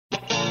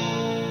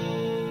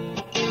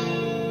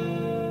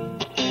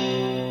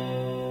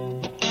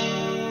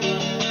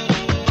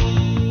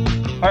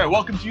All right,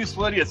 welcome to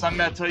Useful Idiots. I'm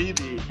Matt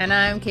Taibbi. And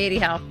I'm Katie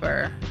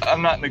Halper.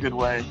 I'm not in a good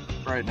way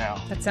right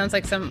now. That sounds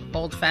like some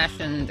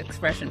old-fashioned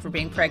expression for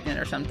being pregnant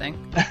or something.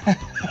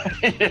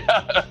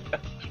 Yeah.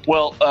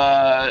 Well,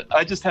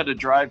 I just had to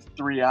drive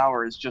 3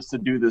 hours just to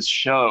do this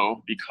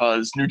show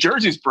because New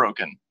Jersey's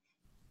broken.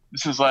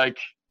 This is like...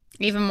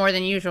 Even more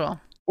than usual.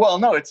 Well,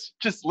 no, it's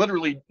just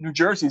literally New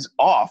Jersey's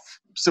off.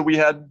 So we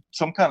had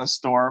some kind of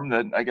storm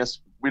that I guess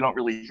we don't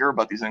really hear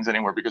about these things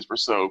anymore because we're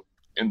so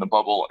in the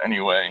bubble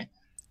anyway.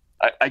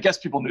 I guess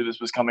people knew this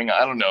was coming.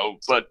 I don't know.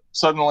 But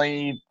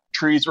suddenly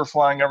trees were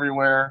flying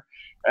everywhere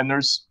and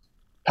there's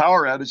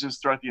power outages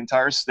throughout the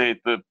entire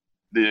state.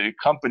 The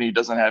company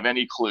doesn't have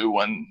any clue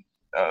when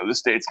the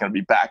state's going to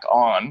be back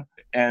on.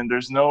 And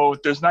there's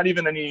not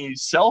even any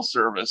cell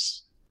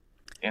service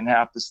in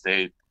half the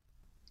state.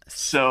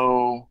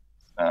 So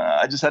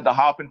I just had to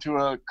hop into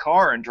a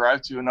car and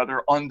drive to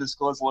another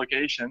undisclosed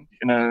location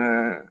in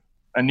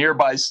a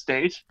nearby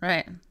state.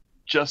 Right.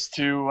 Just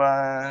to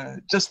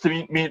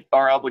meet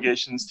our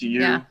obligations to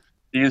you, Yeah.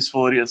 the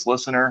Useful Idiots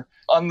listener.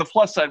 On the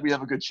plus side, we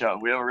have a good show.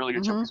 We have a really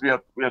good show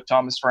because we have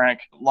Thomas Frank,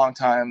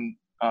 longtime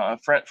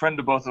friend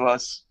to both of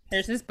us.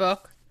 Here's his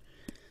book,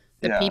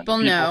 The People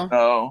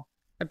Know,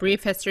 A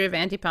Brief History of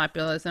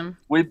Anti-Populism.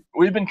 We've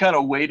been kind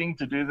of waiting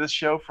to do this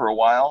show for a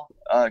while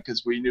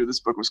because we knew this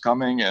book was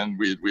coming and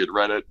we had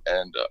read it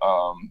and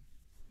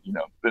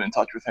been in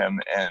touch with him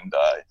and.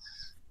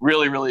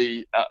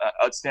 Really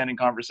outstanding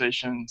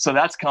conversation. So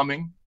that's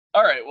coming.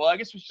 All right. Well, I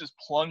guess we should just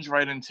plunge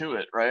right into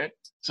it, right?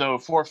 So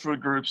 4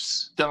 food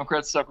groups,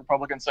 Democrats suck,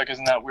 Republicans suck.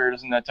 Isn't that weird?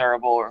 Isn't that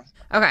terrible?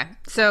 Okay.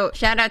 So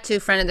shout out to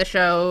friend of the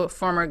show,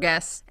 former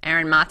guest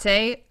Aaron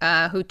Mate,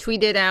 who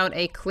tweeted out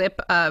a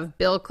clip of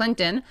Bill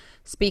Clinton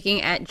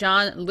speaking at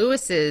John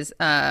Lewis's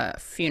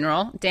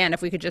funeral. Dan,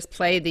 if we could just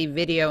play the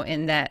video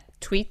in that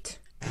tweet.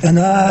 And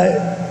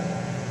I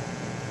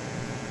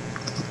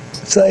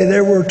say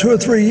there were 2 or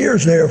 3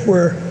 years there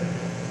where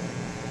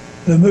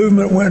the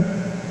movement went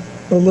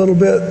a little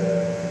bit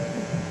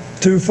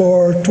too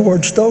far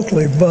towards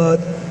Stokely, but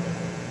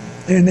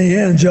in the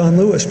end, John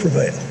Lewis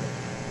prevailed.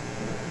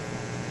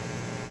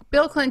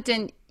 Bill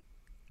Clinton,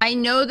 I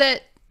know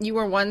that you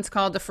were once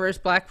called the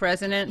first black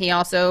president. He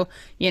also,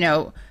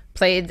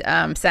 played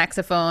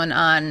saxophone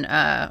on,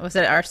 was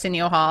it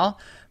Arsenio Hall?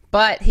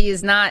 But he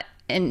is not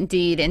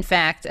indeed, in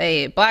fact,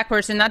 a black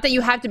person. Not that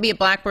you have to be a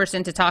black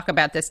person to talk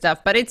about this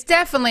stuff, but it's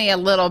definitely a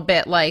little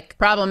bit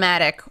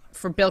problematic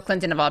for Bill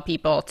Clinton of all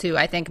people to,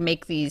 I think,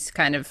 make these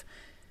kind of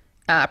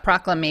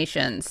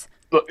proclamations.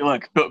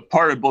 Look,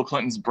 part of Bill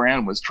Clinton's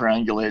brand was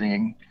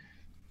triangulating,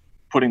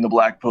 putting the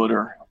black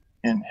voter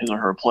in his or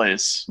her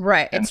place.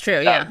 Right, it's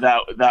true.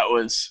 That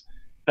was,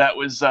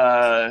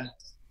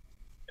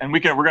 and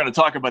we're going to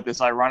talk about this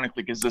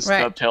ironically because this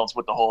dovetails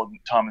with the whole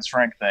Thomas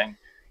Frank thing.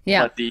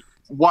 Yeah. But the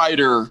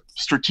wider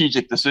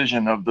strategic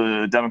decision of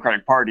the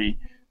Democratic Party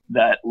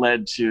that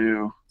led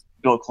to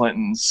Bill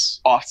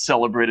Clinton's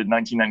oft-celebrated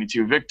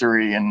 1992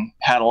 victory and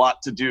had a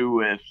lot to do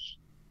with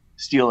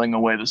stealing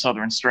away the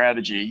Southern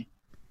strategy.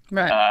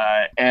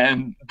 Right.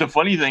 And the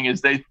funny thing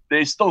is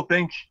they still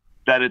think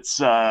that it's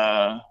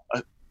a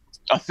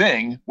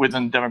thing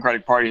within the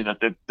Democratic Party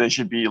that they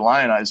should be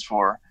lionized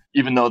for,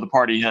 even though the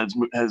party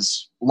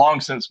has long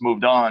since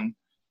moved on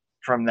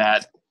from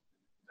that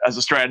as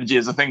a strategy,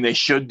 as a thing they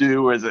should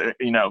do, his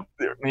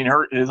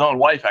own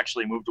wife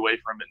actually moved away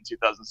from it in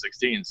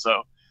 2016.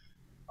 So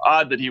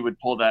odd that he would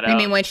pull that out. You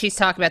mean when she's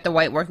talking about the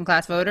white working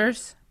class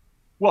voters?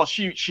 Well,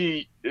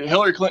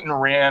 Hillary Clinton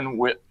ran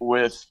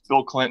with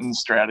Bill Clinton's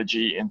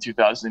strategy in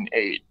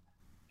 2008.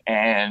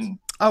 And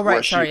oh,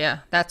 right. Sorry. Yeah.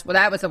 That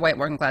was the white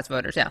working class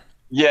voters. Yeah.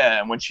 Yeah.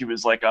 And when she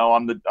was like, oh,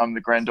 I'm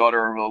the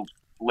granddaughter of a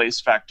lace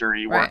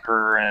factory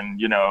worker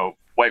and,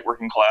 white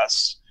working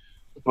class,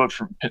 vote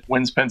for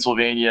wins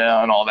Pennsylvania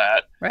and all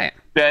that. Right.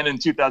 Then in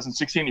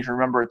 2016, if you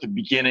remember at the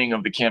beginning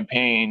of the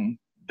campaign,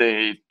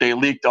 they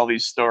leaked all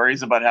these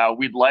stories about how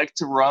we'd like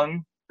to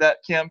run that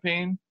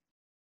campaign,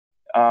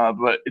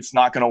 but it's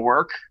not going to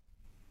work.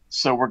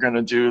 So we're going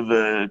to do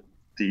the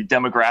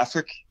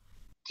demographic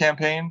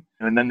campaign.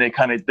 And then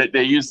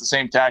they used the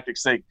same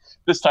tactics.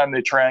 This time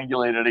they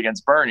triangulated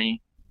against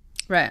Bernie.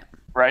 Right.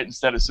 Right.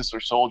 Instead of Sister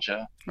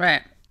Souljah.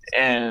 Right.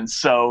 And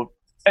so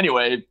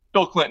anyway,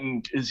 Bill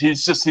Clinton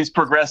he's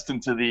progressed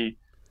into the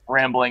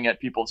rambling at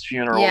people's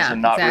funerals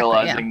and not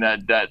realizing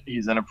that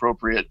he's an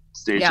appropriate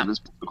stage of his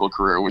political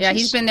career.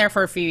 He's been there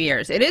for a few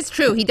years. It is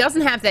true. He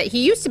doesn't have that.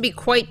 He used to be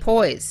quite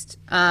poised.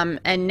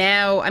 And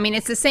now, I mean,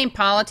 it's the same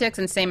politics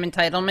and same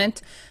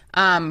entitlement,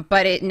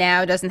 but it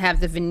now doesn't have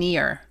the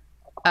veneer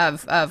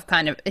of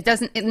kind of,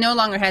 it no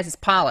longer has its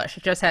polish.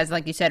 It just has,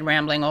 like you said,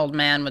 rambling old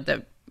man with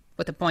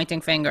the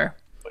pointing finger.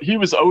 He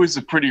was always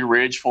a pretty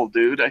rageful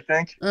dude, I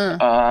think.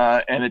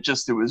 And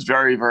it was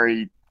very,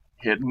 very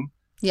hidden.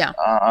 Yeah.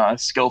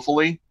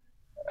 Skillfully.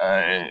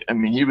 I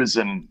mean, he was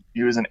an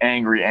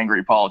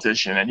angry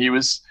politician, and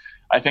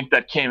I think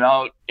that came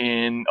out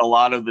in a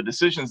lot of the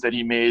decisions that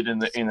he made in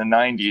the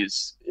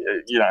 90s.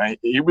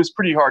 He was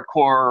pretty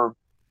hardcore,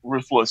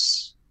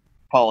 ruthless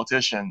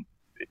politician,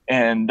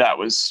 and that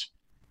was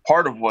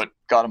part of what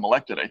got him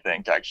elected, I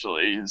think,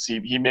 actually, is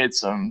he made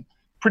some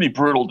pretty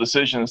brutal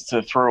decisions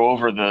to throw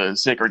over the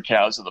sacred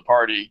cows of the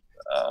party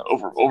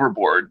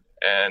overboard.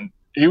 And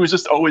he was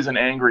just always an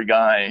angry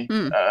guy.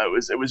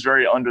 It was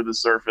very under the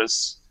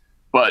surface.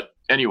 But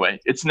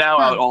anyway, it's now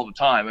out all the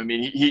time. I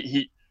mean,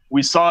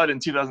 we saw it in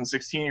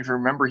 2016. If you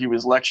remember, he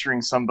was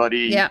lecturing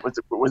somebody. Yeah.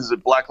 Was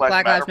it Black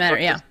Lives Matter?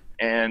 Yeah.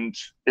 And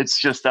it's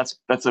just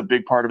that's a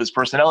big part of his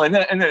personality.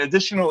 And then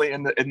additionally,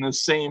 in the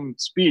same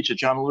speech at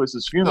John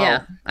Lewis's funeral.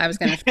 Yeah, I was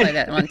going to play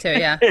that one too.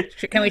 Yeah,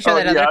 can we show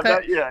that other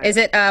clip? Is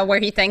it where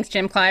he thanks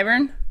Jim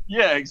Clyburn?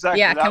 Yeah, exactly.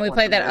 Yeah, can we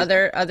play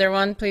that other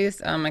one,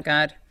 please? Oh my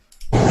God.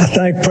 I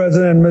thank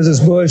President and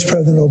Mrs. Bush,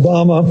 President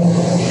Obama,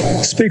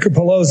 Speaker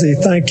Pelosi,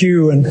 thank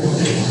you, and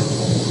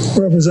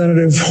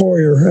Representative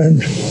Hoyer and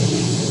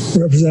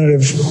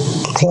Representative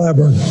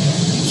Clyburn,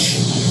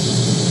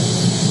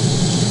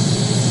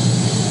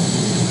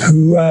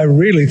 who I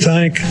really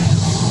thank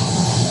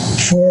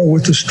for,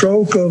 with the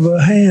stroke of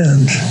a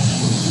hand,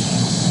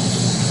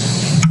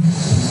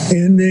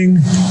 ending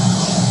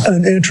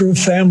an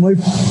intra-family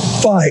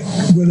fight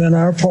within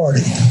our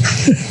party,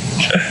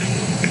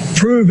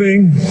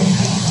 proving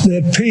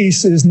that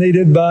peace is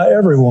needed by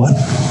everyone.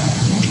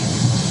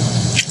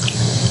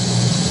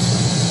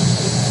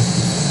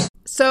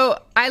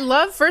 So I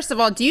love, first of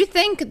all, do you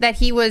think that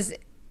he was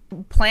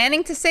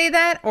planning to say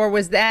that, or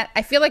was that,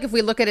 I feel like if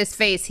we look at his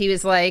face, he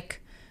was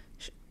like,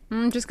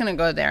 I'm just going to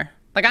go there.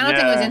 Like, I don't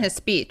think it was in his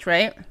speech,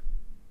 right?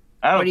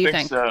 I don't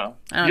think so.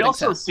 He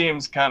also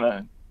seems kind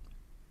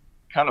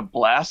of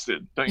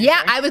blasted, don't you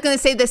think? I was going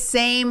to say the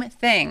same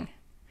thing.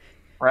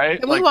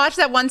 Right? Can we watch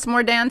that once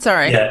more, Dan?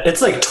 Sorry. Yeah,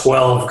 it's like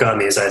 12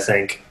 gummies, I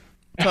think.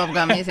 12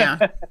 gummies, yeah.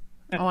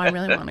 Oh, I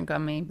really want a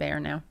gummy bear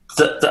now.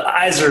 The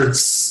eyes are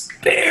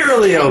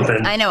barely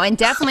open. I know, and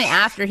definitely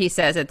after he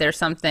says it, there's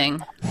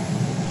something.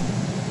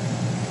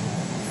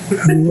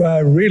 Who I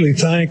really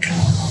thank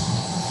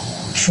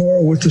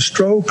for, with the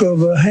stroke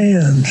of a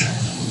hand,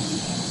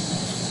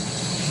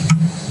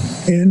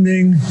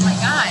 ending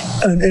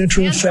an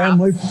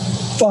intra-family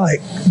fight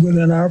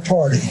within our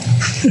party,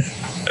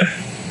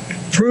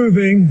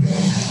 proving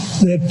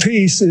that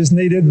peace is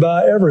needed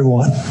by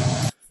everyone.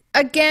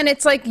 Again,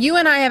 it's like you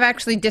and I have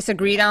actually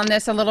disagreed on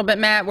this a little bit,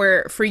 Matt,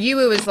 where for you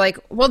it was like,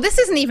 well, this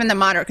isn't even the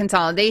moderate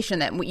consolidation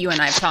that you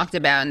and I have talked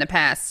about in the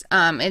past.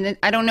 And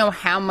I don't know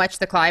how much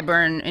the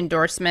Clyburn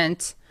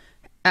endorsement,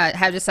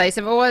 how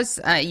decisive it was.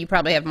 You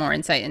probably have more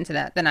insight into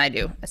that than I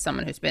do, as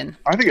someone who's been.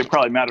 I think it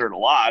probably mattered a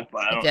lot,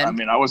 but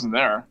I wasn't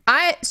there.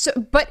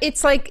 But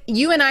it's like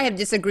you and I have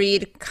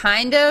disagreed,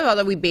 kind of,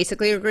 although we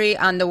basically agree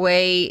on the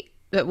way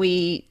that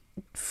we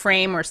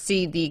frame or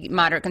see the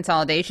moderate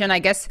consolidation. I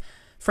guess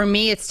for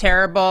me, it's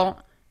terrible,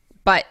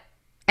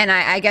 and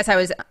I guess I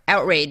was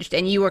outraged,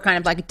 and you were kind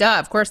of like, duh,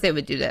 of course they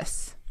would do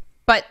this.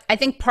 But I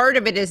think part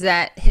of it is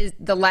that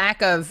the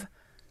lack of,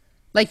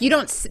 like,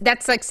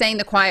 that's like saying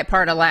the quiet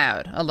part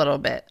aloud a little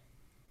bit.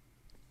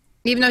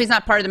 Even though he's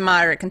not part of the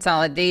moderate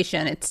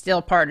consolidation, it's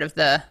still part of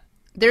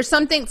there's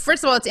something,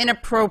 first of all, it's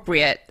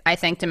inappropriate, I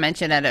think, to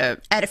mention at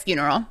a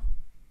funeral,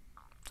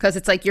 because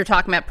it's like you're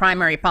talking about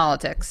primary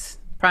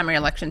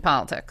election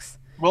politics.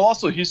 Well,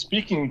 also, he's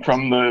speaking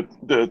from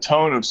the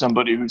tone of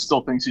somebody who still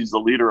thinks he's the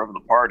leader of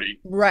the party.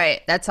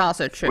 Right. That's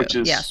also true. Which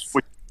is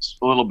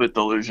a little bit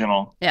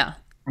delusional. Yeah.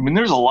 I mean,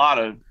 there's a lot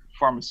of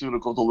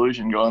pharmaceutical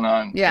delusion going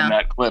on in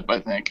that clip, I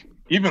think.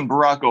 Even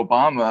Barack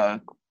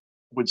Obama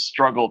would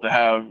struggle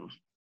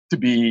to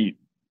be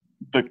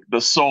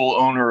the sole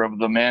owner of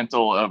the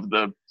mantle of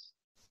the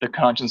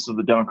conscience of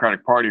the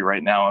Democratic Party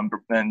right now. And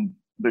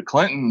the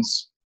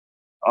Clintons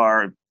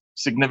are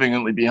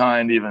significantly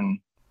behind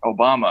even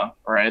Obama,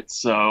 right?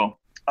 So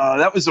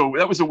that was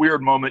a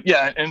weird moment.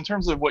 Yeah, in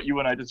terms of what you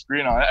and I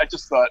disagreed on, I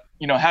just thought,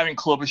 having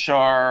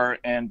Klobuchar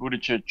and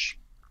Buttigieg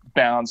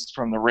bounced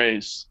from the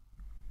race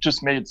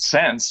just made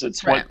sense.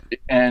 It's right.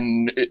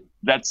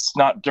 That's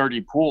not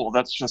dirty pool.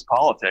 That's just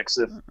politics.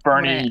 If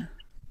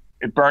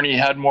Bernie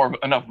had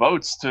enough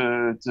votes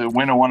to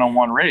win a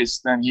one-on-one race,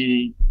 then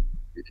he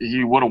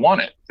would have won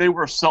it. They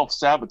were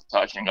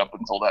self-sabotaging up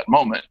until that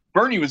moment.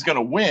 Bernie was going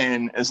to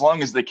win as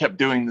long as they kept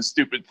doing the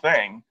stupid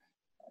thing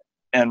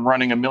and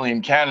running a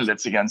million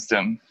candidates against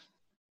him.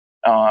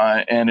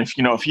 And if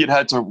he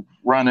had to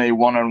run a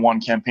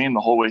one-on-one campaign the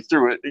whole way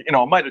through it,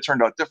 it might have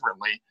turned out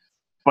differently.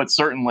 But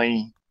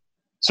certainly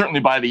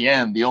by the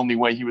end, the only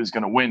way he was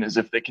going to win is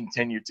if they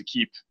continued to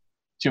keep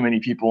too many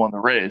people in the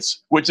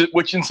race, which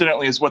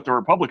incidentally is what the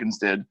Republicans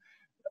did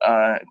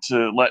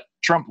to let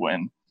Trump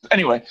win.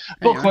 Anyway,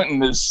 Bill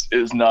Clinton is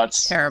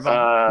nuts. Terrible.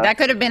 That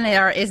could have been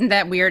isn't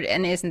that weird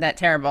and isn't that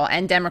terrible?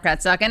 And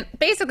Democrats suck, and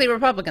basically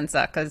Republicans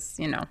suck because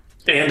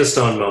And a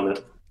stone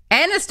moment.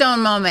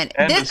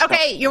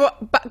 Okay,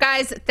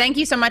 guys, thank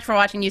you so much for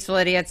watching Useful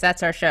Idiots.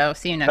 That's our show.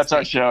 See you next week. That's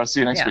our show.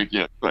 See you next week.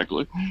 Yeah,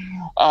 exactly.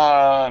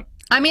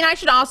 I mean, I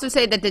should also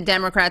say that the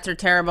Democrats are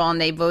terrible,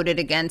 and they voted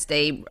against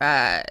an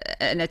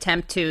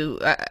attempt to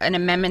an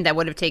amendment that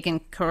would have taken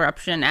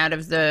corruption out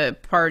of the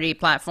party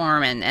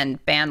platform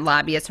and banned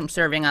lobbyists from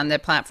serving on the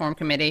platform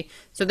committee.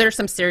 So there's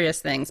some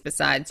serious things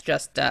besides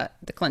just the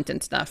Clinton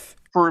stuff.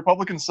 For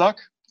Republicans suck.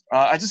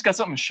 I just got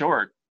something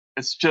short.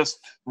 It's just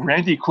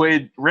Randy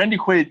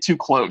Quaid too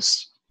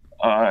close.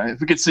 If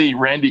we could see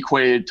Randy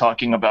Quaid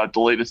talking about the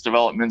latest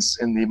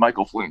developments in the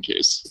Michael Flynn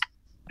case.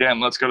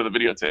 Dan, let's go to the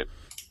videotape.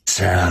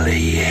 Sally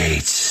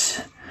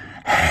Yates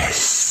has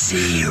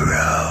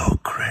zero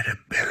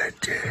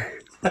credibility.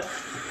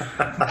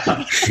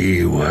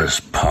 She was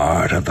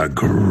part of the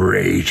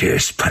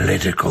greatest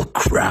political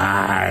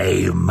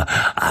crime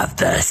of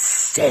the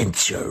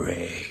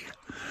century.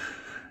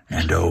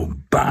 And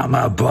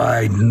Obama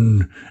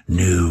Biden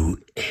knew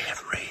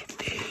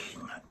everything.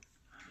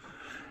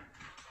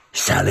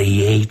 Sally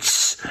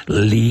Yates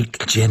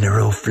leaked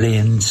General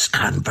Flynn's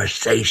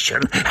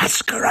conversation.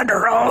 Ask her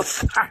under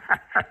oath.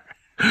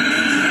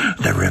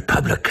 The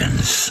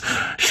Republicans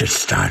should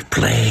start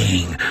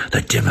playing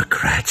the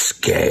Democrats'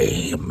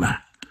 game.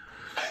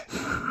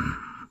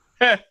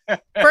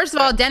 First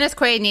of all, Dennis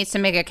Quaid needs to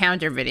make a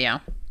counter video.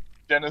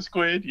 Dennis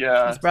Quaid?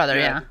 Yeah. His brother,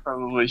 yeah.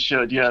 Probably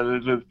should. Yeah,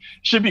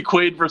 should be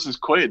Quaid versus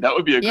Quaid. That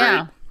would be a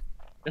great...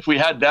 If we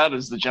had that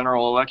as the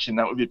general election,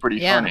 that would be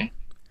pretty funny.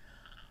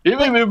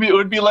 It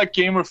would be like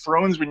Game of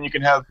Thrones when you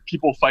can have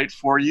people fight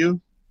for you,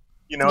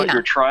 at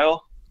your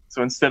trial.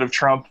 So instead of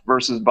Trump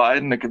versus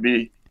Biden, it could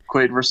be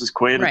Quaid versus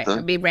Quaid. Right. It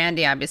would be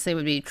Randy, obviously,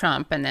 would be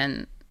Trump, and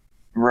then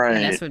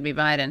Dennis would be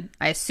Biden.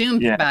 I assume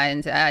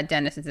Biden's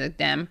Dennis is a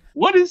Dem.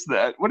 What is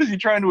that? What is he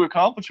trying to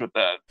accomplish with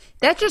that?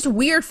 That's just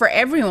weird for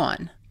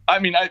everyone. I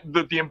mean,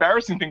 the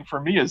embarrassing thing for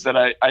me is that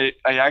I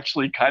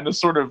actually kind of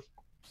sort of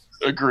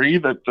agree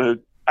that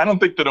I don't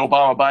think that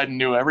Obama Biden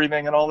knew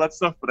everything and all that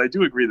stuff, but I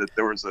do agree that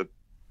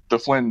the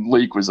Flynn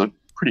leak was a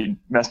pretty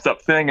messed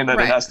up thing and that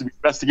it has to be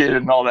investigated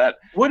and all that.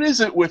 What is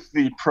it with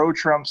the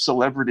pro-Trump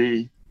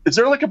celebrity? Is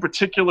there like a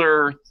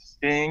particular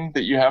thing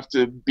that you have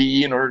to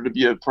be in order to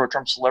be a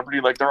pro-Trump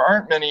celebrity? Like there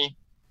aren't many.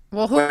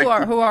 Well, who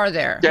are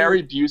there?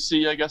 Gary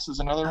Busey, I guess, is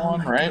another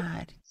one, right?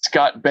 God.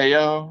 Scott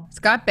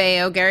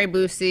Baio, Gary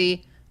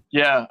Busey.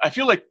 Yeah, I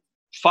feel like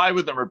 5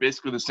 of them are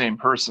basically the same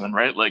person,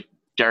 right? Like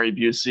Gary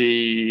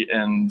Busey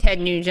and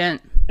Ted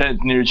Nugent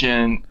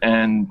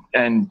and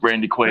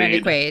Randy Quaid.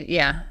 Randy Quaid,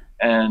 yeah.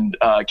 And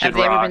Kid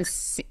Rock.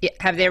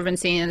 Have they ever been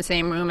seen in the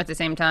same room at the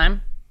same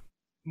time?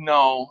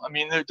 No, I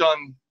mean they've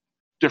done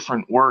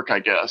different work, I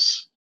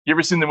guess. You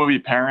ever seen the movie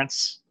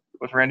Parents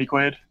with Randy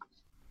Quaid?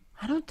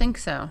 I don't think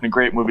so. One of the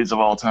great movies of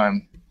all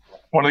time.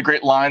 One of the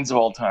great lines of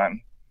all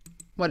time.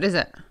 What is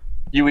it?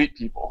 You eat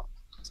people.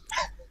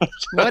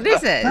 What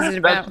is it? Is it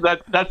about...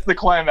 that's the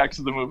climax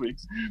of the movie,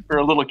 where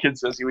a little kid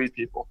says, "You eat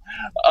people."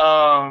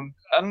 I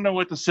don't know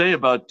what to say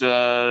about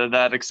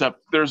that,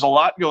 except there's a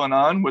lot going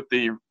on with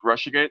the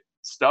Russiagate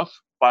stuff,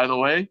 by the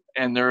way,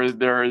 and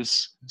there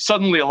is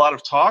suddenly a lot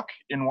of talk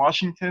in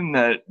Washington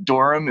that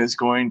Durham is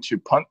going to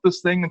punt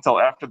this thing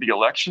until after the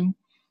election,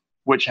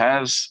 which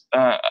has,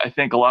 I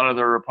think, a lot of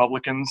the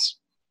Republicans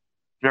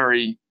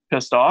very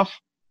pissed off.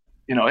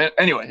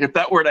 Anyway, if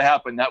that were to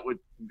happen,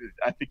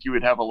 I think you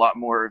would have a lot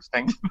more of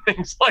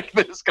things like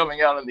this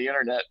coming out on the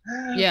internet.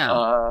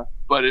 Yeah.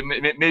 But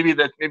maybe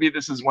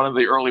this is one of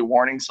the early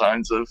warning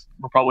signs of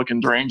Republican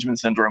derangement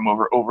syndrome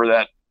over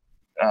that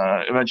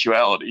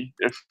eventuality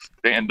if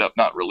they end up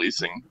not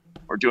releasing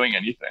or doing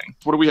anything.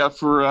 What do we have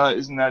for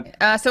Isn't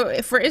That?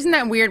 So for Isn't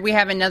That Weird, we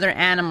have another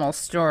animal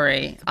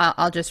story.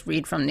 I'll just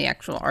read from the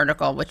actual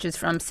article, which is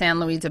from San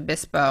Luis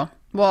Obispo.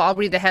 Well, I'll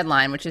read the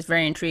headline, which is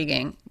very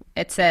intriguing.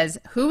 It says,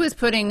 "Who is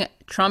putting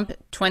Trump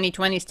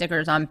 2020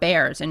 stickers on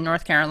bears in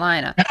North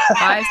Carolina?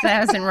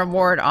 $5,000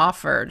 reward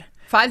offered."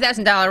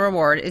 $5,000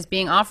 reward is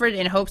being offered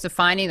in hopes of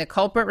finding the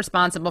culprit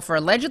responsible for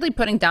allegedly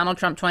putting Donald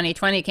Trump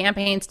 2020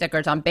 campaign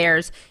stickers on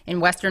bears in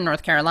western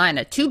North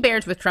Carolina. 2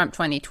 bears with Trump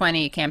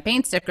 2020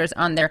 campaign stickers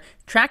on their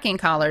tracking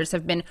collars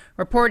have been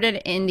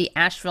reported in the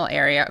Asheville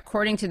area,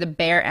 according to the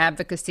bear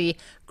advocacy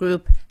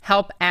group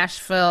Help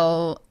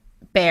Asheville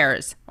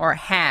Bears, or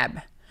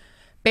HAB.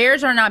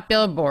 Bears are not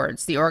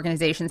billboards, the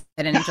organization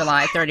said in a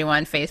July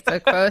 31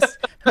 Facebook post.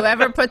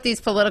 Whoever put these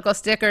political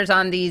stickers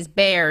on these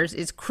bears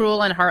is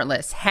cruel and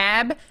heartless.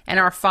 HAB and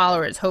our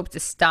followers hope to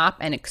stop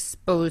and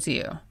expose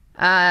you.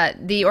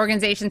 The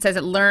organization says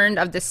it learned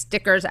of the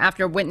stickers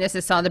after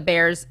witnesses saw the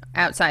bears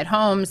outside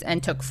homes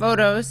and took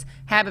photos.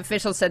 HAB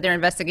officials said their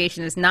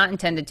investigation is not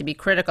intended to be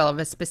critical of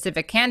a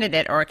specific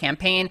candidate or a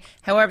campaign.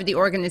 However, the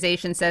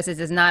organization says it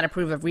does not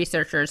approve of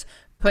researchers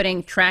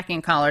putting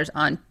tracking collars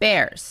on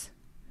bears.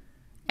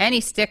 Any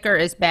sticker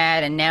is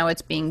bad, and now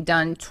it's being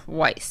done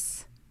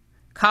twice.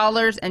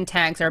 Collars and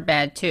tags are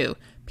bad, too.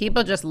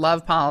 People just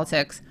love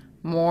politics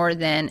more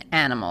than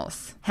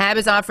animals. HAB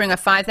is offering a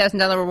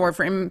 $5,000 reward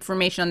for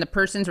information on the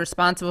persons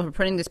responsible for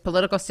putting this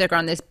political sticker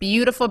on this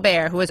beautiful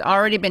bear who has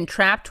already been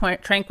trapped,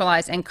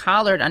 tranquilized, and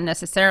collared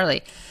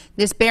unnecessarily.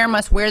 This bear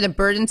must wear the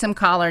burdensome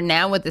collar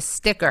now with the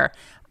sticker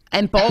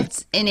and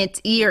bolts in its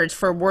ears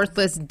for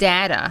worthless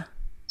data.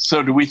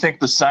 So do we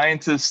think the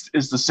scientist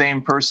is the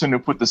same person who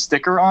put the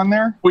sticker on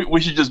there? We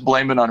should just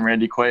blame it on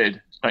Randy Quaid,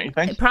 don't you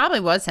think? It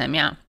probably was him,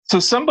 yeah. So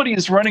somebody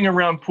is running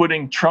around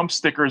putting Trump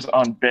stickers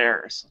on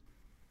bears.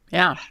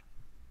 Yeah.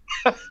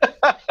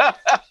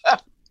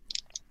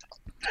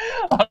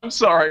 I'm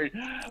sorry.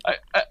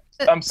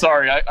 I'm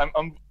sorry.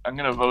 I'm going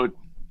to vote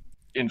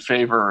in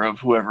favor of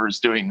whoever is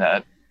doing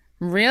that.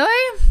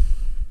 Really?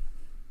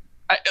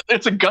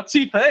 It's a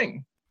gutsy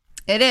thing.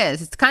 It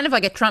is. It's kind of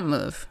like a Trump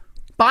move.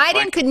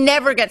 Biden could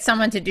never get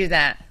someone to do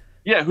that.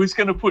 Yeah, who's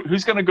gonna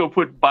go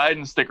put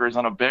Biden stickers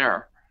on a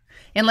bear?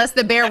 Unless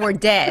the bear were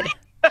dead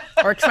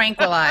or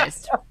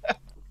tranquilized.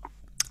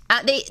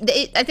 I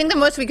think the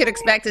most we could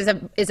expect is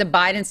a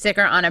Biden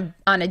sticker on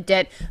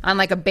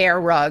like a bear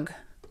rug.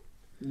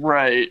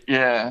 Right.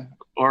 Yeah.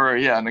 Or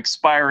an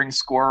expiring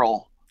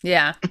squirrel.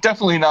 Yeah. But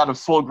definitely not a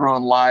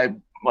full-grown live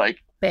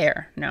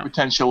bear. No.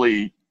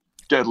 Potentially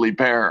deadly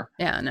bear.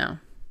 Yeah. No.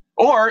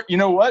 Or, you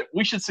know what?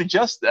 We should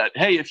suggest that.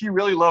 Hey, if you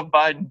really love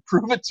Biden,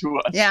 prove it to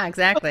us. Yeah,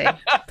 exactly.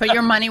 Put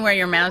your money where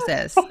your mouth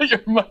is. Put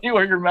your money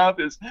where your mouth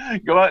is.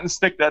 Go out and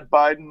stick that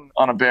Biden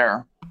on a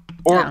bear.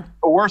 Or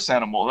a worse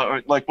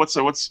animal, like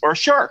or a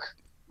shark,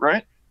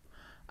 right?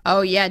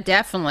 Oh, yeah,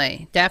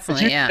 definitely.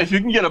 Definitely, If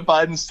you can get a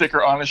Biden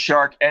sticker on a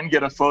shark and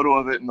get a photo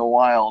of it in the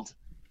wild,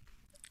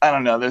 I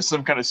don't know, there's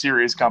some kind of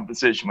serious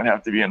compensation would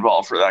have to be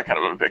involved for that kind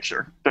of a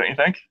picture, don't you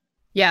think?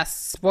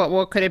 Yes.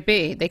 What could it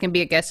be? They can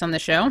be a guest on the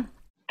show?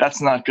 That's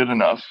not good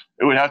enough.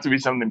 It would have to be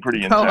something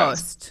pretty intense.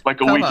 Co-host.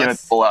 Like a weekend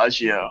at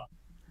Bellagio.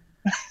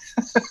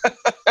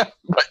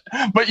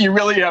 but you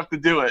really have to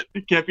do it.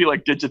 It can't be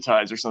like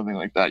digitized or something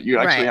like that. You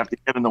actually have to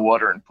get in the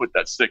water and put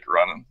that sticker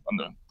on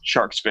the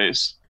shark's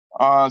face.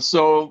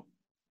 So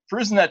for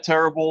Isn't That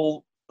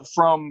Terrible,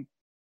 from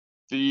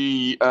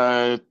the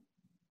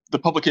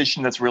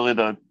publication that's really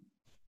the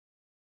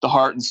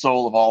heart and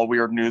soul of all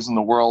weird news in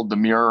the world, The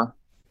Mirror.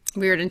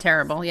 Weird and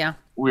terrible, yeah.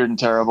 Weird and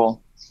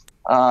terrible.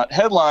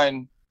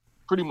 Headline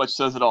pretty much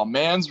says it all.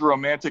 Man's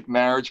romantic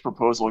marriage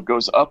proposal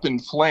goes up in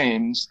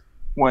flames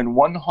when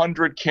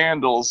 100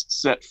 candles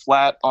set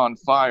flat on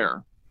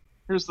fire.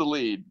 Here's the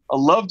lead. A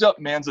loved-up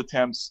man's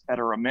attempts at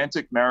a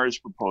romantic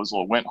marriage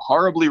proposal went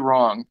horribly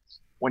wrong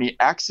when he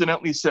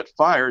accidentally set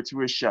fire to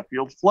his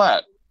Sheffield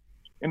flat.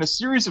 In a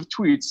series of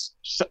tweets,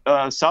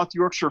 South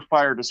Yorkshire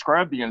Fire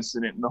described the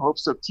incident in the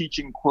hopes of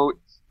teaching, quote,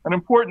 an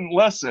important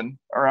lesson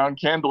around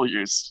candle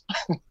use.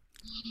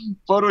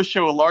 Photos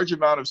show a large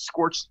amount of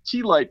scorched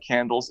tea light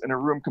candles in a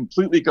room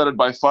completely gutted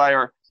by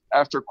fire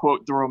after,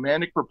 quote, the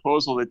romantic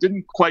proposal that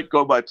didn't quite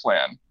go by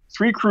plan.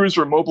 3 crews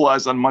were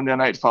mobilized on Monday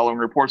night following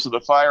reports of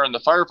the fire, and the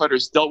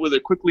firefighters dealt with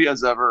it quickly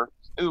as ever.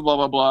 Blah,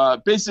 blah, blah.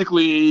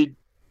 Basically,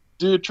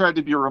 dude tried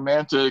to be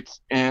romantic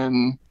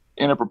in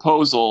a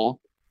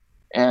proposal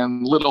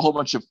and lit a whole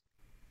bunch of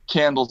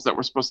candles that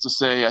were supposed to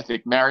say, I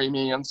think, marry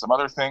me and some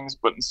other things,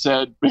 but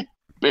instead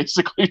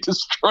basically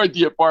destroyed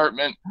the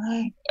apartment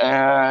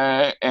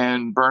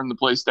and burned the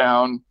place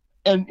down.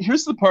 And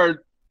here's the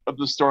part of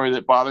the story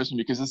that bothers me,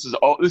 because this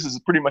is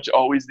pretty much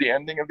always the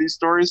ending of these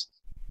stories.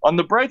 On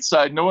the bright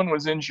side, no one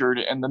was injured,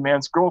 and the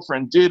man's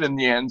girlfriend did in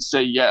the end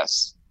say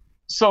yes.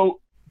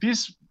 So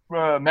these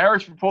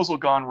marriage proposal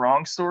gone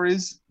wrong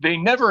stories, they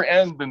never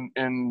end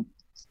in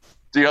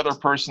the other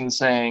person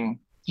saying,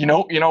 you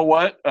know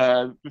what,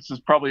 this is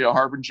probably a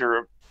harbinger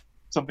of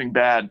something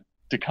bad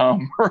to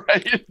come,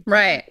 right?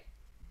 Right.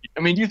 I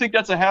mean, do you think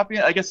that's a happy?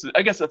 I guess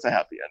that's a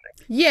happy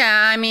ending.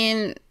 Yeah, I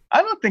mean,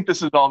 I don't think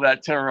this is all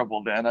that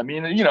terrible. Then, I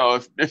mean,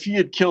 if he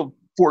had killed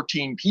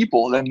 14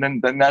 people,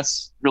 then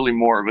that's really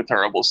more of a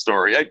terrible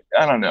story.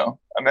 I don't know.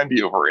 I might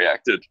be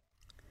overreacted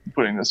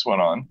putting this one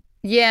on.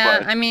 Yeah,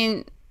 but, I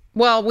mean,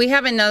 well, we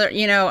have another.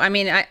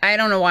 I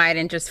don't know why I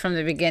didn't just from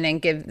the beginning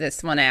give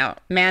this one out.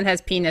 Man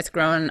has penis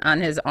grown on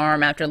his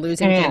arm after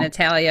losing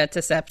genitalia to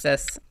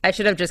sepsis. I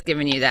should have just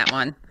given you that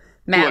one.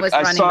 Matt was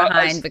running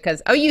behind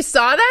because. Oh, you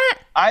saw that?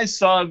 I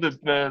saw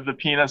the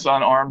penis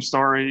on arm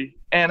story,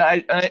 and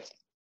I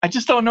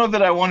just don't know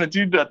that I want to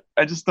do that.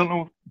 I just don't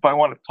know if I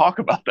want to talk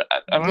about that.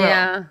 I don't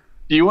know.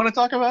 Do you want to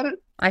talk about it?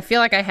 I feel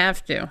like I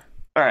have to.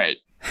 All right.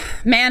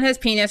 Man has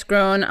penis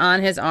grown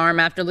on his arm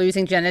after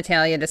losing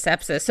genitalia to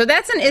sepsis. So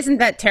that's an Isn't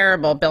That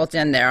Terrible built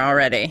in there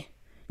already.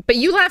 But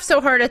you laughed so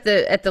hard at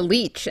the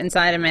leech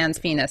inside a man's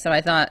penis, so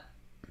I thought.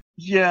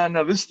 Yeah,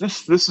 no, this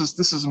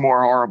is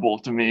more horrible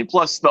to me.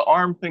 Plus, the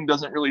arm thing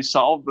doesn't really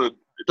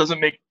it doesn't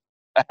make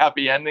a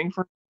happy ending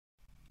for.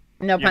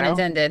 No pun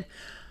intended.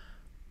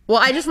 Well,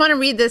 I just want to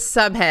read this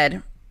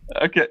subhead.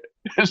 Okay,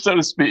 so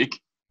to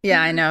speak.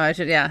 Yeah, I know. I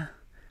should. Yeah.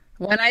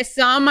 When I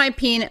saw my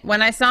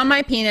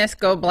penis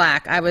go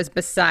black, I was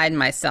beside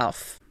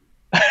myself.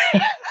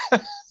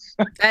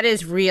 That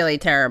is really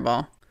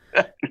terrible.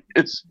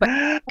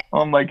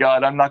 Oh my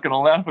God, I'm not going to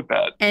laugh at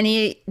that. And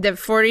the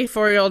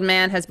 44-year-old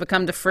man has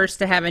become the first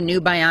to have a new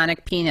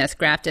bionic penis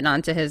grafted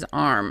onto his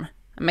arm.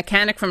 A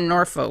mechanic from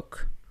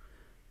Norfolk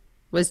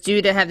was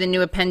due to have the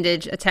new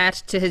appendage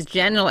attached to his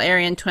genital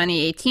area in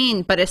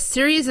 2018, but a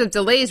series of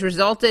delays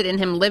resulted in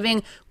him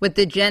living with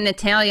the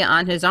genitalia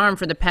on his arm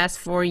for the past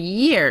 4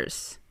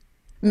 years.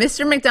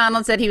 Mr.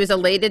 McDonald said he was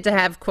elated to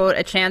have, quote,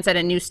 a chance at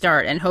a new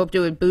start and hoped it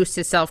would boost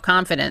his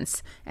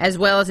self-confidence, as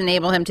well as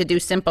enable him to do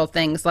simple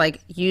things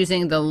like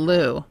using the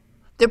loo.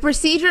 The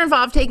procedure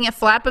involved taking a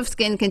flap of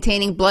skin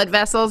containing blood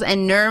vessels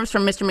and nerves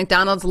from Mr.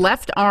 McDonald's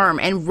left arm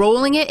and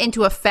rolling it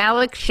into a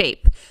phallic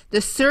shape.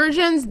 The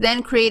surgeons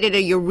then created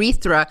a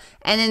urethra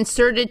and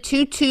inserted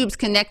 2 tubes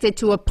connected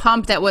to a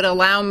pump that would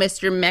allow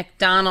Mr.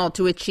 McDonald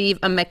to achieve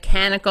a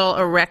mechanical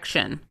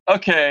erection.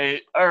 Okay,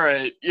 all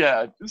right,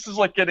 yeah. This is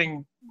like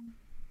getting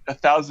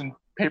 1,000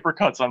 paper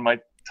cuts on my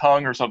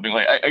tongue or something.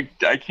 Like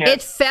I can't.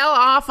 It fell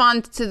off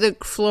onto the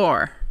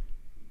floor.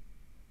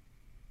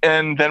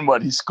 And then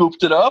what? He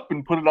scooped it up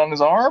and put it on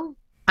his arm?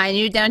 I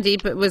knew down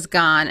deep it was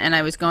gone and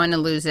I was going to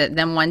lose it.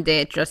 Then one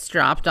day it just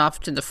dropped off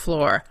to the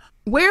floor.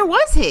 Where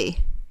was he?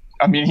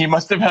 I mean, he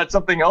must have had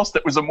something else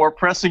that was a more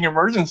pressing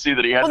emergency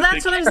that he had. Well,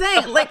 that's what I'm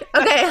saying. Like,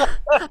 okay,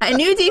 I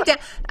knew deep down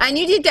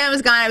it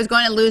was gone. I was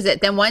going to lose it.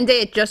 Then one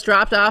day it just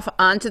dropped off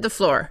onto the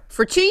floor.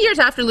 For 2 years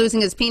after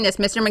losing his penis,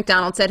 Mr.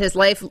 McDonald said his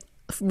life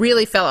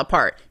really fell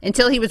apart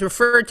until he was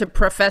referred to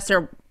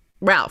Professor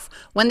Ralph.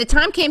 When the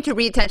time came to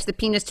reattach the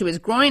penis to his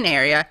groin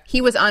area,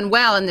 he was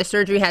unwell and the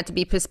surgery had to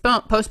be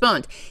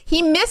postponed.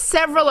 He missed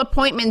several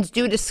appointments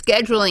due to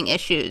scheduling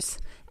issues,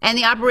 and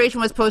the operation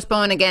was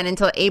postponed again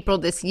until April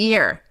this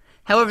year.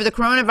 However, the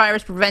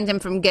coronavirus prevented him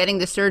from getting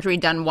the surgery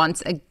done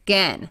once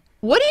again.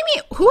 What do you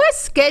mean? Who has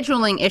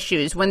scheduling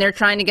issues when they're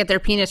trying to get their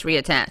penis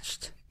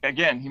reattached?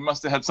 Again, he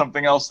must have had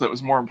something else that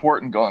was more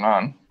important going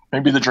on.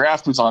 Maybe the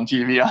draft was on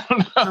TV. I don't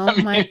know.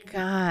 Oh, my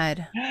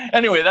God.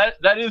 Anyway,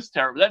 that is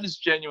terrible. That is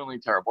genuinely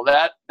terrible.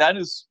 That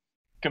is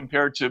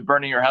compared to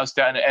burning your house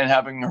down and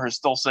having her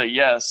still say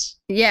yes.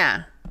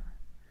 Yeah.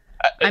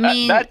 I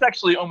mean, that's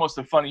actually almost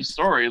a funny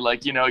story.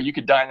 Like, you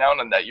could dine out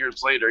on that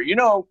years later.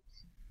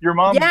 Your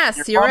mom,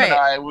 yes, your mom right. and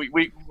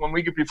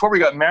I, before we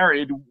got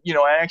married, I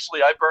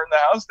burned the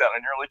house down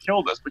and nearly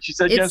killed us. But she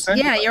said yes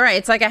anyway. Yeah, you're right.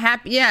 It's like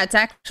it's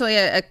actually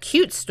a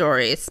cute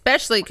story,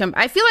 especially.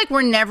 I feel like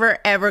we're never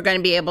ever going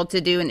to be able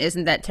to do an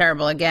Isn't That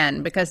Terrible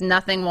again because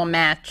nothing will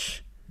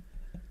match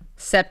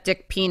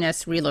septic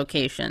penis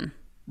relocation.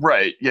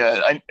 Right.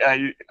 Yeah.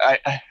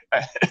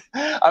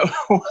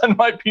 When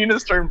my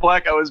penis turned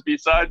black, I was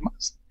beside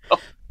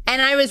myself.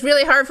 And it was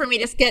really hard for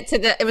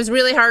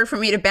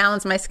me to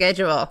balance my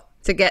schedule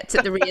to get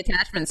to the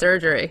reattachment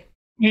surgery.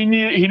 He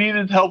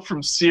needed help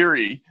from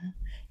Siri.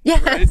 Yeah,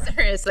 right?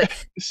 Seriously.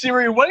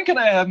 Siri, when can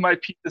I have my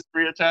penis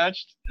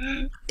reattached?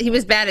 He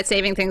was bad at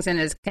saving things in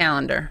his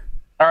calendar.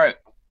 All right.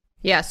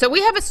 Yeah, so we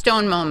have a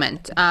stone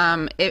moment.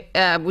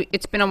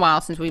 It's been a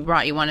while since we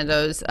brought you one of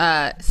those.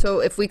 So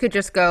if we could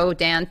just go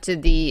down to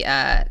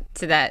that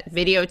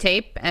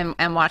videotape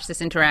and watch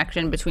this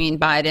interaction between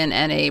Biden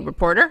and a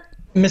reporter.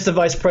 Mr.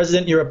 Vice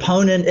President, your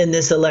opponent in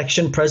this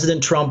election,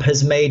 President Trump,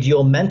 has made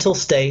your mental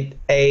state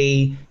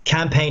a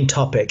campaign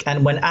topic.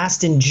 And when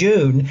asked in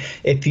June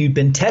if you'd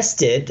been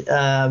tested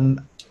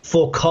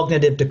for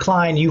cognitive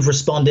decline, you've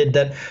responded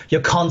that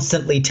you're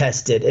constantly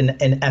tested in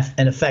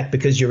effect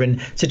because you're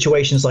in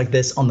situations like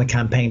this on the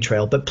campaign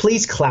trail. But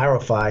please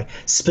clarify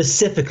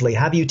specifically,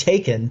 have you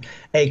taken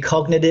a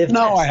cognitive test?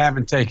 No, I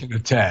haven't taken a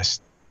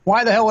test.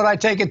 Why the hell would I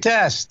take a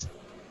test?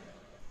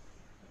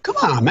 Come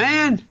on,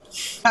 man.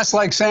 That's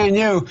like saying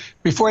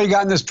before you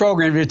got in this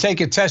program, if you take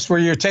a test where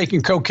you're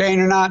taking cocaine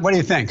or not, what do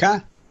you think, huh?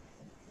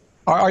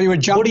 Are you a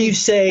junkie? What do you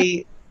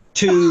say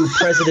to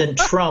President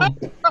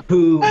Trump,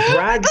 who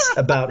brags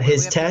about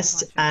his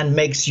test and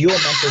makes your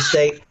mental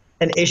state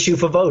an issue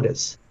for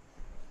voters?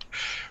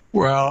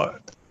 Well,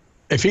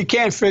 if he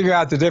can't figure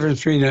out the difference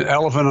between an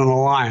elephant and a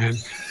lion,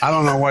 I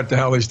don't know what the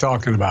hell he's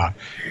talking about.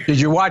 Did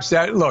you watch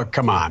that? Look,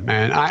 come on,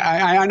 man.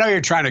 I know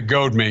you're trying to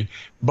goad me,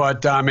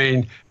 but I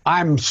mean,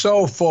 I'm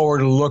so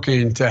forward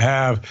looking to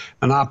have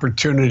an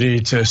opportunity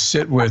to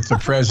sit with the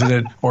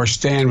president or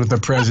stand with the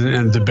president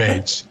in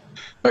debates.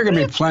 There's going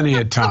to be plenty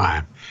of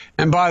time.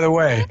 And by the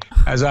way,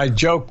 as I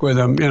joke with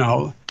him,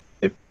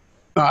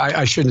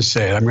 I shouldn't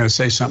say it. I'm going to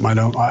say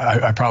something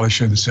I probably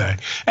shouldn't say.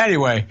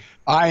 Anyway,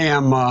 I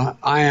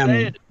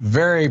am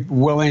very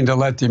willing to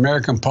let the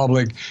American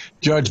public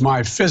judge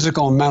my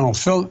physical and mental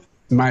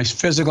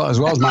as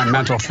well as my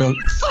mental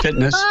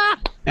fitness,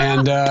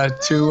 and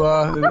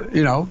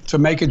to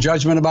make a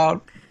judgment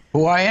about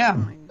who I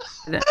am.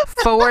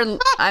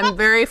 I'm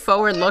very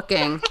forward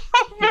looking.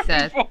 He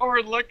said.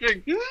 Forward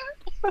looking.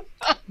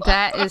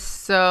 That is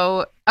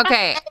so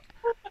okay.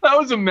 That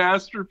was a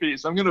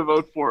masterpiece. I'm going to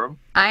vote for him.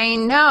 I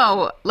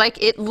know.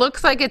 Like, it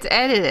looks like it's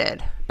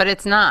edited, but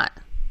it's not.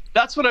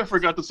 That's what I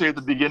forgot to say at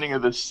the beginning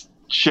of this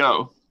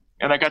show.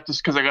 And I got this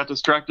because I got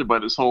distracted by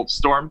this whole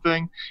storm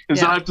thing.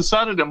 That I've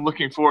decided I'm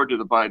looking forward to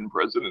the Biden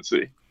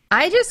presidency.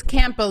 I just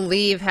can't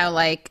believe how,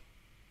 like,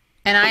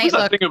 and what was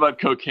that thing about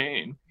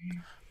cocaine?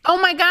 Oh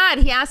my God!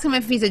 He asked him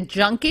if he's a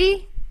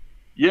junkie.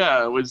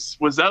 Yeah, was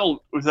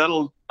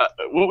that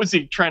what was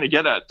he trying to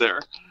get at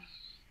there?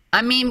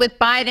 I mean, with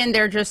Biden,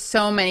 there are just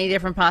so many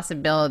different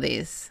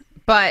possibilities,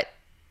 but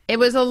it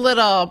was a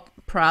little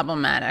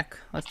problematic.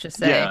 Let's just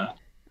say. Yeah.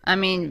 I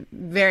mean,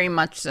 very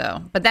much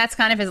so. But that's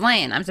kind of his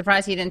lane. I'm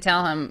surprised he didn't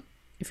tell him,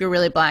 If you're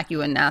really black, you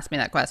wouldn't ask me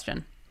that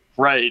question.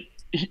 Right.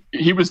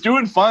 He was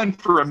doing fine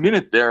for a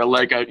minute there.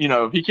 Like,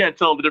 he can't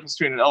tell the difference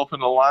between an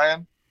elephant and a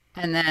lion.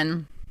 And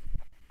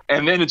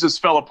then it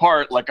just fell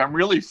apart. Like, I'm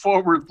really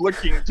forward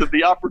looking to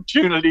the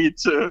opportunity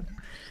to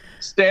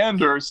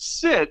stand or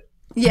sit.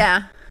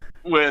 Yeah.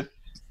 With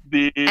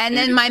and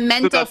then my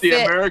mental so that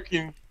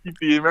fit.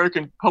 The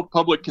American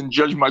public can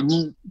judge my.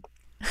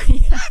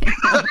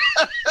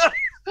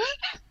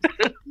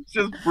 It's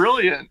just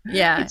brilliant.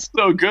 Yeah. It's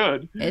so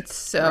good. It's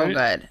so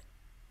good.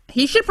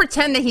 He should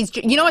pretend that he's,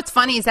 what's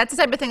funny is that's the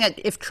type of thing that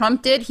if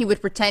Trump did, he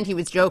would pretend he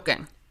was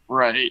joking.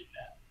 Right.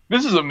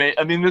 This is amazing.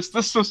 I mean, this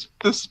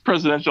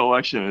presidential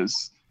election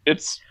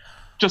it's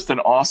just an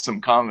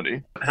awesome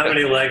comedy. How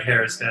many leg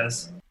hairs,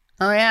 guys?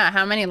 Oh yeah,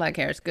 how many leg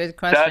hairs? Good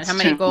question. That's how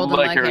many golden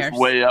leg hairs?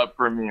 Way up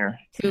from here.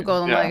 2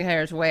 golden leg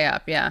hairs way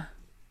up, yeah.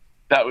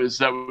 That was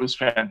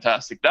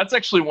fantastic. That's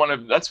actually one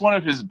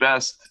of his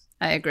best.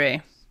 I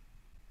agree.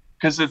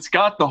 Because it's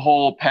got the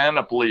whole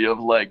panoply of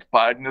like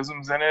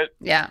Bidenisms in it.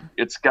 Yeah.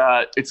 It's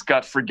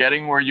got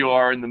forgetting where you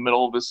are in the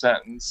middle of a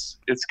sentence.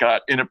 It's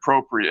got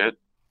inappropriate.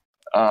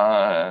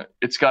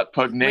 It's got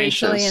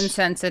pugnacious.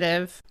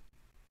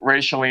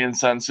 Racially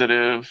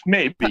insensitive.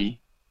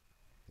 Maybe.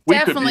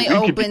 Definitely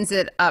opens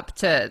it up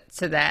to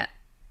that.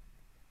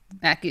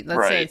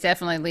 Let's say it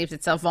definitely leaves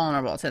itself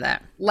vulnerable to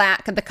that.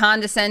 The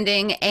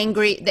condescending, the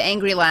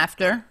angry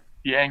laughter.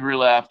 The angry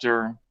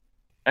laughter.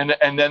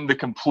 And then the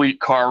complete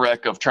car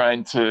wreck of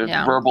trying to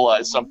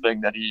verbalize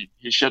something that he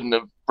shouldn't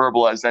have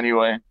verbalized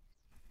anyway.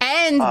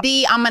 And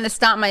I'm going to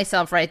stop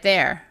myself right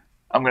there.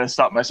 I'm going to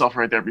stop myself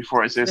right there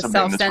before I say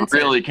something that's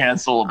really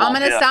cancelable. I'm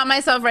going to stop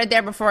myself right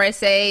there before I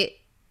say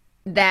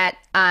that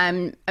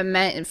I'm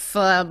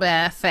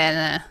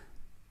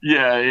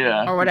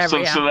yeah. Or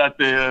whatever, so that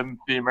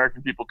the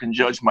American people can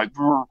judge my...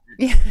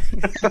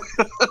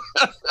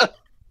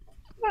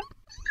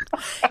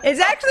 It's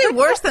actually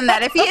worse than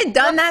that. If he had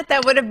done that,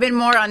 that would have been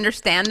more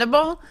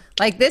understandable.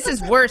 Like, this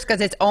is worse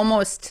because it's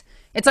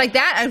like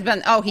that. I've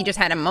been, he just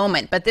had a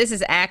moment. But this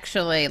is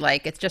actually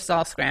like, it's just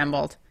all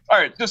scrambled. All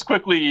right, just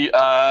quickly,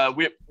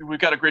 we've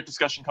got a great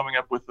discussion coming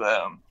up with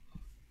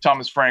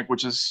Thomas Frank,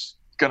 which is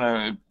going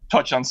to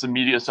touch on some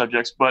media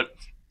subjects. But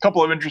a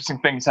couple of interesting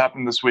things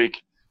happened this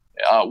week.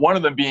 One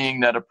of them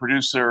being that a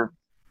producer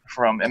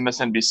from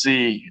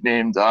MSNBC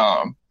named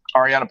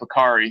Ariana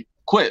Picari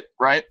quit,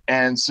 right?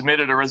 And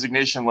submitted a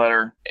resignation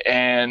letter.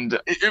 And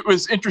it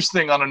was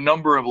interesting on a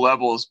number of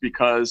levels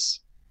because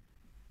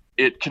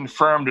it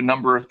confirmed a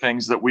number of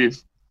things that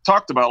we've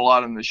talked about a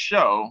lot in the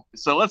show.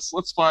 So let's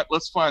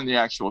find the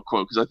actual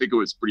quote because I think it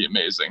was pretty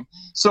amazing.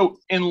 So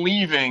in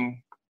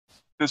leaving,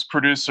 this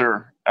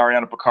producer,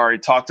 Ariana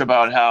Picari, talked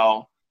about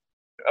how,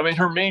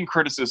 her main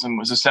criticism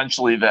was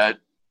essentially that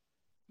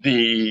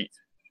the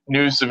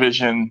news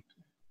division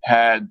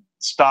had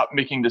stopped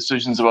making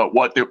decisions about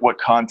what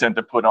content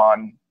to put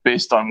on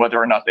based on whether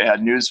or not they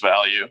had news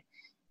value.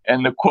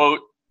 And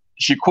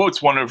she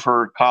quotes one of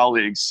her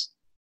colleagues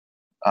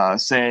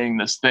saying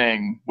this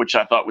thing, which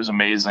I thought was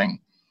amazing.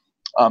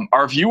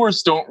 Our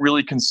viewers don't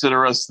really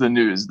consider us the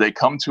news. They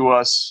come to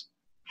us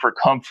for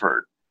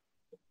comfort.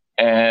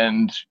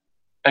 And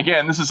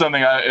again, this is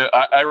something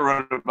I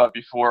wrote about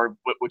before,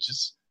 which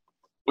is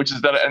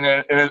that,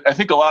 and I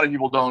think a lot of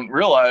people don't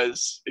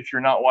realize if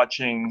you're not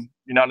watching,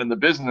 you're not in the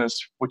business,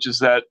 which is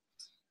that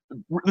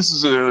this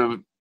is a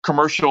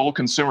commercial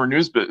consumer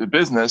news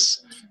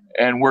business,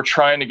 and we're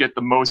trying to get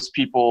the most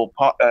people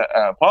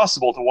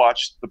possible to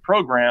watch the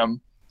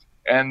program.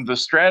 And the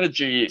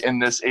strategy in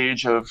this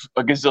age of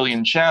a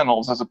gazillion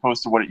channels, as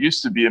opposed to what it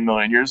used to be a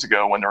million years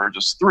ago when there were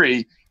just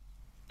 3,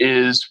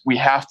 is we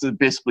have to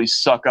basically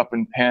suck up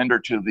and pander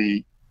to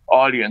the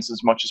audience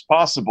as much as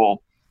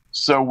possible.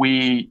 So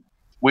we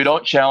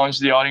don't challenge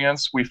the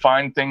audience. We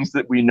find things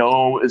that we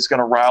know is going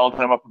to rile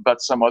them up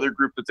about some other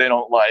group that they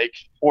don't like,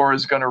 or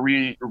is going to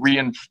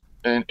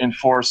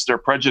reinforce their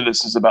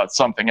prejudices about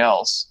something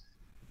else.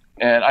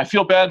 And I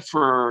feel bad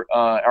for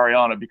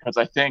Ariana because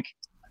I think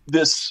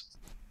this,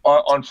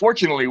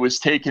 unfortunately, was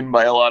taken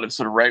by a lot of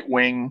sort of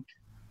right-wing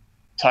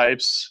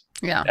types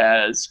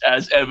as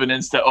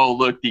evidence that, oh,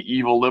 look, the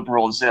evil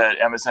liberals at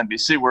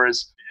MSNBC,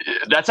 whereas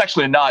that's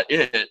actually not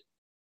it.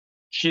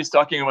 She's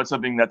talking about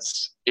something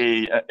that's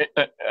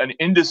an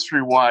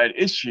industry-wide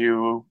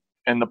issue,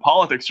 and the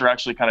politics are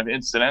actually kind of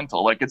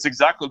incidental. Like, it's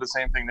exactly the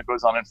same thing that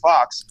goes on in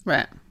Fox,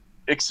 right?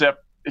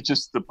 Except it's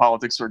just the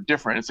politics are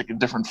different. It's like a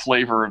different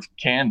flavor of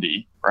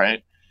candy,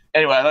 right?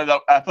 Anyway,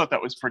 I thought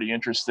that was pretty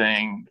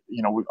interesting.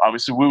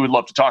 Obviously, we would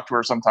love to talk to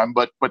her sometime,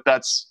 but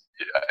that's.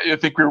 I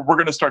think we're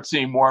going to start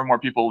seeing more and more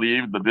people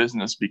leave the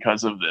business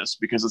because of this,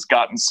 because it's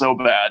gotten so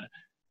bad.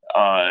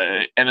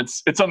 And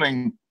it's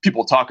something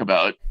people talk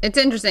about. It's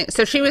interesting.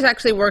 So she was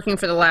actually working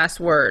for The Last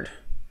Word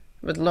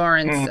with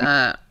Lawrence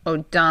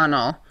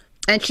O'Donnell,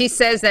 and she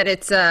says that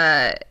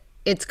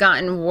it's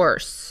gotten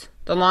worse.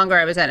 The longer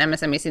I was at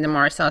MSNBC, the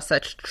more I saw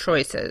such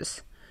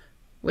choices,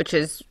 which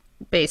is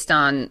based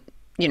on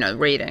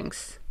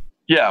ratings.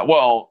 Yeah,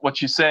 well, what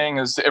she's saying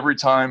is every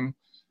time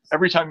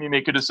every time you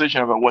make a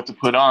decision about what to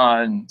put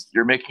on,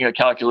 you're making a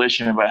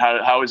calculation about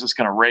how is this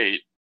going to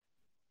rate.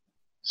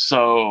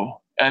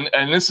 So,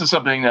 and this is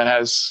something that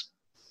has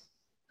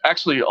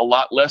actually a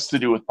lot less to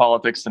do with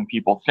politics than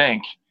people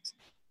think.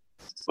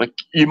 Like,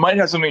 you might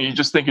have something you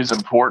just think is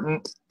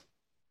important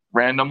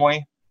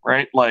randomly,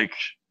 right? Like,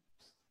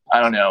 I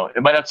don't know,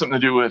 it might have something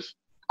to do with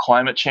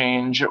climate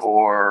change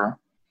or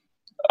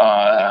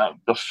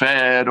the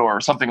Fed or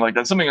something like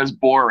that, something that's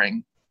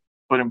boring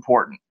but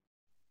important.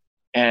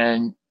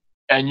 And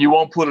you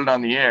won't put it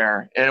on the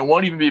air, and it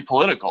won't even be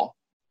political,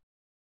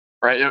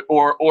 right?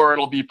 Or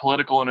it'll be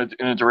political in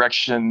a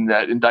direction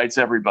that indicts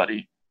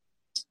everybody.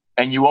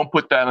 And you won't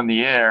put that on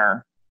the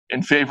air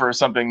in favor of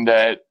something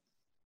that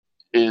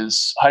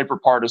is hyper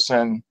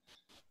partisan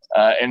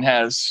and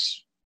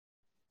has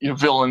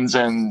villains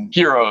and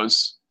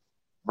heroes,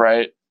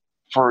 right,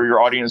 for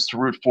your audience to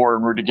root for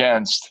and root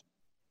against,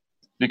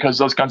 because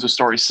those kinds of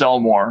stories sell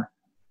more,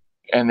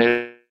 and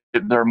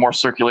they're more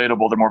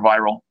circulatable, they're more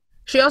viral.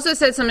 She also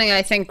said something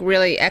I think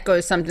really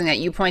echoes something that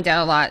you point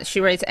out a lot.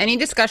 She writes, any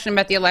discussion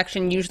about the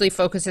election usually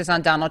focuses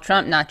on Donald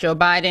Trump, not Joe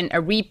Biden,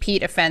 a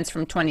repeat offense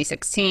from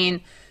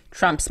 2016.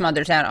 Trump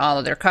smothers out all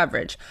of their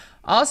coverage.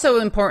 Also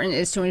important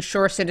is to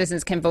ensure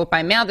citizens can vote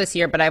by mail this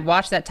year, but I've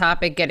watched that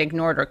topic get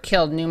ignored or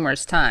killed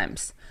numerous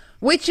times,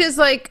 which is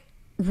like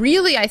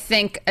really, I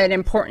think, an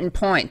important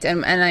point.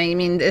 And I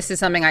mean, this is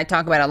something I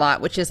talk about a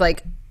lot, which is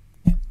like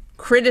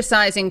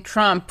criticizing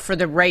Trump for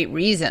the right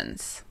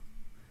reasons.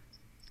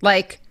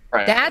 Like,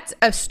 right. That's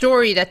a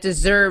story that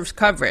deserves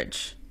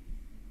coverage.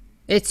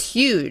 It's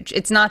huge.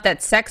 It's not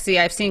that sexy.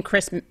 I've seen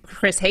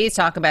Chris Hayes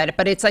talk about it,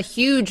 but it's a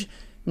huge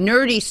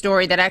nerdy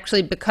story that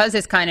actually, because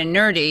it's kind of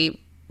nerdy,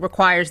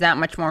 requires that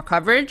much more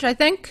coverage, I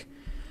think.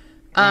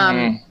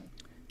 And,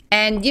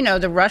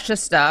 the Russia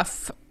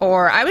stuff,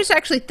 or I was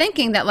actually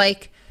thinking that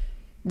like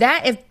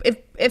that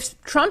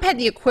if Trump had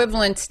the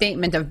equivalent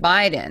statement of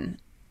Biden,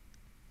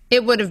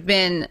 it would have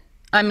been,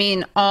 I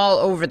mean, all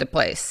over the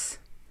place.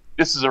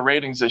 This is a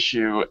ratings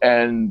issue,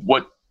 and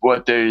what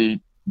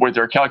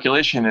their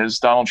calculation is,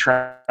 Donald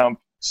Trump,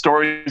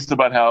 stories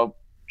about how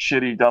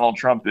shitty Donald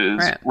Trump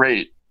is,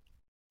 rate.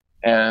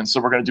 And so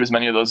we're going to do as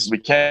many of those as we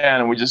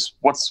can. And we just,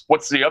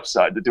 what's the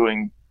upside to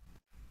doing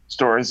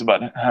stories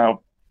about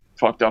how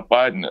fucked up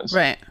Biden is?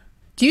 Right.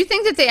 Do you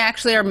think that they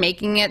actually are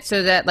making it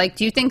so that, like,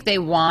 do you think they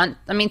want,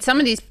 I mean, some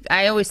of these,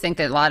 I always think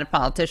that a lot of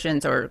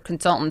politicians or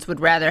consultants would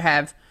rather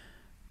have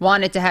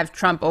wanted to have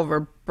Trump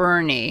over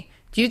Bernie.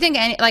 Do you think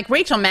like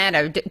Rachel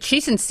Maddow, she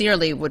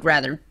sincerely would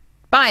rather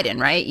Biden,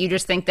 right? You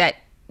just think that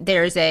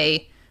there's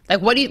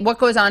what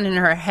goes on in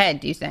her head,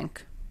 do you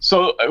think?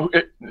 So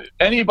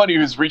anybody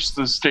who's reached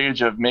the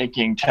stage of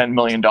making $10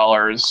 million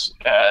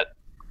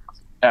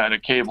at a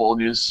cable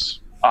news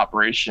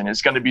operation is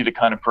going to be the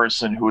kind of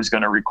person who is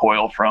going to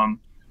recoil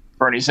from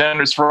Bernie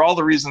Sanders for all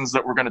the reasons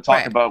that we're going to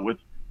talk about with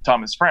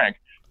Thomas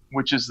Frank,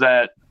 which is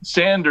that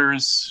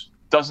Sanders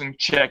doesn't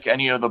check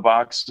any of the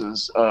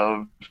boxes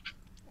of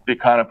the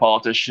kind of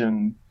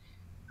politician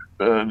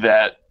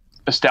that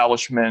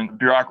establishment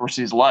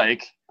bureaucracies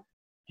like.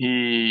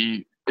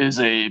 He's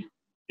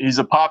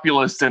a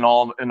populist in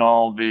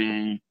all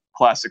the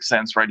classic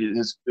sense, right?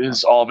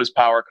 All of his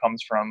power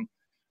comes from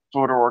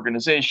voter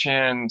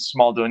organization,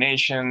 small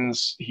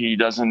donations. He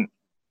doesn't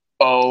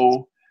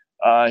owe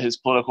his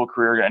political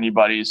career to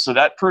anybody. So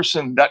that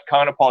person, that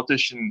kind of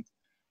politician,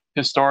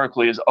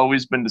 historically has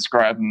always been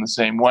described in the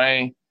same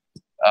way.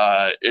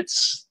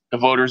 It's the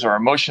voters are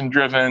emotion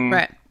driven.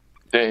 Right.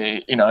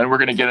 They, and we're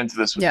going to get into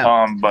this with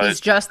Tom, but it's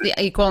just the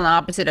equal and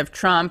opposite of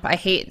Trump. I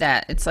hate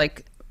that. It's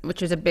like,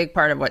 which is a big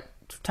part of what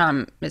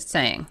Tom is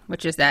saying,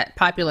 which is that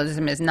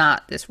populism is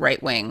not this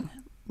right wing,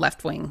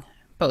 left wing,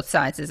 both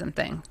sidesism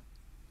thing.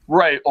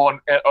 Right.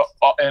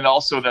 And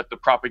also that the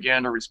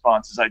propaganda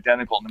response is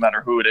identical no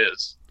matter who it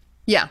is.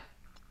 Yeah.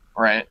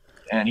 Right.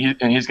 And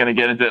he's going to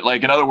get into it.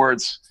 Like, in other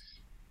words,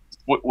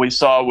 what we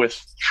saw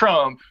with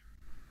Trump,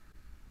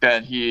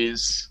 that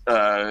he's,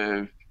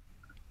 that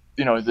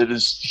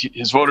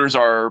his voters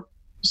are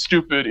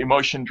stupid,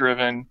 emotion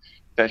driven,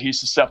 that he's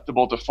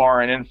susceptible to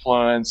foreign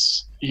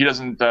influence. He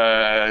doesn't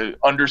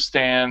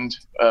understand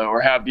or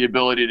have the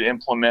ability to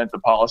implement the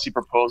policy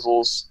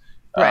proposals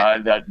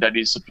that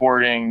he's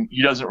supporting.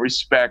 He doesn't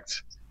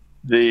respect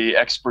the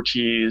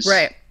expertise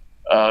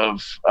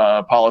of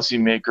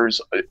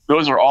policymakers.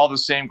 Those are all the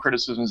same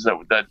criticisms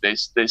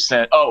that they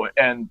sent. Oh,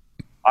 and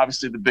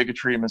obviously the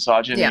bigotry,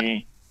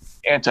 misogyny,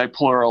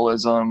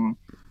 anti-pluralism.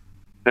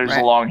 There's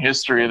a long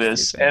history of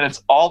this, and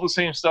it's all the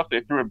same stuff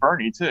they threw at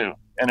Bernie too,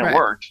 and it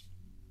worked.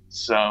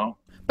 So,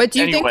 but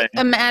do you think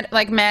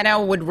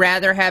Maddow would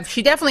rather have?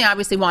 She definitely,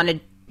 obviously, wanted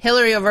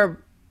Hillary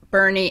over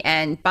Bernie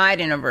and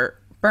Biden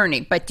over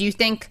Bernie. But do you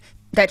think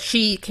that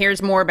she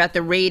cares more about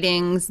the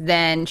ratings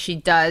than she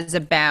does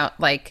about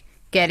like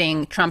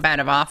getting Trump out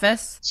of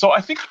office? So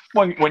I think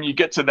when you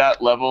get to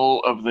that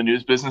level of the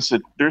news business,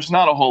 there's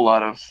not a whole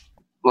lot of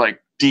like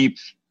deep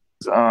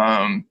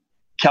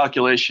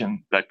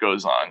calculation that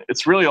goes on.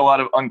 It's really a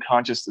lot of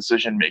unconscious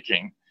decision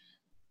making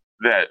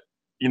that,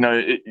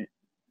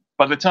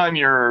 by the time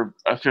you're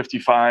a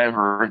 55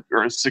 or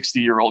a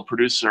 60-year-old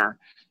producer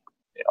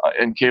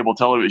in cable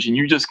television,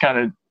 you just kind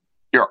of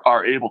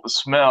are able to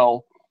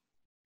smell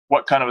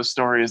what kind of a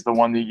story is the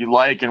one that you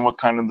like and what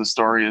kind of the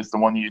story is the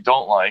one that you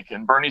don't like.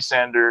 And Bernie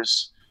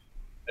Sanders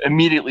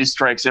immediately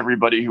strikes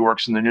everybody who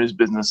works in the news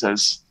business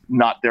as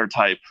not their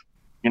type,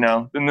 in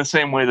the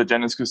same way that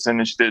Dennis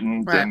Kucinich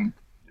didn't. Right. And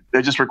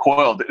they just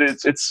recoiled.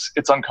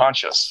 It's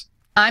unconscious.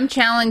 I'm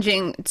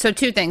challenging. So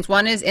 2 things.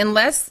 One is,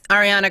 unless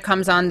Ariana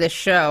comes on this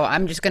show,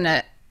 I'm just going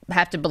to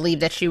have to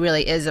believe that she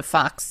really is a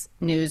Fox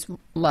News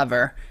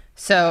lover.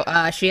 So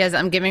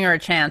I'm giving her a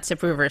chance to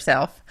prove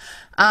herself.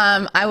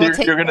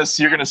 You're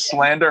gonna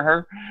slander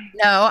her?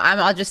 No,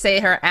 I'll just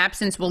say her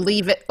absence will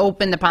leave it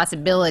open the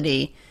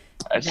possibility.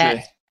 I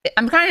see.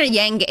 I'm kind of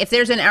Yang. If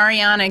there's an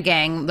Ariana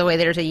gang, the way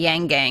there's a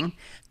Yang gang,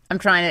 I'm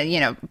trying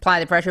to,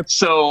 apply the pressure.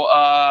 So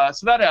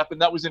that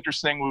happened. That was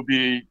interesting.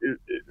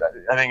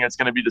 I think it's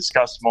going to be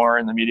discussed more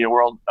in the media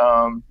world.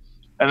 And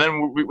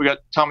then we got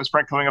Thomas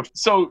Frank coming up.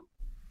 So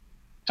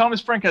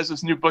Thomas Frank has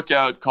this new book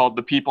out called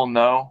The People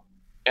Know,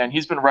 and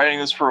he's been writing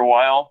this for a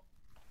while.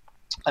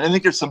 And I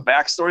think there's some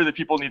backstory that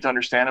people need to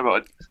understand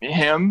about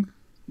him.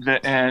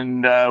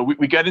 And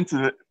we get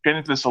into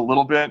this a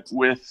little bit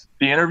with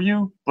the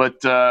interview,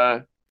 but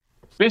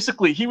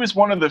basically he was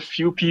one of the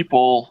few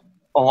people,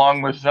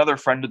 along with another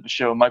friend of the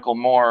show, Michael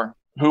Moore,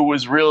 who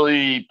was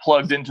really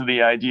plugged into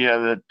the idea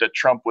that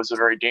Trump was a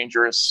very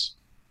dangerous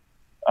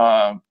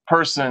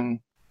person,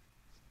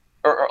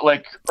 or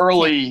like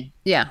early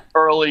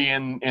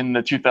in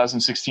the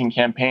 2016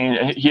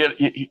 campaign. He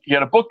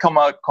had a book come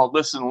out called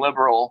Listen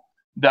Liberal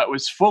that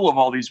was full of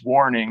all these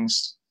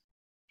warnings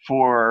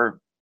for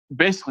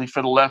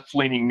the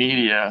left-leaning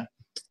media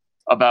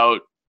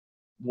about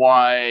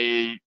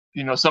why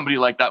somebody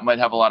like that might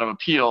have a lot of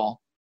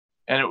appeal.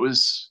 And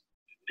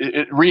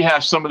it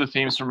rehashed some of the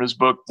themes from his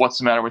book What's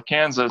the Matter with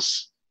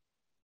Kansas,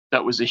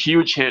 that was a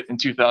huge hit in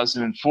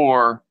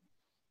 2004.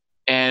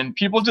 And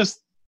people just,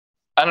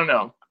 I don't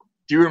know,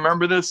 do you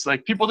remember this?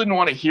 Like, people didn't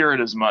want to hear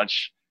it as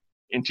much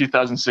in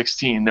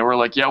 2016. They were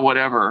like, yeah,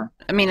 whatever.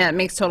 I mean, that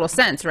makes total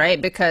sense,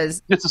 right?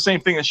 Because it's the same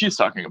thing that she's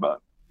talking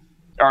about,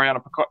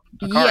 Ariana Picard.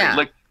 Yeah.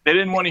 Like, they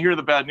didn't want to hear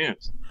the bad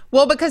news.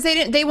 Well, because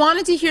they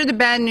wanted to hear the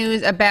bad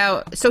news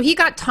about, so he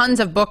got tons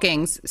of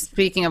bookings,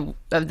 speaking of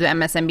the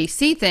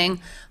MSNBC thing,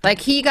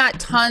 like he got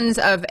tons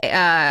of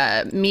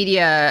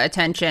media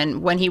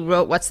attention when he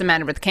wrote What's the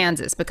Matter with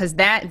Kansas, because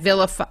that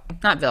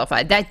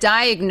that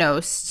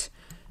diagnosed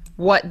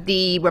what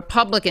the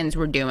Republicans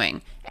were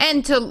doing.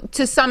 And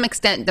to some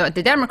extent, the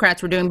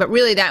Democrats were doing, but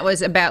really that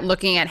was about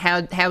looking at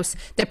how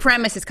the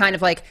premise is kind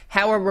of like,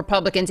 how are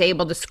Republicans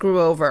able to screw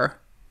over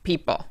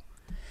people?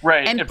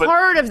 Right. And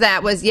part of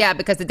that was,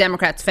 because the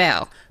Democrats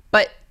fail.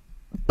 But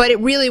it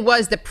really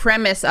was, the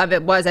premise of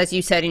it was, as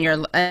you said in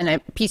a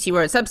piece you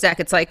wrote at Substack,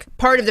 it's like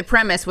part of the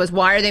premise was,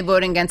 why are they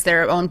voting against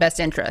their own best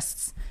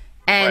interests?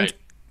 And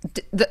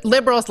the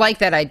liberals like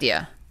that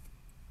idea,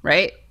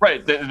 right?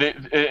 Right.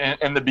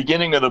 And the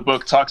beginning of the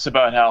book talks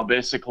about how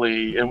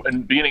basically, in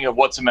the beginning of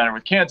What's the Matter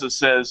with Kansas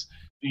says,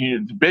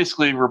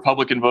 basically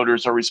Republican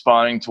voters are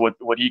responding to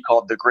what he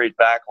called the Great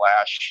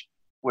Backlash,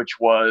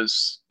 which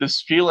was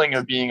this feeling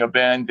of being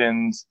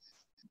abandoned.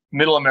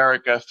 Middle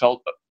America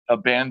felt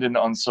abandoned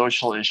on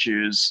social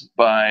issues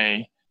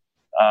by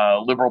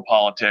liberal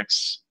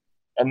politics,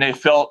 and they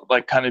felt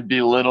like kind of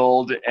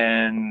belittled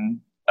and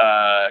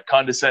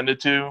condescended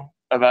to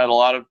about a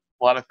lot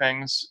of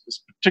things,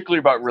 particularly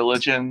about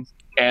religion.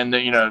 And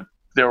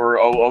there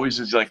were always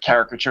these like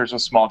caricatures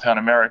of small town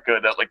America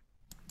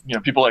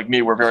that people like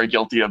me were very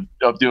guilty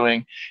of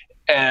doing,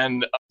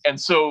 and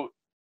so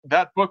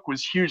that book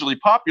was hugely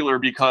popular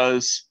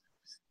because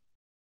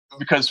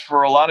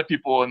for a lot of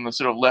people in the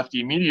sort of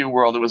lefty media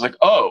world, it was like,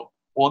 oh,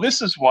 well,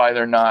 this is why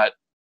they're not,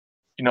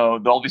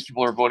 all these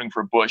people are voting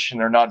for Bush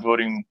and they're not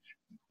voting.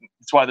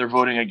 It's why they're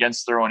voting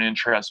against their own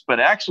interests.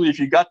 But actually, if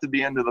you got to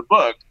the end of the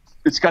book,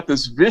 it's got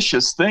this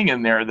vicious thing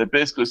in there that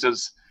basically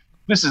says,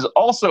 this is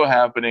also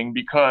happening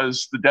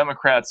because the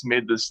Democrats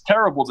made this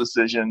terrible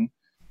decision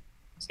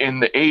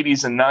in the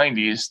 80s and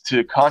 90s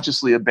to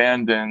consciously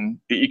abandon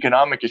the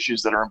economic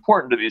issues that are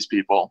important to these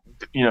people.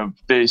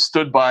 They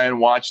stood by and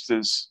watched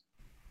as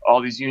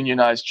all these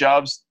unionized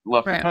jobs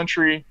left the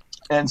country.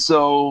 And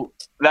so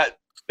that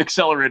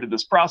accelerated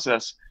this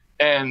process.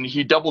 And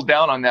he doubled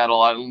down on that a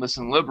lot in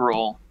Listen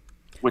Liberal,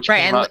 which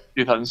came out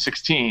in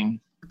 2016.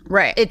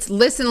 Right. It's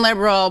Listen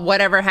Liberal,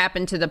 whatever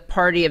happened to the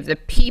party of the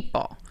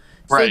people.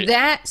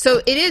 Right.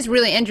 So it is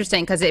really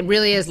interesting because it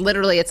really is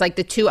literally, it's like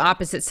the two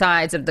opposite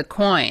sides of the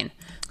coin.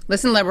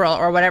 Listen Liberal,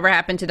 or whatever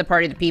happened to the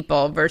party of the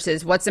people,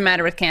 versus What's the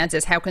Matter with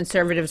Kansas, how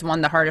conservatives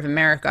won the heart of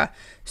America.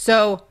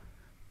 So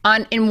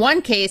in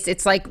one case,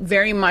 it's like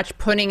very much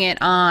putting it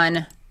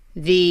on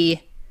the,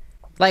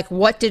 like,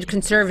 what did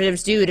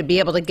conservatives do to be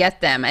able to get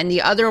them? And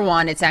the other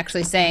one, it's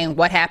actually saying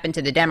what happened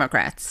to the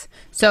Democrats.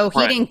 So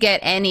he didn't get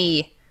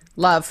any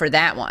love for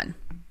that one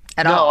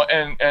at all.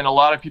 No, and a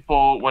lot of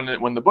people, when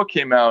the book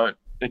came out,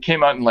 it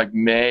came out in like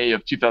May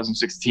of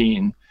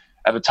 2016,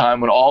 at a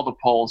time when all the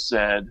polls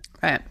said,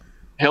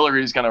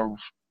 Hillary's going to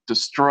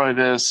destroy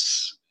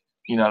this.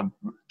 You know,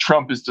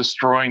 Trump is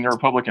destroying the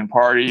Republican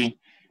Party.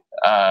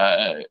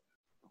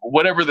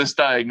 Whatever this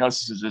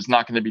diagnosis is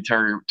not going to be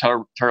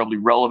terribly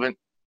relevant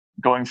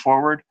going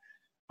forward.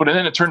 But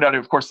then it turned out,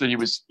 of course, that he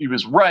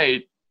was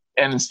right.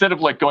 And instead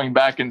of like going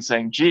back and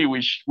saying, "Gee,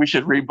 we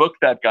should rebook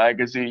that guy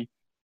because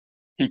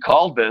he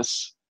called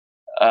this,"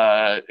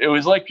 it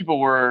was like people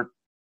were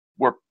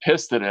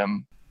pissed at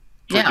him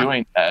for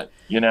doing that,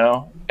 you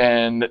know.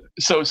 And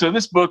so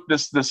this book,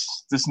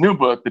 this new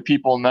book that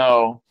people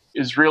know,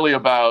 is really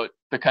about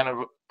the kind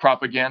of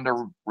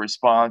propaganda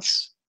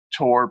response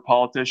toward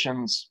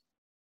politicians,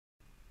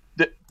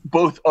 that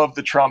both of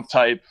the Trump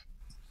type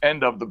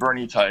and of the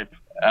Bernie type,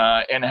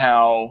 and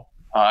how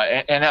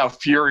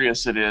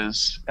furious it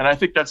is. And I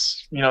think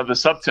that's, you know, the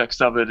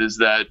subtext of it is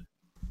that,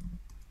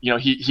 you know,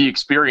 he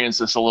experienced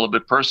this a little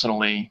bit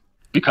personally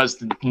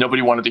because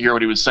nobody wanted to hear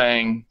what he was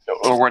saying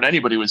or what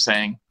anybody was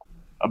saying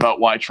about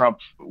why Trump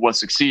was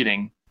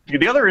succeeding.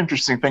 The other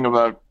interesting thing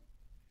about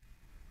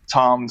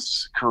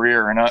Tom's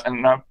career,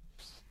 and I've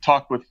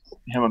talked with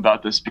him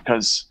about this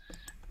because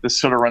this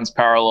sort of runs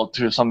parallel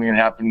to something that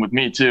happened with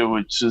me too,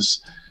 which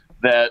is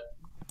that,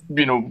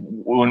 you know,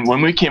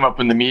 when we came up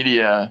in the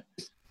media,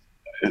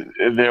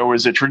 there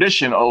was a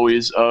tradition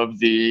always of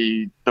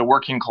the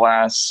working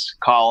class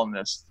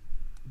columnist.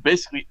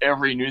 Basically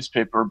every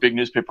newspaper, big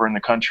newspaper in the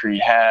country,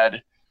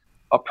 had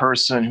a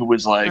person who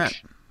was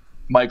like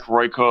Mike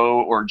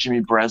Royko or Jimmy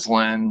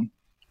Breslin.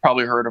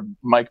 Probably heard of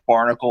Mike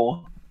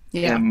Barnacle,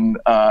 who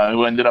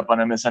ended up on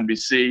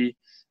MSNBC.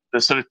 The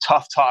sort of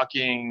tough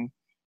talking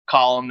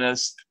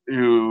columnist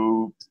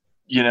who,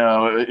 you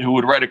know, who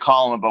would write a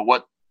column about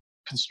what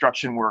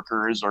construction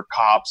workers or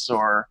cops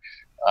or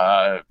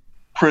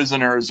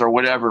prisoners or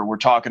whatever we're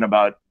talking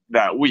about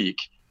that week.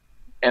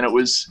 And it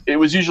was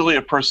usually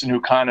a person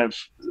who kind of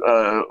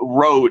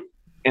wrote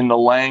in the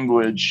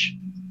language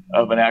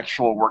of an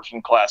actual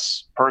working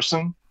class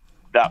person.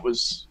 That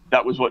was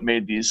what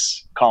made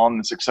these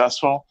columns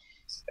successful.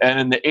 And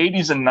in the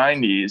 80s and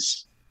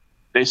 90s,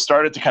 they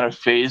started to kind of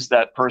phase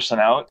that person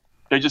out.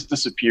 They just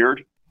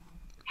disappeared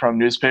from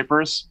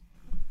newspapers.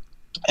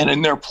 And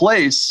in their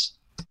place,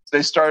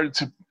 they started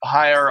to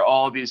hire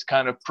all these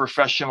kind of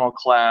professional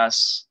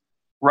class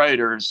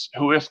writers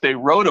who, if they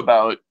wrote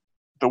about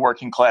the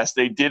working class,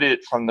 they did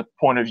it from the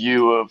point of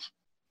view of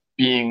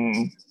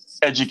being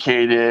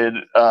educated.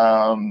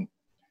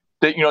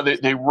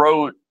 They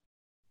wrote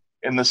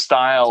in the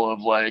style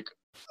of like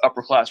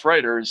upper class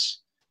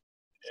writers,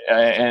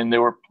 and they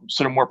were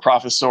sort of more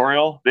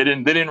professorial. They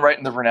didn't write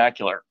in the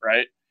vernacular,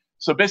 right?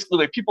 So basically,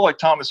 like people like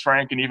Thomas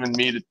Frank and even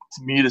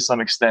me to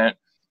some extent,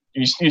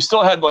 you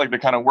still had like the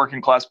kind of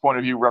working class point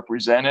of view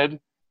represented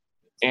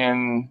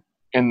in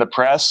the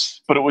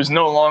press, but it was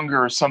no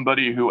longer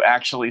somebody who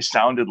actually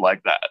sounded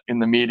like that in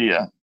the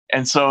media.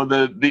 And so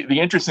the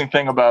interesting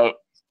thing about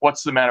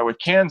What's the Matter with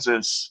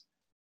Kansas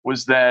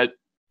was that,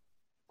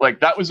 like,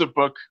 that was a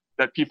book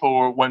that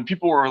when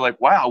people were like,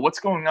 wow, what's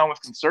going on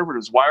with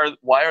conservatives?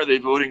 Why are they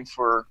voting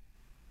for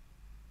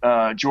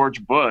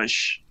George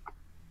Bush?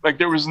 Like,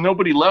 there was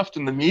nobody left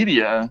in the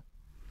media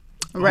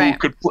who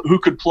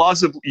could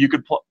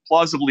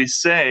plausibly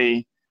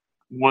say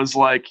was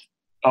like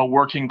a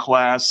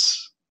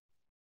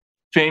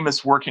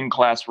famous working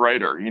class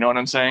writer. You know what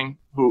I'm saying?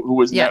 Who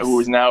was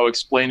now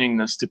explaining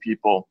this to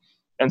people.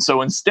 And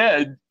so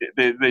instead,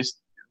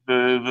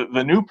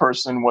 the new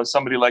person was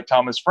somebody like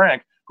Thomas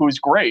Frank, who is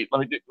great.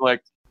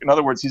 In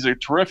other words, he's a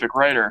terrific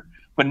writer.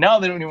 But now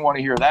they don't even want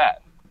to hear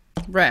that.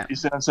 Right. You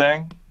see what I'm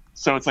saying?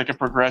 So it's like a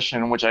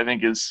progression, which I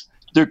think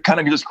they're kind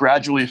of just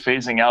gradually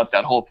phasing out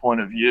that whole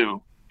point of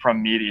view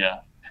from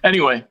media.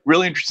 Anyway,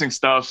 really interesting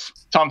stuff.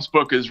 Tom's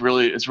book is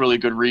really a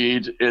good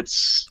read.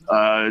 It's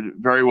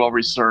very well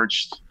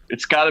researched.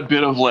 It's got a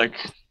bit of like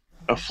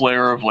a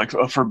flair of like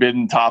a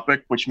forbidden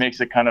topic, which makes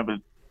it kind of a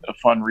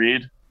fun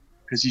read,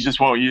 because you just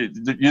won't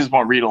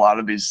read a lot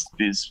of these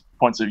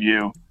points of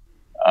view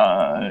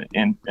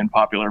in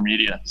popular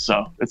media.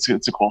 So it's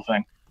a cool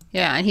thing.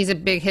 Yeah, and he's a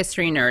big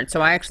history nerd. So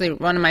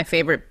one of my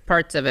favorite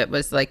parts of it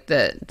was like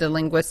the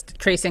linguist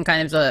tracing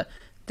kind of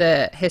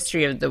the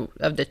history of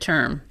the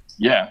term.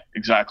 Yeah,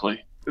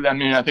 exactly. I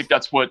mean, I think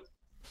that's what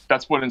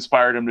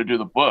inspired him to do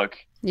the book.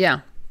 Yeah.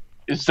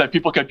 Is that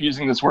people kept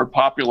using this word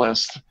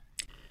populist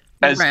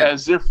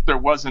as if there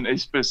wasn't a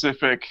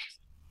specific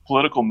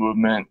political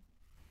movement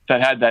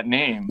that had that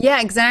name.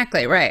 Yeah,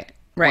 exactly. Right.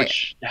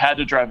 Which had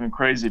to drive him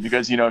crazy,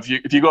 because, you know, if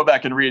you go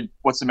back and read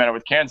What's the Matter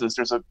with Kansas,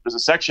 there's a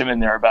section in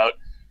there about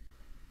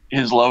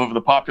his love of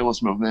the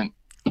populist movement.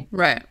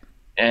 Right.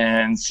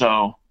 And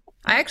so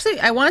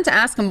I wanted to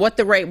ask him what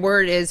the right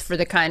word is for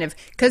the kind of,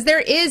 because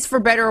there is, for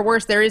better or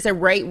worse, there is a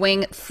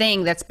right-wing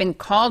thing that's been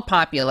called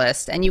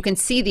populist, and you can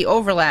see the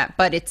overlap,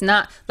 but it's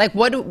not like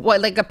what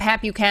like a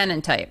Pat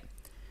Buchanan type.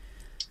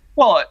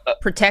 Well,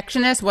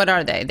 protectionist. What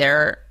are they?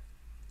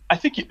 I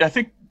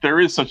think there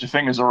is such a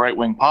thing as a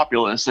right-wing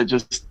populist.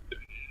 If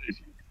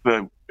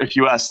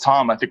you ask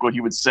Tom, I think what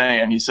he would say,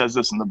 and he says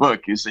this in the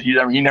book, is that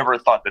he never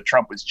thought that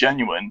Trump was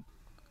genuine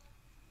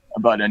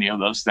about any of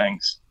those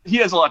things. he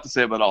has a lot to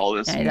say about all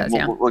of this. Yeah, he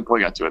does, We'll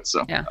get to it.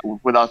 So Yeah.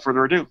 without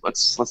further ado,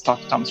 let's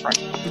talk to Thomas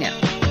Frank. Yeah.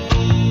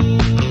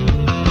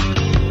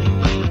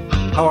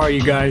 How are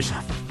you guys?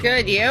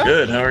 Good, you?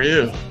 Good. How are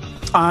you?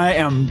 I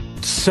am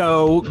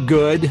so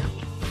good.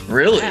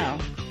 Really? Wow.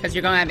 Because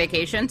you're going on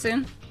vacation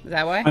soon? Is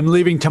that why? I'm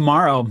leaving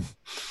tomorrow.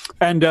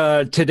 And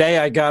today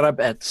I got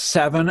up at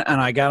 7 and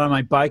I got on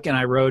my bike and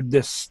I rode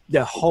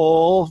the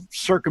whole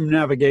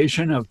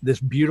circumnavigation of this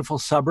beautiful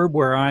suburb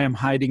where I am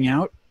hiding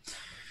out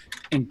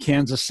in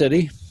Kansas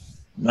City.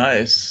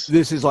 Nice.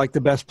 This is like the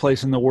best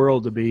place in the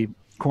world to be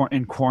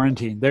in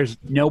quarantine. There's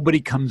nobody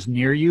comes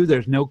near you.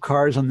 There's no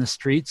cars on the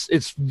streets.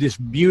 It's this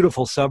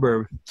beautiful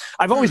suburb.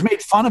 I've always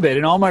made fun of it.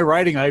 In all my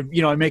writing, I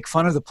make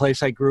fun of the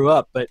place I grew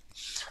up, but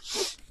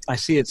I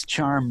see its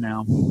charm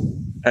now.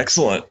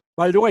 Excellent.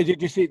 By the way,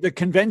 did you see the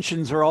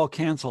conventions are all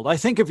canceled? I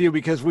think of you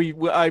because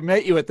I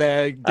met you at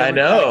the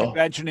Democratic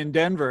convention in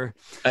Denver.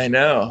 I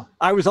know.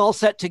 I was all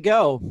set to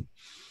go.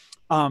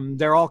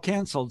 They're all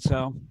canceled,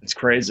 so It's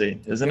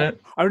crazy, isn't it?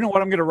 I don't know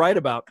what I'm going to write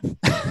about.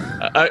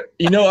 I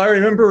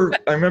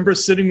remember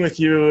sitting with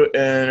you,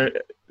 and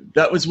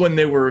that was when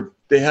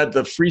they had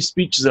the free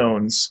speech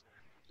zones.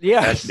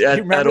 Yeah, you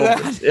remember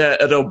that?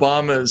 At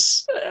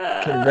Obama's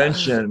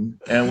convention,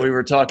 and we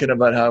were talking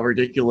about how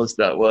ridiculous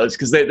that was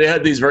because they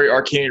had these very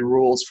arcane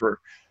rules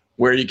for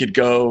where you could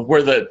go,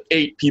 where the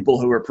 8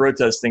 people who were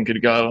protesting could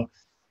go.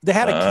 They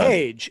had a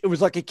cage. It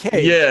was like a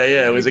cage.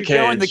 Yeah, it was a cage.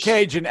 Go in the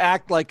cage and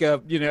act like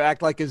a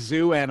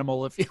zoo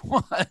animal if you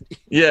want.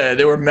 Yeah,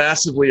 they were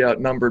massively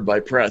outnumbered by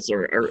press. I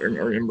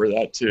remember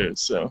that too.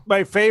 So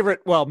my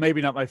favorite, well,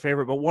 maybe not my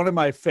favorite, but one of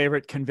my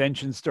favorite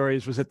convention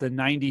stories was at the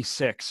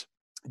 '96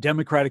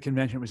 Democratic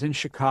convention. It was in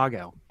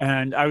Chicago,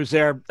 and I was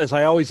there as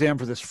I always am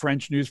for this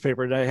French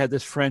newspaper. And I had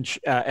this French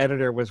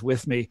editor was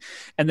with me,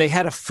 and they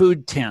had a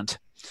food tent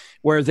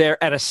where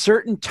they're at a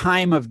certain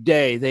time of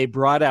day, they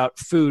brought out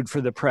food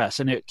for the press,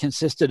 and it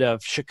consisted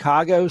of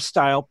Chicago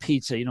style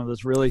pizza,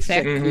 those really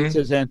thick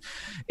pizzas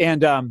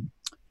and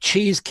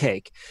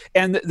cheesecake.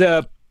 And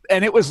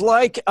it was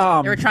like,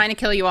 they were trying to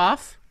kill you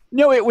off?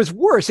 No, it was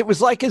worse. It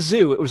was like a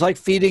zoo. It was like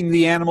feeding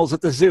the animals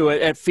at the zoo.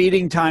 At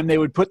feeding time, they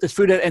would put this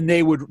food out, and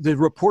the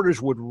reporters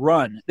would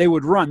run. They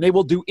would run. They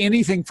will do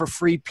anything for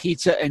free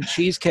pizza and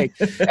cheesecake.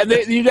 And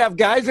you'd have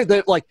guys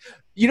that like,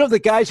 the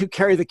guys who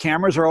carry the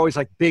cameras are always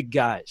like big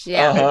guys.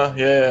 Yeah.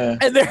 Yeah.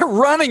 And they're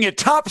running at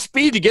top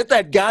speed to get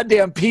that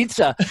goddamn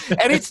pizza.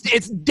 And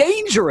it's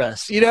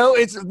dangerous.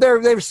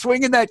 They're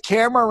swinging that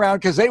camera around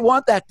because they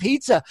want that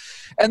pizza.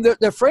 And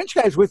the French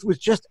guy was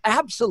just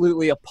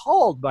absolutely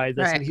appalled by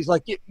this. Right. And he's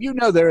like,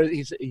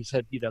 he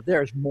said,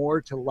 there's more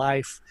to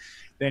life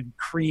than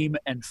cream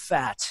and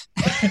fat.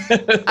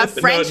 A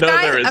French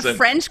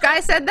guy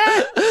said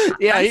that?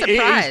 Yeah, I'm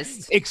surprised.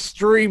 He's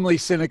extremely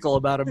cynical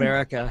about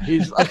America.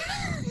 He's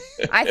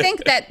I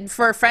think that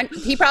for French,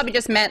 he probably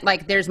just meant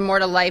like there's more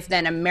to life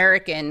than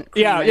American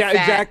cream and fat.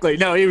 Exactly.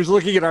 No, he was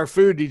looking at our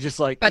food. He just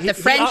like, but the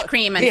French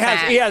cream and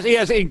fat. He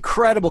has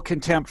incredible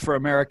contempt for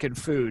American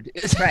food.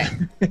 Right.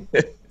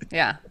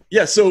 Yeah.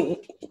 Yeah.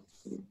 So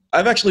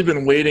I've actually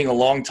been waiting a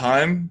long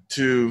time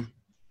to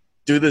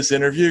do this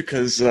interview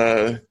because.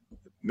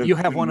 You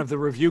have one of the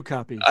review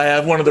copies. I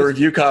have one of the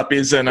review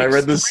copies, and I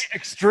read this.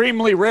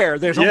 Extremely rare.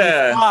 There's only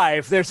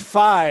 5. There's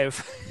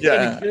 5 in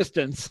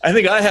existence. I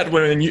think I had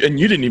one, and you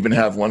didn't even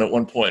have one at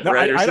one point, no,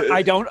 right?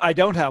 I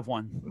don't have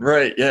one.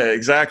 Right. Yeah.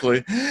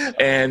 Exactly.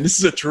 And this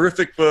is a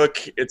terrific book.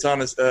 It's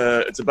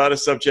about a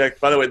subject.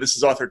 By the way, this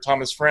is author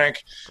Thomas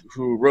Frank,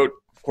 who wrote,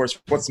 of course,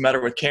 "What's the Matter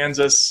with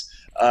Kansas."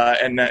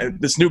 And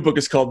this new book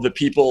is called "The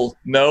People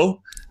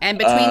Know." And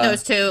between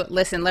those two,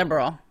 Listen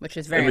Liberal, which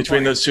is very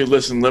important. Those two,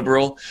 Listen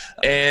Liberal.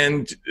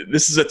 And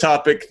this is a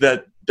topic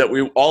that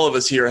we all of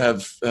us here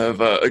have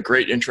a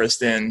great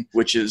interest in,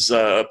 which is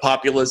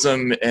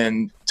populism.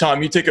 And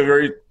Tom, you take a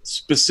very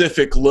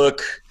specific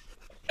look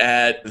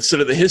at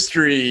sort of the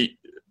history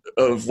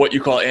of what you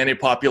call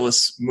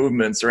anti-populist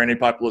movements or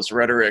anti-populist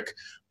rhetoric.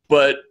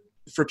 But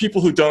for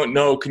people who don't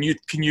know, can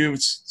you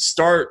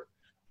start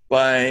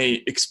by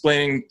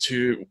explaining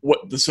to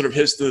what the sort of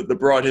the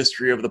broad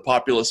history of the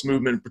populist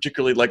movement,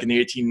 particularly like in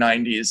the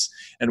 1890s,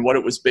 and what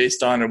it was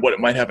based on and what it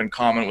might have in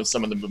common with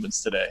some of the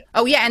movements today.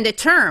 Oh yeah, and the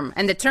term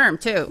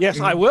too. Yes,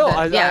 I will.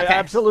 I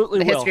absolutely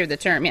will. The history of the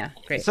term, yeah,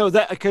 great. So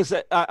that because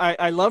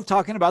I love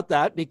talking about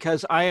that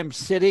because I'm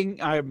speaking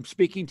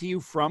to you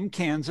from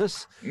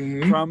Kansas,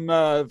 from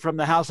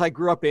the house I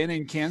grew up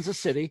in Kansas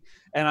City.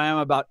 And I am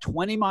about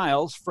 20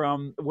 miles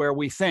from where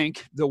we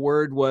think the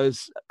word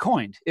was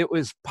coined.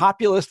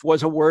 Populist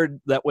was a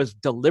word that was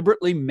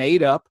deliberately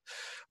made up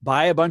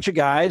by a bunch of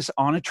guys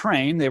on a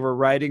train. They were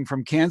riding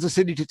from Kansas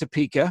City to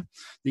Topeka.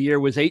 The year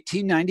was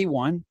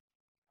 1891.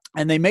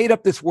 And they made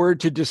up this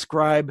word to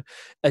describe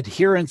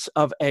adherents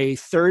of a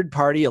third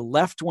party, a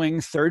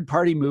left-wing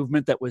third-party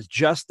movement that was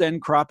just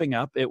then cropping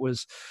up. It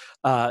was,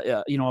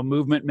 a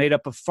movement made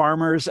up of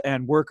farmers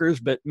and workers,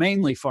 but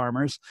mainly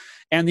farmers.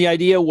 And the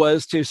idea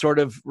was to sort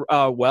of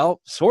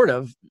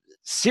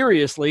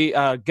seriously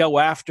go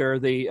after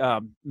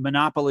the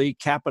monopoly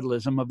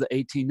capitalism of the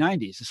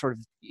 1890s, the sort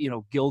of,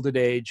 Gilded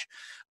Age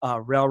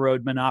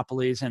railroad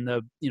monopolies and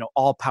the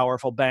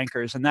all-powerful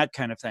bankers and that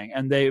kind of thing.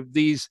 And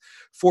these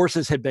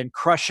forces had been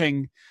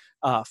crushing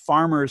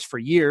farmers for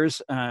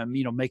years,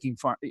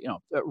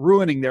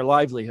 ruining their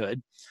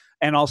livelihood,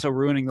 and also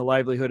ruining the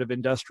livelihood of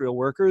industrial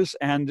workers.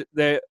 And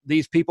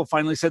these people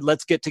finally said,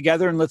 let's get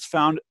together and let's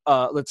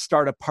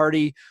start a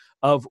party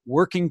of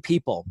working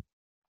people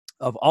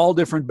of all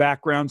different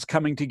backgrounds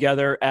coming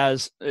together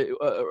as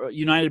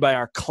united by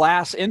our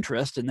class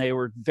interest. And they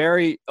were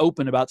very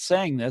open about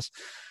saying this,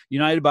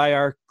 united by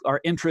our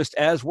interest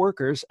as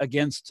workers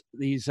against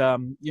these,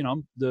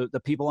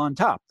 the people on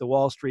top, the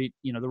Wall Street,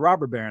 the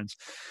robber barons.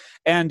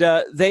 And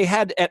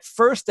at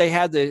first they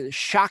had the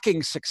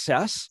shocking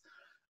success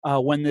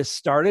when this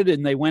started,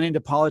 and they went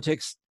into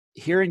politics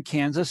here in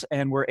Kansas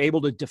and were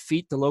able to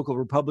defeat the local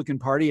Republican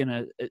Party in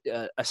a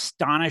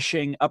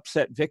astonishing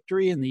upset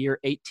victory in the year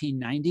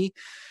 1890.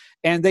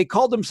 And they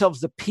called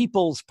themselves the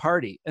People's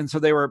Party. And so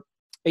they were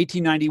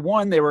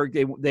 1891.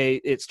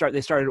 They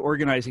started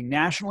organizing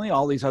nationally.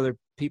 All these other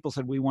people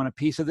said, we want a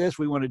piece of this.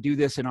 We want to do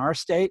this in our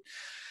state.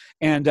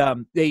 And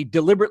they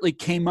deliberately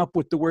came up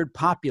with the word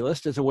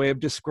populist as a way of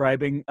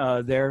describing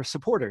their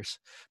supporters,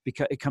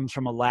 because it comes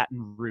from a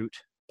Latin root,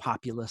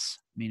 populus,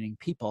 meaning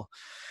people.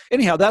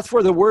 Anyhow, that's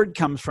where the word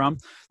comes from.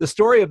 The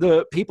story of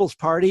the People's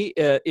Party,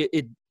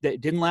 it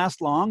didn't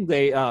last long.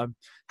 They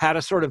had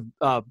a sort of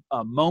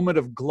a moment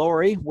of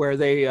glory where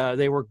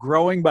they were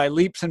growing by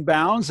leaps and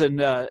bounds,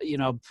 and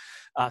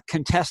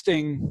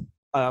contesting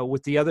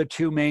with the other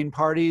two main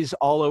parties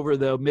all over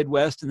the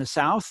Midwest and the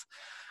South.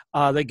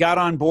 They got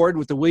on board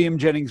with the William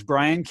Jennings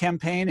Bryan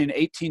campaign in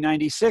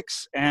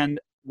 1896, and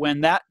when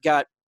that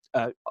got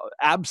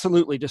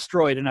absolutely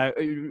destroyed, and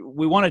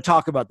we want to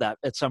talk about that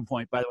at some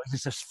point, by the way.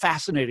 It's a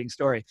fascinating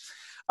story.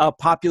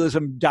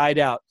 Populism died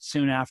out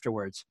soon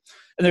afterwards,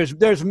 and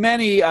there's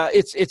many.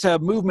 It's a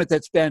movement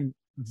that's been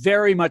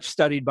very much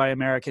studied by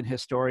American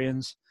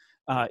historians.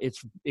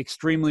 It's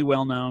extremely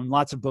well known.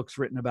 Lots of books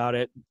written about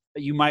it.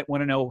 You might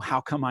want to know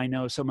how come I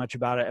know so much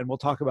about it, and we'll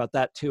talk about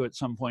that too at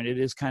some point. It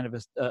is kind of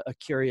a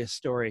curious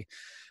story,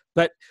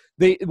 but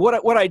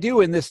what I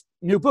do in this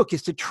new book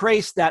is to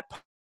trace that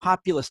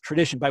populist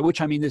tradition, by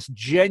which I mean this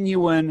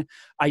genuine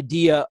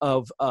idea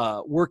of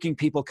working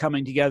people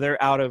coming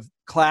together out of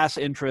class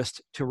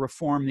interest to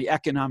reform the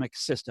economic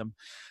system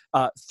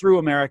through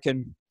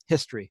American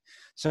history.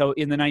 So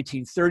in the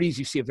 1930s,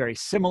 you see a very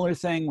similar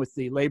thing with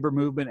the labor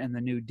movement and the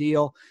New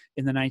Deal.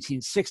 In the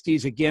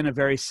 1960s, again, a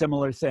very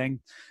similar thing.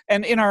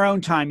 And in our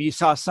own time, you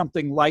saw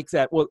something like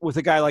that with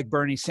a guy like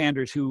Bernie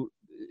Sanders, who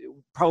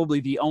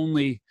probably the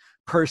only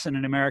person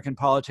in American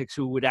politics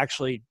who would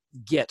actually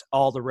get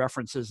all the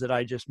references that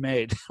I just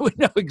made. We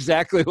know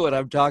exactly what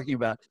I'm talking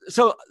about.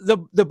 So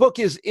the book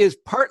is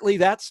partly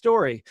that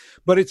story,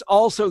 but it's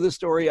also the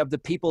story of the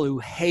people who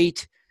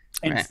hate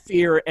and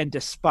fear and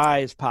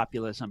despise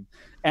populism.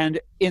 And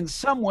in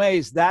some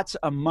ways, that's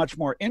a much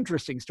more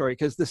interesting story,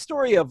 because the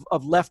story of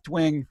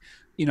left-wing,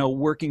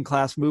 working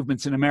class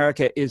movements in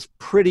America is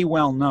pretty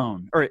well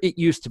known, or it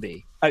used to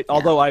be.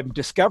 Although I'm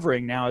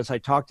discovering now, as I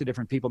talk to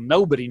different people,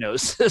 nobody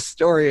knows this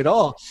story at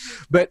all.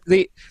 But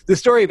the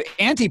story of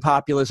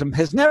anti-populism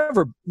has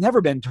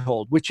never been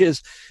told, which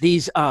is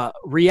these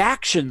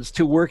reactions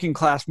to working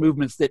class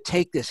movements that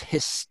take this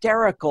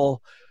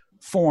hysterical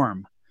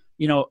form.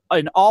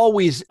 And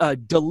always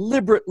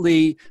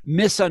deliberately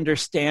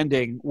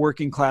misunderstanding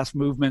working class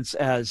movements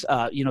as,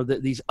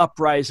 these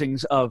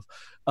uprisings of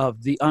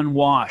the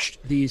unwashed,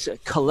 these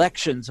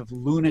collections of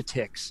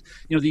lunatics,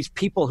 these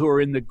people who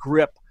are in the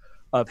grip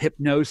of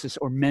hypnosis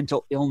or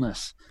mental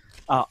illness,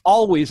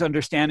 always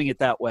understanding it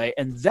that way.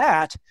 And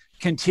that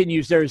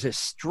continues. There's a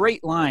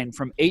straight line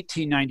from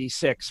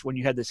 1896, when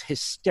you had this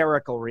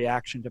hysterical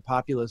reaction to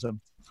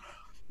populism,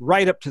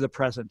 right up to the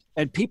present.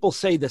 And people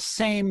say the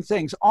same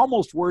things,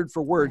 almost word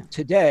for word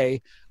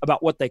today,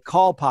 about what they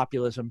call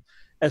populism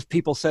as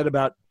people said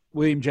about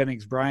William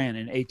Jennings Bryan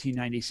in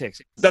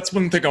 1896. That's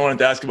one thing I wanted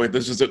to ask about.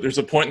 There's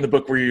a point in the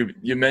book where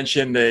you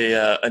mentioned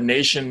a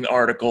Nation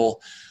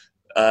article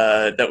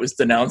that was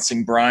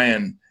denouncing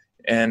Bryan.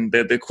 And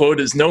the quote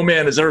is, "No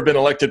man has ever been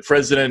elected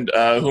president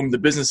whom the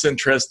business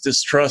interests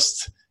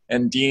distrusted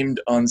and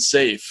deemed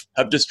unsafe."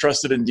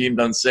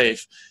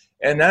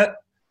 And that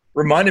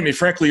reminded me,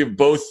 frankly, of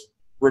both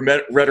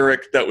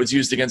rhetoric that was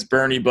used against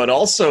Bernie, but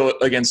also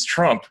against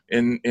Trump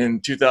in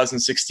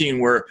 2016,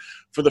 where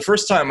for the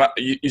first time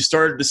you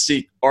started to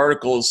see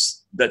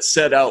articles that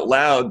said out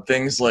loud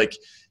things like,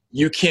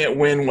 you can't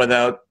win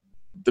without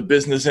the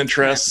business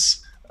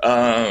interests.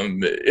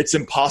 It's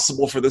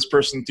impossible for this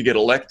person to get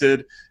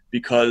elected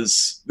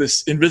because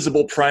this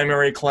invisible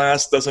primary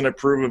class doesn't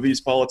approve of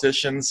these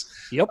politicians.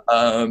 Yep.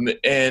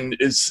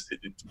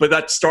 But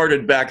that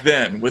started back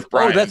then with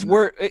Bryan. Oh, that's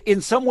where,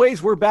 in some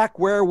ways, we're back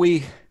where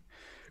we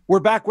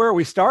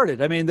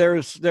started. I mean, there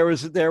was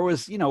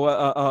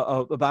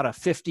about a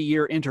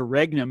 50-year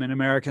interregnum in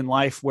American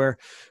life where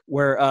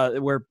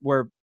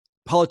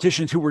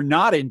politicians who were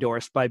not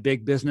endorsed by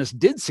big business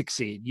did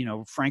succeed.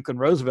 Franklin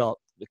Roosevelt,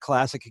 the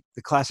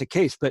classic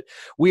case. But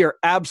we are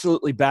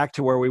absolutely back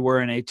to where we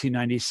were in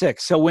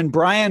 1896. So when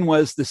Bryan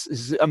was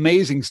this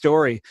amazing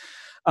story.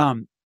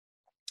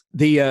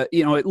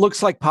 It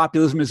looks like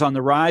populism is on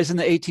the rise in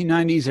the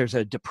 1890s. There's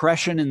a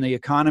depression in the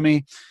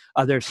economy.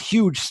 There's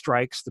huge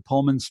strikes, the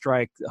Pullman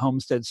strike, the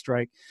Homestead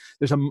strike.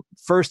 There's a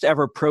first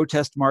ever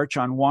protest march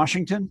on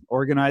Washington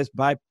organized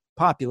by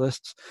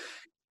populists.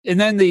 And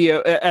then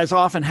as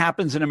often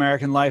happens in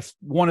American life,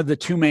 one of the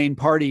two main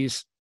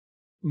parties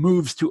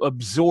moves to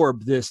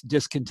absorb this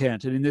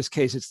discontent. And in this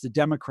case, it's the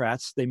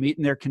Democrats. They meet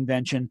in their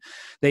convention.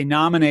 They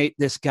nominate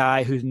this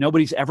guy who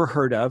nobody's ever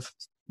heard of,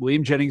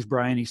 William Jennings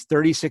Bryan. He's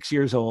 36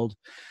 years old.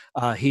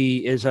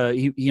 He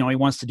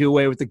wants to do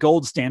away with the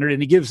gold standard,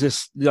 and he gives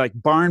this like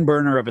barn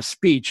burner of a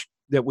speech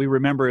that we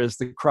remember as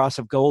the Cross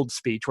of Gold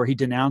speech, where he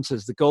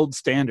denounces the gold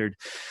standard.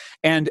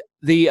 And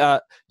the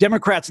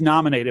Democrats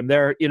nominate him.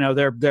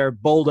 They're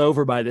bowled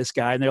over by this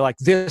guy, and they're like,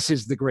 "This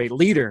is the great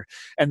leader."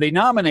 And they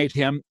nominate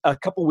him. A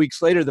couple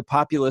weeks later, the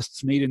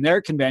populists meet in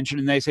their convention,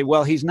 and they say,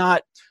 "Well, he's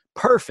not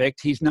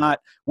perfect. He's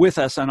not with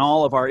us on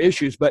all of our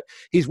issues, but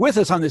he's with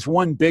us on this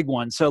one big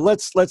one. So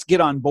let's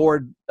get on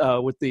board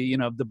with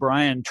the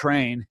Bryan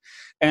train."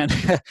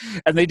 And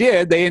and they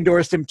did. They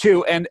endorsed him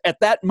too. And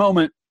at that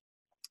moment,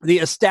 the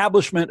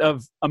establishment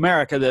of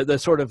America, the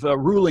sort of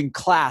ruling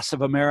class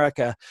of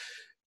America,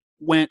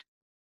 went.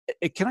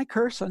 Can I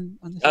curse on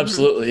this?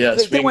 Absolutely,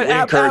 yes. They we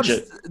encourage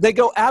it. They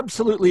go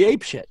absolutely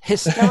apeshit,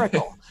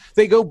 hysterical.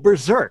 They go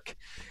berserk.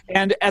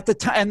 And at the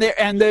time,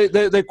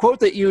 the quote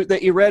that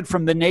you read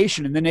from The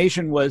Nation, and The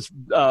Nation was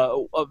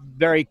a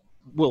very,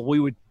 well, we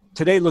would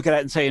today look at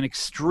it and say an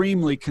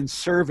extremely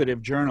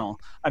conservative journal.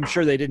 I'm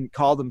sure they didn't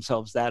call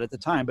themselves that at the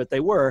time, but they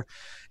were.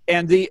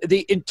 And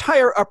the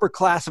entire upper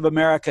class of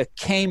America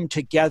came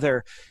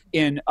together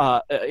in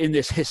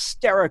this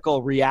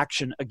hysterical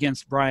reaction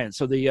against Bryan.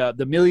 So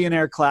the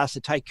millionaire class,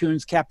 the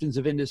tycoons, captains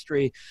of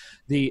industry,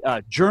 the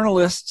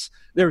journalists,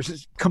 there was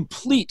this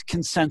complete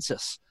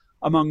consensus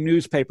among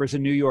newspapers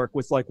in New York,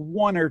 with like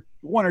one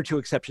or two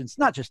exceptions.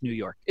 Not just New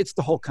York; it's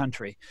the whole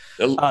country.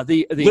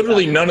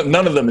 Literally, none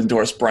of them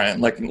endorsed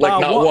Bryan. Like not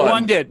one.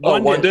 One did.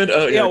 One did.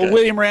 Oh, yeah. Okay.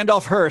 William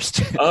Randolph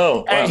Hearst. Oh,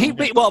 wow.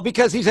 And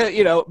because he's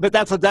but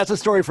that's a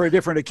story for a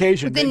different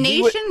occasion. But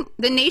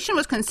the Nation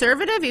was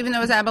conservative, even though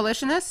it was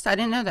abolitionist. I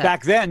didn't know that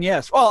back then.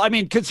 Yes. Well, I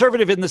mean,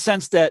 conservative in the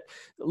sense that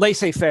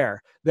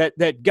laissez-faire.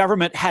 That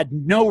government had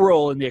no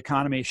role in the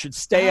economy, should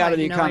stay out of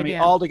the economy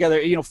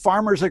altogether.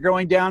 Farmers are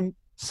going down.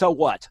 So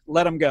what?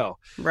 Let them go.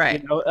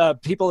 Right.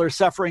 People are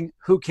suffering.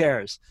 Who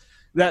cares?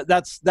 But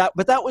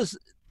that was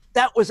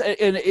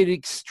an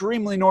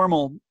extremely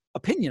normal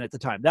opinion at the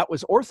time. That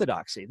was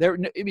orthodoxy.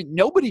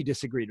 Nobody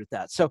disagreed with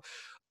that. So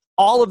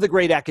all of the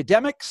great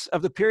academics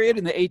of the period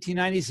in the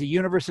 1890s,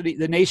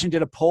 the Nation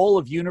did a poll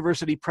of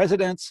university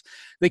presidents.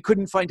 They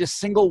couldn't find a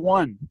single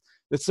one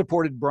that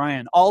supported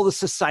Bryan. All the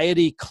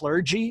society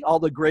clergy, all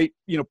the great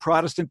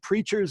Protestant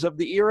preachers of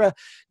the era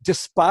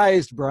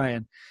despised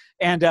Bryan.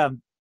 And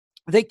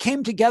they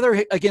came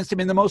together against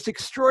him in the most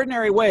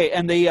extraordinary way.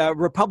 And the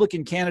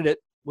Republican candidate,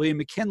 William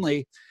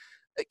McKinley,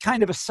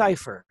 kind of a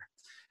cipher.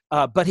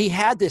 But he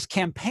had this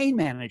campaign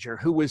manager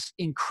who was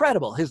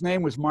incredible. His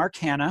name was Mark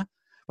Hanna.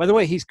 By the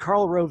way, he's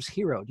Karl Rove's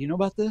hero. Do you know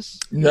about this?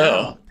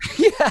 No.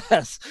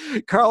 Yes.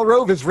 Karl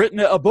Rove has written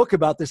a book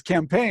about this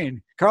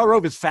campaign. Karl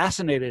Rove is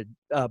fascinated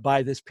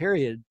by this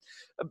period,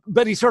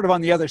 but he's sort of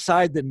on the other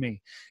side than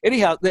me.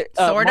 Anyhow,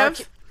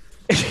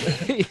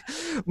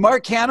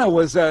 Mark Hanna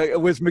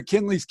was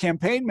McKinley's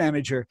campaign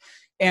manager,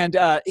 and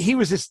he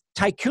was this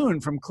tycoon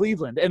from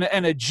Cleveland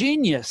and a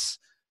genius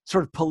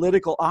sort of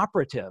political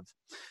operative.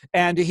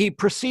 And he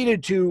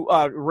proceeded to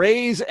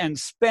raise and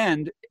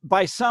spend,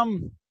 by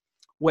some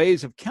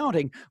ways of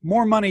counting,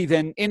 more money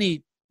than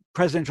any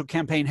presidential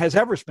campaign has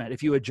ever spent,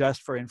 if you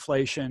adjust for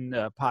inflation,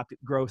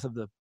 growth of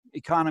the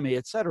economy,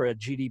 et cetera,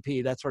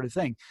 GDP, that sort of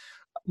thing.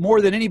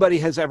 More than anybody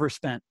has ever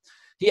spent.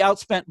 He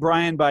outspent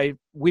Bryan by,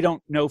 we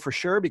don't know for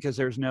sure because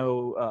there's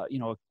no,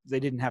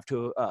 they didn't have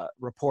to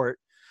report,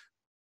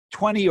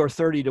 20 or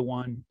 30 to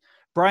 1.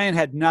 Bryan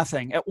had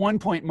nothing. At one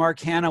point,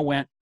 Mark Hanna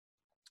went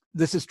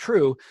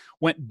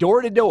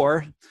door to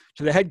door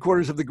to the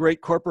headquarters of the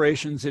great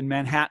corporations in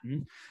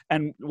Manhattan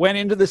and went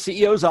into the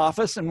CEO's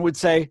office and would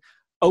say,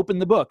 "Open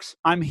the books.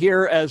 I'm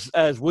here as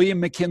William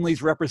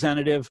McKinley's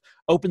representative.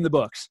 Open the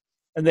books."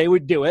 And they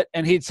would do it.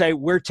 And he'd say,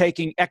 "We're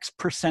taking X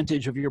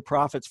percentage of your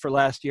profits for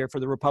last year for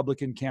the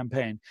Republican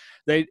campaign."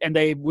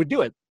 They would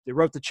do it. They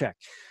wrote the check.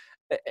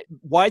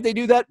 Why'd they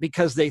do that?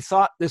 Because they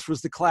thought this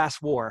was the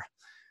class war.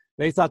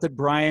 They thought that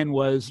Bryan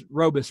was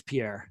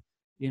Robespierre.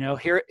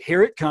 Here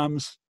it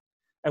comes.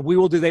 And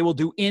they will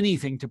do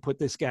anything to put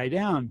this guy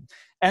down.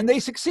 And they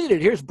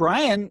succeeded. Here's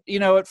Bryan,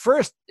 at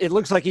first it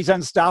looks like he's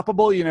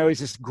unstoppable. He's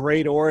this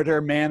great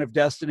orator, man of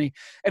destiny.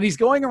 And he's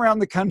going around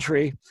the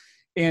country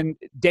in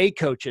day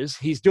coaches.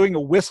 He's doing a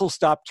whistle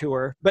stop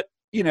tour, but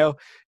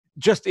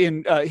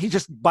he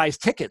just buys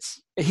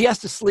tickets. He has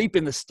to sleep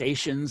in the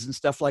stations and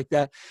stuff like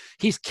that.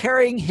 He's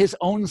carrying his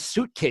own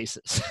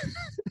suitcases.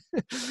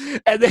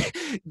 And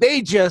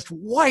they just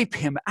wipe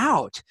him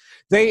out.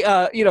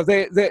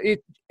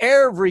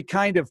 Every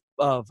kind of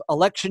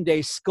election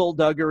day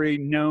skullduggery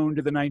known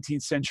to the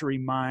 19th century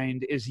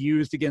mind is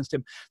used against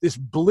him. This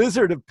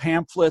blizzard of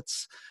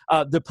pamphlets,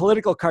 the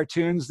political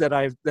cartoons that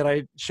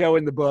I show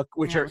in the book,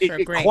 which are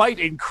quite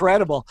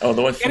incredible. Oh,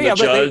 the one from the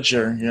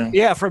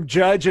Judge, from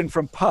Judge and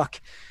from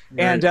Puck,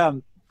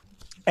 right.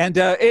 And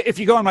if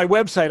you go on my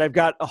website, I've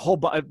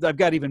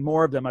got even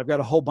more of them. I've got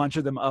a whole bunch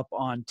of them up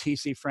on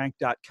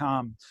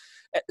tcfrank.com.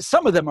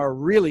 Some of them are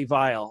really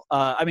vile.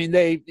 I mean,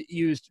 they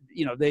used,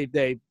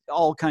 they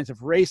all kinds of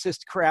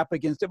racist crap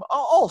against him,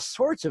 all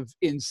sorts of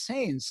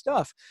insane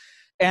stuff,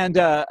 and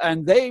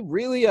they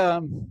really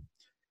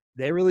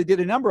did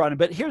a number on him.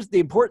 But here's the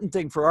important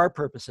thing for our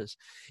purposes,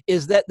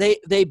 is that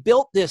they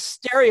built this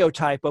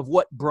stereotype of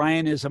what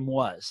Bryanism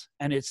was,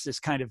 and it's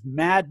this kind of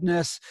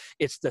madness.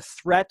 It's the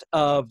threat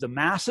of the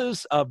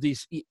masses, of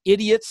these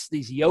idiots,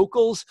 these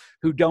yokels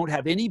who don't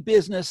have any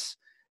business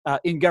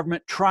in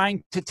government,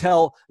 trying to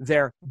tell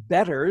their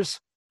betters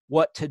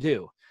what to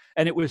do.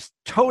 And it was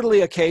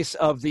totally a case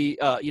of the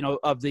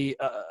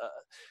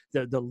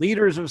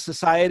leaders of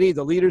society,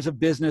 the leaders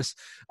of business,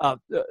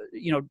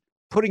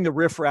 putting the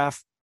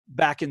riffraff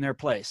back in their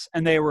place.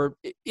 And they were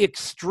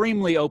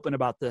extremely open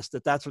about this,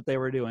 that's what they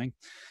were doing.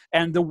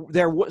 And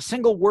their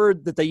single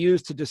word that they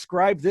used to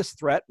describe this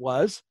threat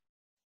was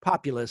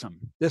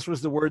populism. This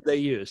was the word they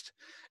used.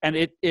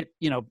 And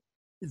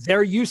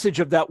their usage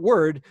of that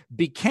word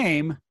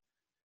became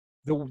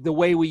the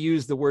way we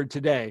use the word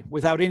today,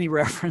 without any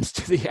reference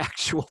to the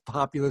actual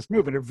populist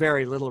movement, or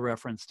very little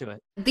reference to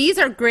it. These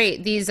are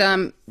great. These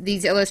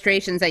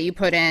illustrations that you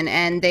put in,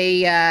 and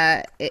they,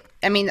 a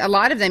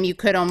lot of them you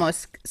could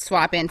almost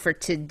swap in for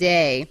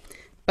today.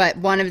 But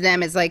one of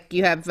them is like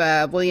you have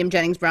William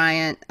Jennings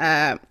Bryan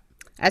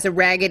as a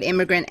ragged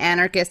immigrant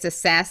anarchist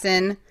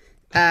assassin.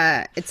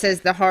 It says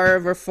the horror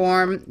of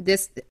reform.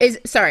 Is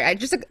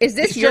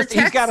this your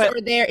text or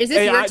there? Is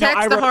this your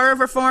text? The horror of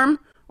reform,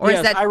 or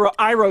yes, is that?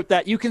 I wrote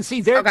that. You can see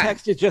their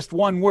text is just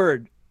one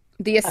word.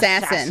 The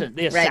assassin.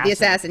 Right? The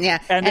assassin. Yeah,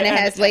 and it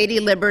has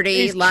Lady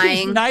Liberty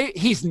lying.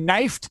 He's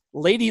knifed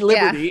Lady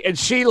Liberty, and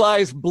she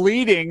lies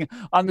bleeding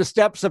on the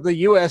steps of the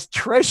U.S.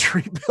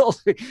 Treasury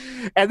building.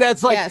 And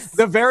that's like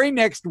the very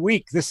next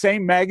week, the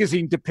same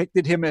magazine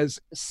depicted him as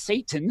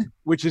Satan,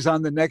 which is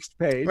on the next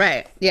page.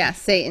 Right. Yeah,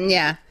 Satan.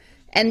 Yeah.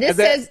 And this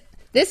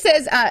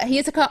says he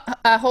is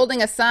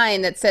holding a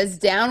sign that says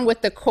 "Down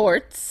with the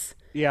courts."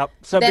 Yep.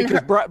 So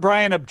because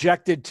Bryan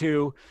objected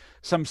to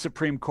some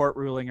Supreme Court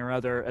ruling or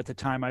other at the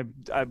time, I'm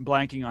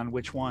blanking on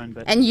which one.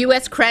 But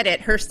U.S.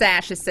 credit, her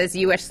sash, it says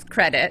U.S.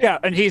 credit. Yeah,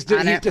 and he's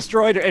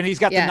destroyed her, and he's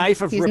got the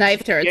knife of repudiation.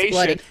 Knifed her. It's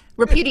bloody.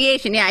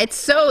 Repudiation. Yeah, it's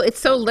so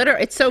literal.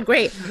 It's so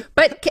great.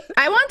 But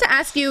I want to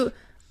ask you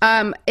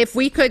if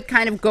we could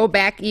kind of go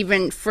back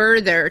even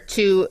further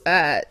to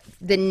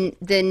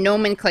the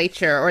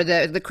nomenclature or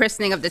the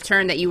christening of the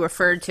term that you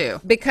referred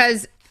to,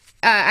 because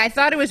I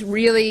thought it was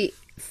really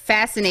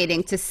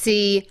fascinating to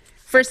see.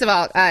 First of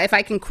all, if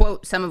I can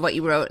quote some of what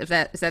you wrote, if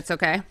that's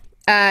okay.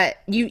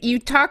 You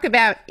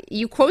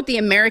quote the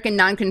American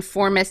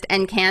Nonconformist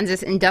and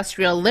Kansas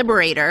Industrial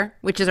Liberator,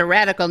 which is a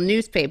radical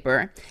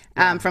newspaper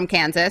from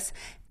Kansas,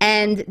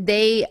 and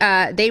they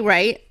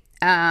write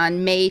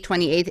on May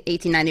 28th,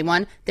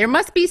 1891, there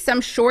must be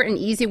some short and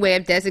easy way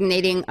of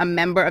designating a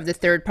member of the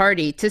third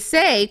party. To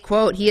say,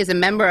 quote, he is a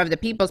member of the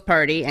People's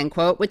Party, end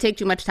quote, would take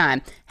too much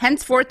time.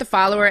 Henceforth, the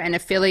follower and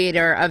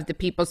affiliator of the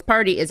People's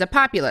Party is a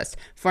populist,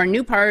 for a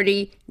new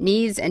party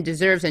needs and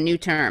deserves a new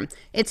term.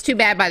 It's too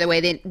bad, by the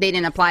way, they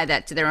didn't apply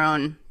that to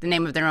the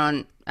name of their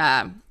own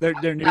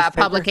their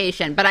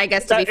publication. But I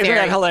guess to be fair, isn't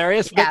that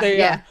hilarious?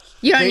 Yeah,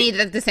 you don't need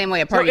it the same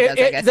way a party does,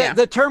 I guess.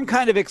 The term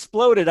kind of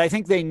exploded. I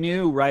think they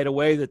knew right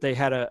away that they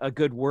had a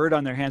good word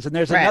on their hands. And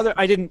there's another,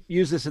 I didn't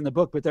use this in the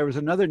book, but there was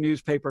another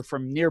newspaper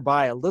from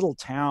nearby, a little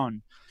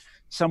town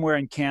somewhere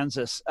in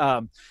Kansas,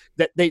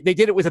 that they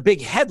did it with a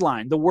big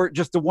headline,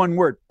 just the one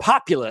word,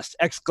 populist,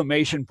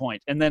 exclamation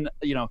point. And then,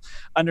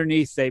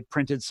 underneath they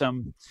printed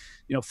some,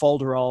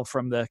 folderol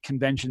from the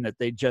convention that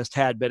they just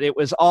had. But it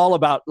was all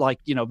about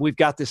we've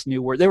got this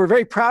new word. They were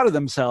very proud of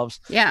themselves.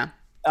 Yeah.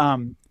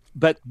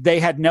 But they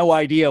had no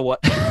idea what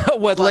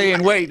lay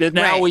in wait. And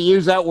now we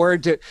use that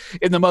word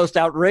in the most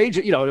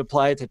outrageous,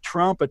 apply it to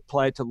Trump,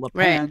 apply it to Le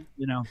Pen,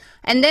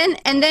 And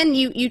then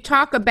you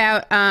talk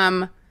about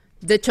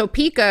the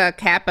Topeka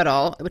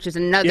Capitol, which is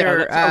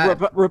another they're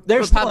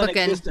Republican. Still in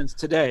existence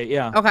today.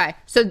 Yeah. Okay,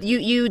 so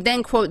you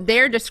then quote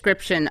their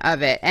description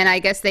of it, and I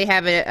guess they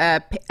have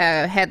a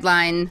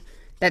headline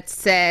that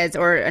says,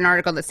 or an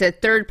article that said,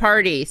 third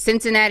party,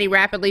 Cincinnati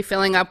rapidly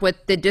filling up with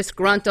the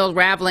disgruntled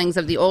ravelings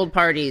of the old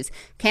parties,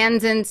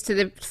 Kansans to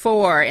the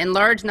fore in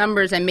large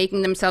numbers and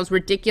making themselves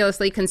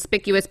ridiculously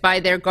conspicuous by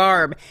their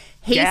garb.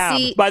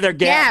 By their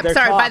gab.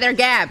 By their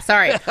gab.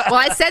 Well,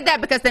 I said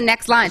that because the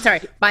next line,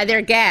 by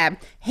their gab.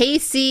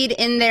 Hayseed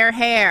in their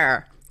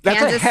hair. That's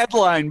Kansas, a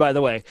headline, by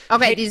the way.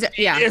 Okay, these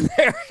in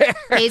their hair.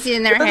 hazy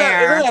in their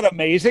hair. Isn't that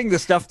amazing? The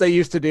stuff they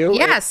used to do.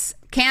 Yes,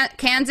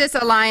 Kansas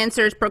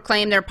Alliancers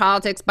proclaim their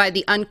politics by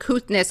the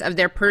uncouthness of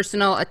their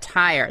personal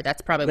attire.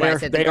 That's probably why I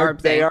said the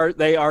garb thing.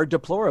 They are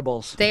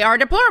deplorables. They are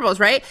deplorables,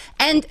 right?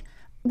 And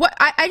what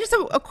I just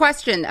have a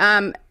question.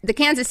 The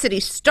Kansas City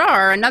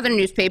Star, another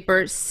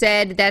newspaper,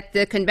 said that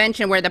the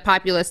convention where the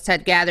populists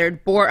had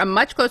gathered bore a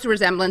much closer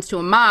resemblance to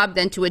a mob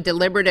than to a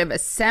deliberative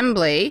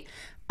assembly.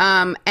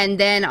 And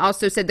then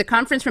also said the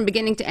conference from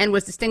beginning to end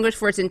was distinguished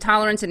for its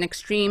intolerance and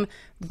extreme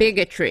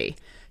bigotry.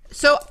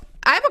 So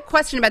I have a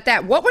question about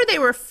that. What were they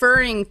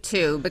referring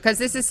to? Because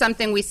this is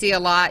something we see a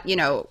lot,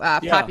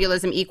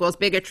 populism equals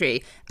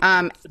bigotry.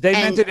 They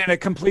meant it in a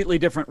completely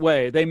different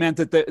way. They meant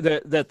that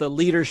the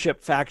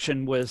leadership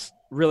faction was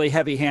really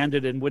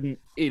heavy-handed and wouldn't,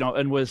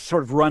 and was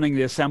sort of running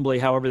the assembly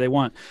however they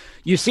want.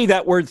 You see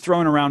that word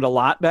thrown around a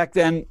lot back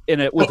then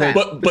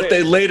but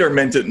they later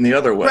meant it in the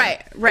other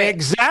way. Right.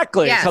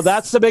 Exactly. Yes. So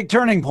that's the big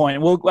turning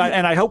point.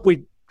 And I hope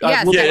we We're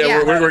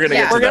going to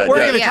get to that. We're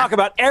going to talk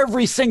about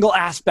every single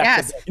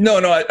aspect of it. No,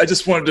 I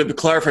just wanted to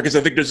clarify because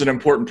I think there's an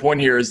important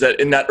point here is that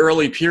in that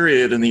early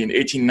period, in the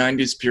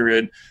 1890s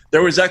period,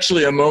 there was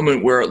actually a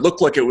moment where it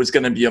looked like it was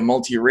going to be a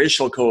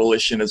multiracial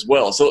coalition as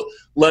well. So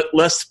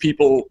less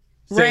people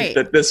think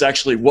that this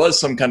actually was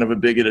some kind of a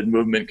bigoted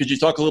movement. Could you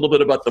talk a little bit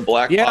about the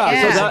black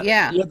populism?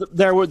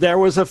 There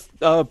was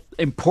a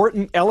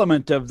important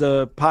element of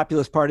the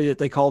populist party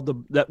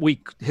that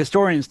we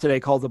historians today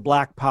call the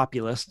black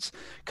populists,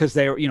 because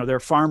they're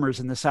farmers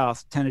in the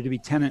South, tended to be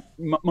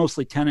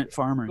mostly tenant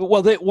farmers.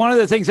 Well, one of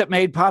the things that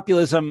made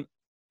populism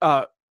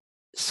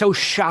so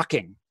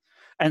shocking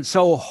and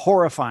so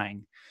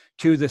horrifying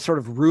to the sort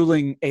of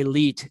ruling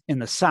elite in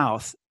the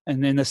South.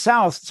 And in the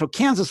South, so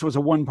Kansas was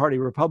a one-party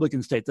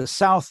Republican state. The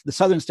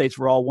southern states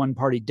were all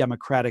one-party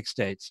Democratic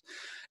states.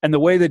 And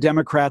the way the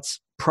Democrats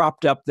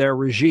propped up their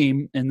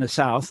regime in the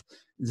South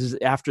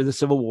after the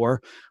Civil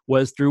War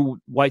was through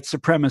white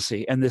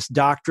supremacy and this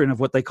doctrine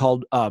of what they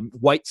called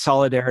white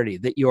solidarity,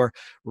 that your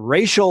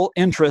racial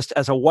interest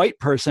as a white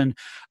person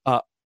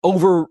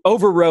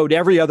overrode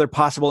every other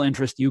possible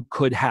interest you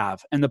could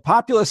have. And the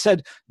populists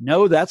said,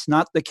 no, that's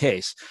not the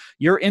case.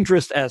 Your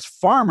interest as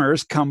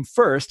farmers come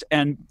first,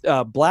 and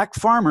black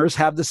farmers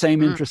have the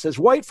same interest as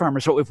white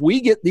farmers. So if we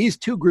get these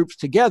two groups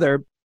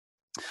together,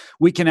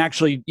 we can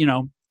actually,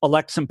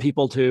 elect some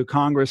people to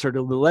Congress or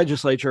to the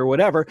legislature or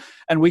whatever,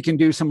 and we can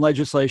do some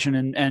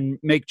legislation and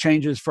make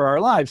changes for our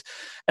lives.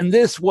 And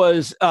this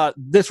was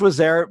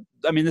their,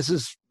 this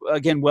is,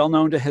 again, well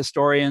known to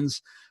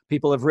historians.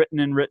 People have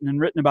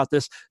written about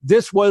this.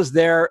 This was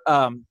their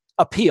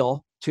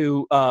appeal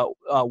to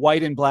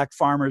white and black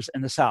farmers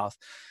in the South.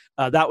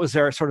 That was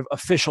their sort of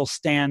official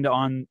stand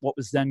on what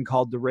was then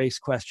called the race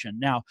question.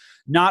 Now,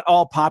 not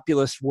all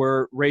populists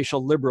were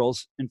racial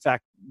liberals. In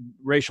fact,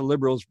 racial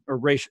liberals or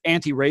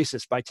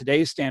anti-racist by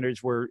today's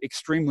standards were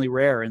extremely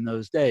rare in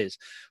those days.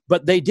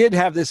 But they did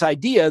have this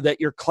idea that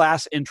your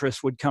class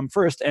interests would come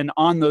first. And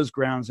on those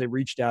grounds, they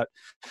reached out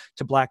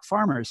to black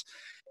farmers.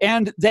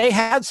 And they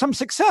had some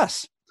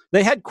success.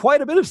 They had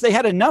quite a bit they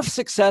had enough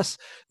success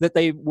that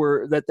they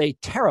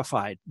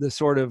terrified the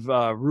sort of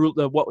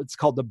what's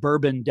called the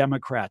Bourbon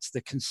Democrats,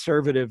 the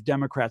conservative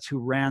Democrats who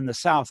ran the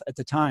South at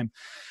the time.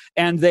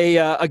 And they,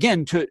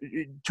 again,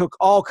 took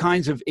all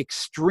kinds of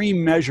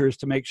extreme measures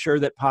to make sure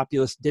that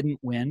populists didn't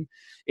win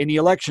any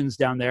elections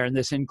down there. And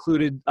this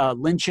included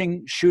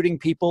lynching, shooting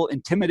people,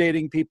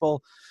 intimidating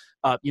people,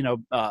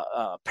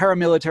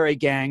 paramilitary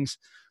gangs.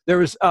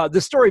 The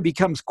story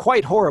becomes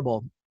quite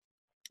horrible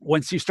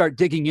once you start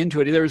digging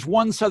into it. There was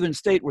one southern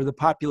state where the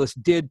populists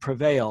did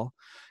prevail.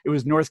 It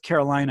was North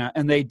Carolina,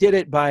 and they did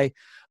it by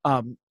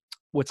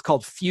what's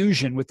called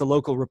fusion with the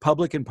local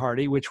Republican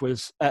Party, which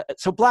was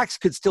so blacks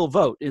could still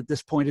vote at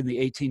this point in the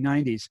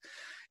 1890s.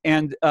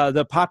 And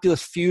the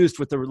populists fused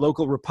with the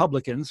local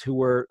Republicans, who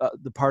were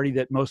the party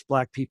that most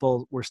black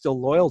people were still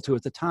loyal to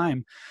at the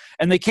time.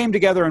 And they came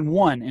together and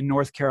won in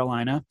North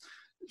Carolina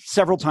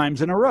several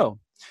times in a row.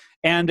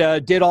 And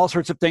did all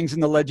sorts of things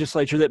in the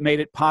legislature that made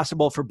it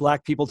possible for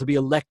black people to be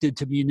elected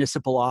to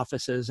municipal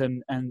offices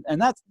and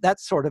that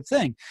sort of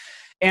thing.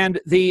 And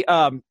the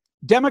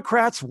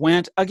Democrats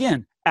went,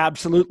 again,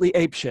 absolutely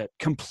apeshit,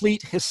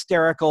 complete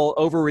hysterical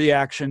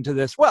overreaction to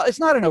this. Well,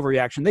 it's not an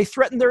overreaction. They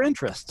threatened their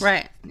interests.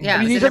 Right.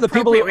 Yeah. These are the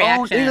people who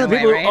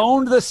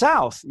owned the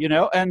South,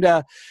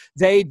 and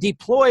they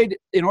deployed,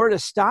 in order to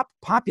stop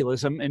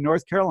populism in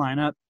North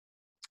Carolina.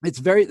 It's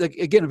a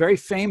very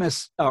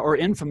famous or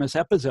infamous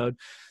episode.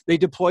 They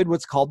deployed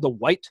what's called the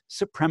White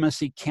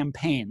Supremacy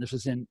Campaign. This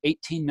was in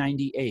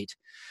 1898.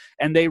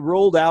 And they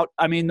rolled out,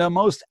 the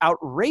most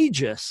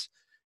outrageous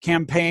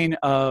campaign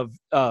of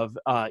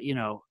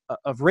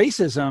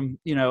racism,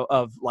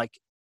 of like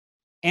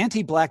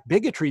anti-black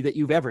bigotry that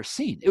you've ever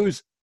seen. It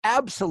was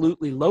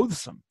absolutely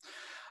loathsome.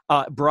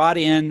 Brought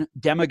in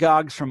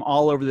demagogues from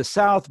all over the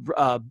South,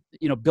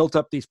 built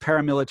up these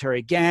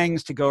paramilitary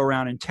gangs to go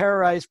around and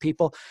terrorize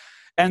people.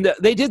 And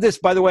they did this,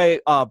 by the way,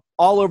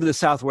 all over the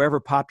South, wherever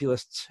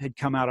populists had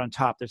come out on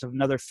top. There's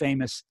another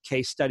famous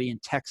case study in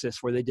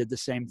Texas where they did the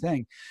same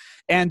thing.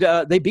 And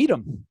they beat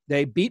them.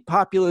 They beat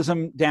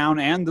populism down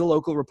and the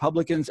local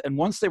Republicans. And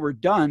once they were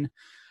done,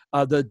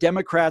 the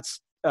Democrats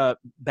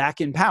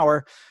back in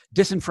power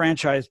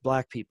disenfranchised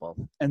Black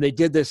people. And they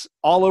did this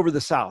all over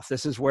the South.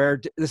 This is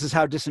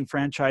how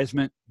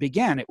disenfranchisement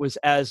began. It was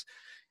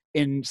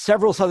in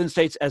several southern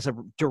states as a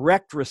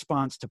direct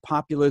response to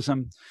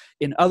populism.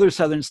 In other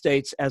southern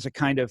states as a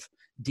kind of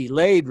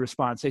delayed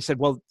response. They said,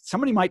 well,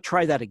 somebody might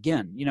try that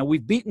again.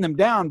 We've beaten them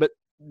down, but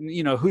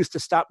who's to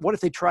stop? What if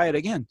they try it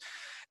again?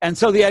 And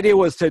so the idea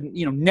was to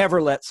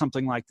never let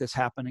something like this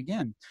happen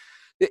again.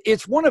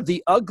 It's one of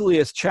the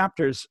ugliest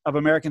chapters of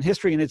American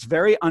history, and it's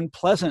very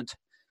unpleasant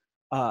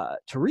to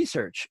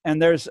research.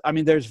 And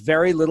there's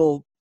very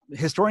little,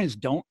 historians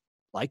don't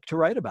like to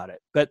write about it.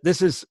 But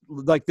this is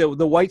like the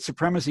white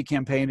supremacy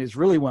campaign is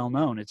really well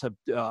known. It's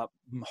a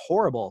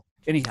horrible,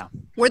 anyhow.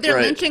 Were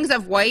there lynchings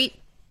of white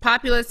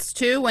populists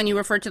too when you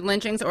referred to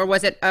lynchings, or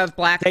was it of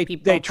Black people?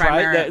 They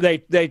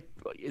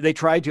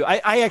tried to.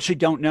 I actually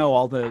don't know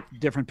all the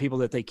different people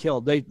that they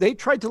killed. They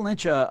tried to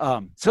lynch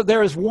so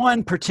there is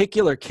one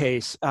particular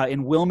case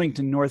in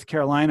Wilmington, North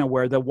Carolina,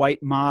 where the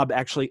white mob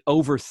actually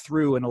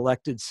overthrew an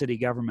elected city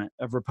government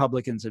of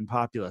Republicans and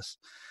populists,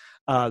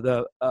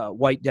 the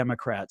white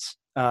Democrats.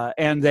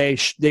 And they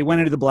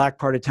went into the Black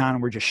part of town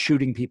and were just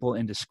shooting people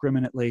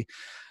indiscriminately.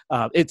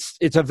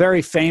 It's a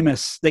very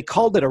famous, they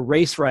called it a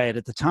race riot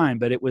at the time,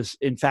 but it was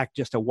in fact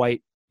just a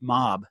white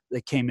mob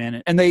that came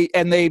in, and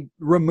they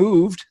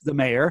removed the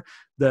mayor,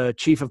 the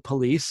chief of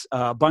police,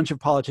 a bunch of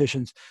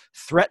politicians,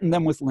 threatened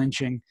them with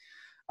lynching,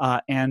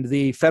 and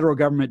the federal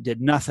government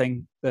did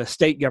nothing. The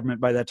state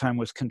government by that time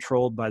was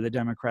controlled by the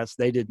Democrats.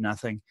 They did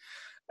nothing.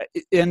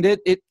 And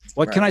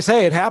what can I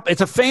say? It happened.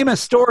 It's a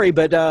famous story,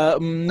 but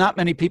not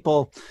many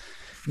people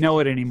know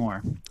it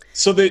anymore.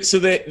 So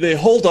they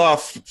hold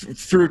off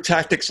through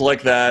tactics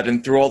like that,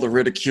 and through all the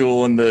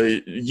ridicule and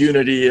the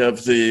unity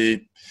of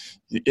the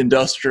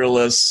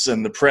industrialists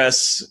and the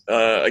press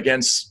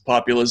against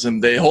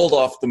populism. They hold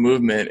off the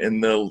movement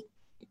in the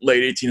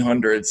late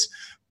 1800s,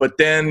 but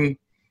then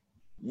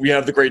we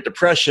have the Great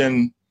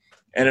Depression,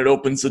 and it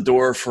opens the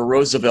door for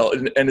Roosevelt.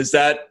 And is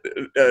that,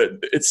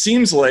 it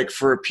seems like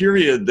for a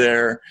period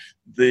there,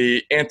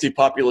 the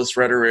anti-populist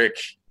rhetoric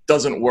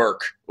doesn't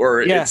work,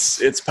 or yes.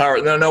 it's power.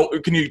 No.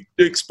 Can you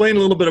explain a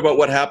little bit about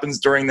what happens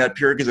during that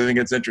period? Because I think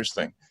it's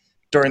interesting.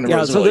 During the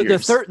Roosevelt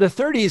years. The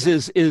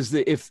 30s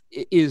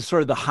is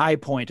sort of the high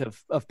point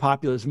of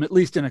populism, at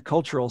least in a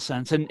cultural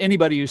sense. And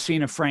anybody who's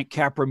seen a Frank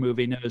Capra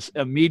movie knows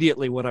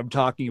immediately what I'm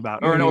talking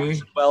about, or an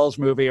Orson Welles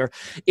movie, or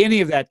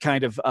any of that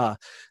kind of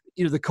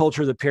the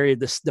culture of the period,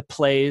 the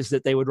plays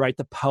that they would write,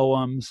 the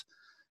poems.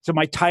 So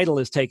my title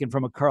is taken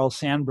from a Carl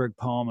Sandburg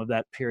poem of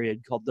that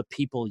period called "The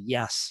People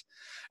Yes."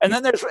 And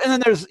then there's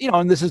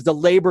and this is the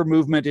labor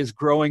movement is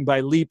growing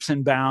by leaps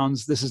and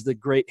bounds. This is the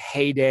great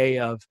heyday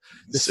of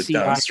the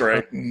sit-down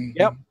strike.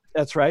 Yep,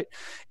 that's right.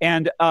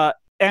 And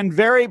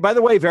very, by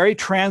the way, very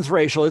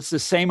transracial. It's the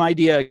same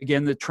idea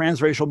again, the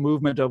transracial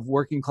movement of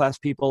working class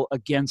people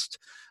against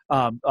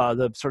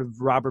the sort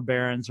of robber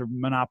barons or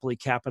monopoly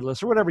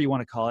capitalists or whatever you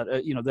want to call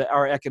it,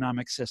 our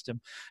economic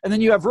system. And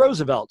then you have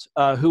Roosevelt,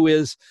 who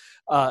is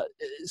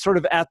sort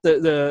of at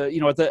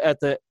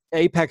the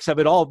apex of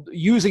it all,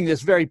 using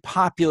this very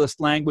populist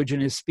language in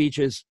his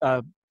speeches,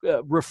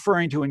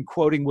 referring to and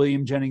quoting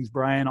William Jennings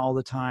Bryan all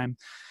the time.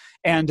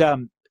 And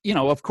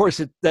of course,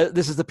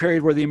 this is the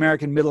period where the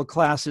American middle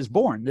class is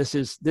born. This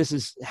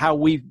is how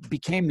we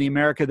became the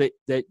America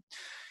that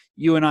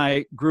you and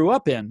I grew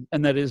up in,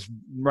 and that is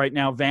right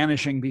now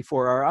vanishing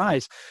before our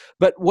eyes.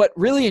 But what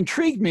really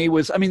intrigued me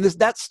was,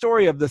 that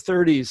story of the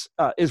 30s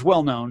is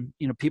well known.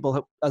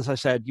 People, as I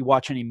said, you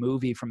watch any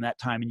movie from that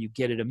time and you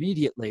get it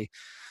immediately.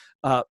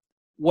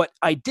 What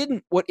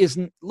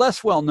isn't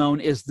less well known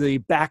is the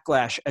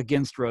backlash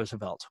against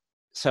Roosevelt.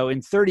 So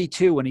in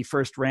 32, when he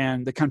first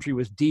ran, the country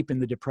was deep in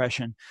the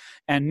Depression,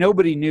 and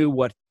nobody knew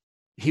what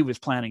he was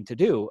planning to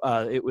do.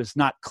 It was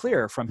not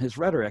clear from his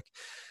rhetoric.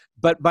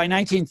 But by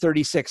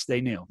 1936,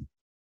 they knew.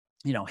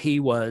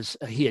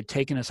 He had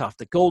taken us off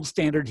the gold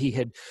standard. He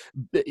had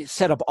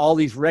set up all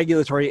these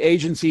regulatory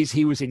agencies.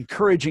 He was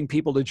encouraging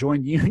people to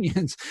join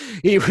unions.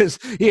 He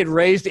had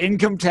raised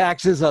income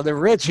taxes on the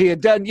rich. He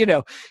had done,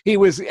 he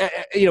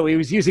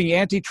was using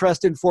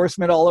antitrust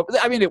enforcement all over.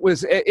 It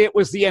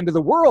was the end of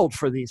the world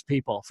for these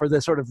people, for the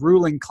sort of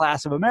ruling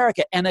class of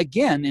America. And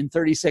again, in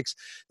 36,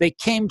 they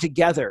came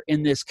together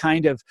in this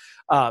kind of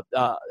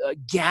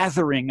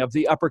gathering of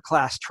the upper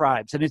class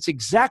tribes. And it's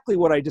exactly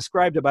what I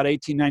described about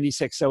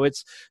 1896. So it's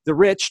the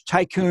rich,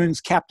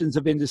 tycoons, captains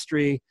of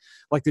industry,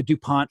 like the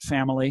DuPont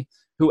family,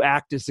 who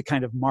act as the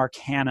kind of Mark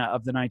Hanna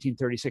of the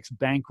 1936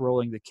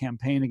 bankrolling the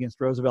campaign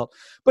against Roosevelt.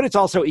 But it's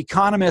also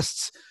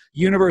economists,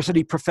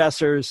 university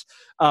professors,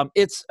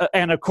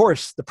 and of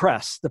course the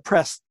press. The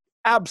press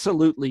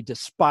absolutely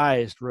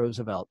despised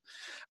Roosevelt.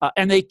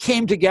 And they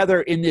came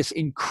together in this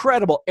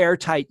incredible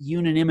airtight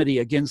unanimity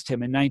against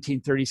him in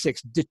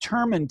 1936,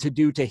 determined to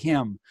do to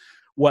him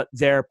what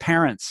their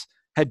parents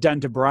had done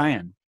to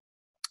Brian.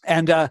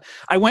 And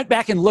I went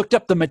back and looked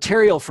up the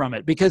material from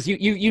it, because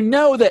you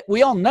know that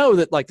we all know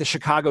that, like, the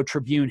Chicago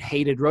Tribune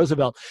hated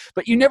Roosevelt,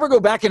 but you never go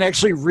back and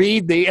actually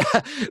read the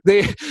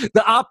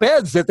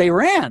op-eds that they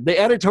ran, the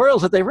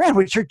editorials that they ran,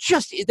 which are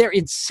just, they're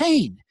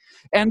insane.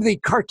 And the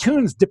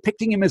cartoons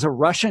depicting him as a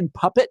Russian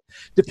puppet,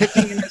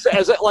 depicting him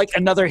as like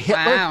another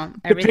Hitler, Wow.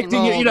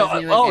 depicting,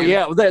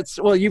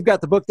 you've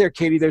got the book there,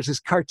 Katie. There's this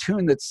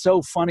cartoon that's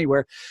so funny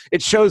where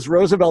it shows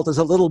Roosevelt as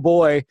a little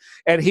boy,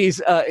 and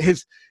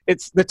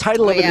the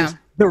title of it is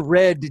The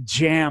Red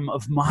Jam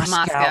of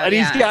Moscow. And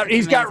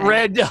he's got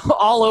red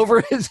all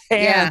over his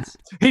hands.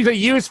 Yeah. He's a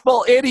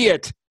useful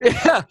idiot.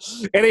 Yeah.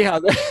 Anyhow,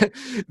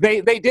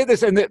 they did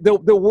this, and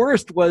the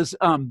worst was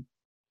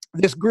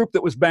this group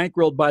that was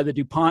bankrolled by the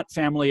DuPont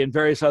family and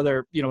various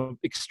other,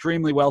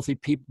 extremely wealthy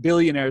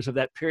billionaires of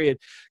that period,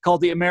 called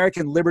the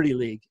American Liberty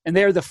League. And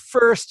they're the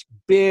first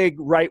big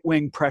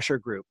right-wing pressure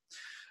group.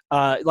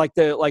 All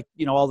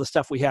the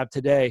stuff we have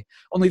today,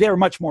 only they were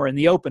much more in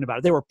the open about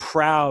it. They were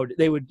proud.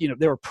 They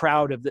were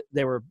proud of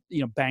they were,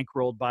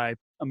 bankrolled by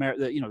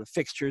the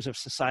fixtures of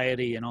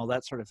society and all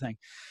that sort of thing.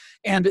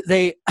 And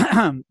they,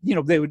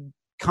 they would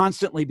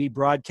constantly be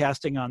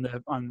broadcasting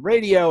on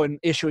radio and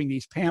issuing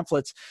these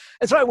pamphlets.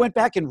 And so I went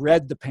back and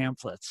read the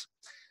pamphlets.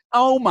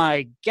 Oh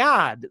my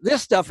God,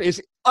 this stuff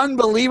is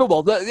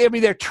unbelievable.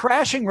 They're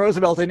trashing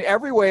Roosevelt in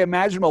every way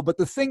imaginable. But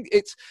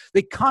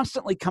they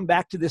constantly come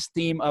back to this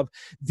theme of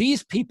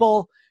these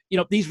people,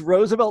 these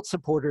Roosevelt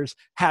supporters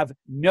have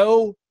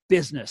no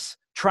business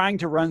trying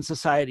to run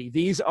society.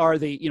 These are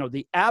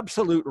the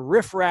absolute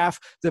riffraff,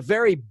 the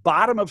very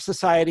bottom of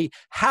society.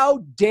 How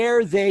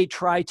dare they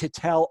try to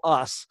tell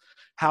us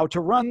how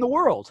to run the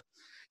world?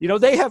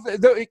 They have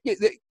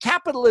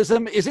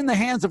capitalism is in the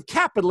hands of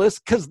capitalists,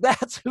 because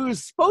that's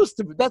who's supposed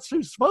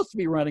to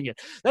be running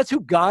it. That's who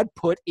God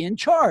put in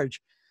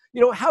charge.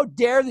 How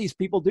dare these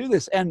people do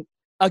this? And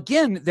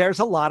again, there's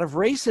a lot of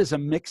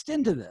racism mixed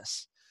into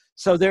this.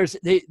 So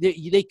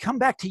they come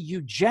back to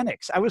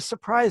eugenics. I was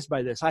surprised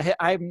by this.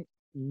 I'm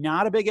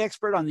not a big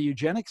expert on the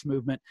eugenics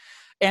movement,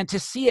 and to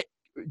see it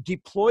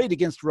deployed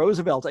against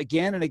Roosevelt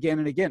again and again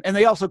and again. And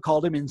they also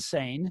called him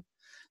insane.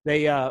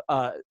 They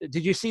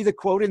did you see the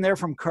quote in there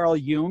from Carl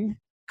Jung?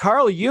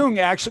 Carl Jung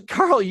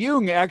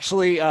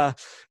actually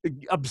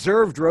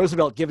observed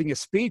Roosevelt giving a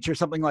speech or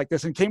something like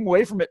this, and came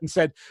away from it and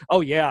said,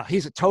 "Oh yeah,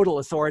 he's a total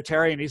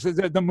authoritarian. He's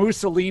the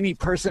Mussolini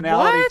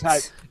personality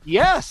type."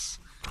 Yes.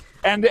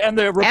 And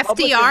the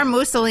Republicans, FDR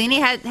Mussolini,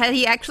 had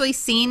he actually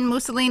seen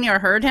Mussolini or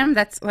heard him?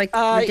 That's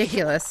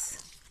ridiculous.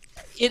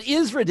 It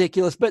is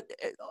ridiculous, but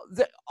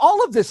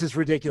all of this is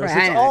ridiculous.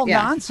 Right, it's all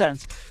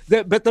nonsense.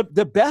 But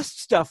the best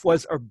stuff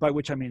was, or by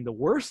which I mean the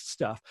worst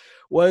stuff,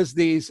 was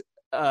these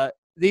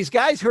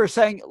guys who are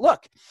saying,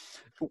 look,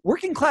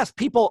 working class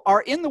people are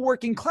in the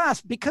working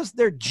class because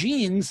their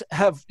genes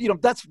have,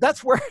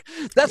 that's where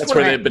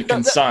they've been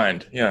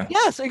consigned. Yeah.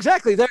 Yes,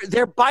 exactly.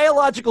 Their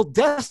biological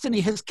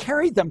destiny has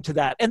carried them to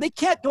that, and they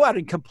can't go out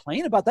and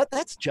complain about that.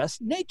 That's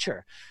just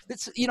nature.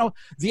 It's,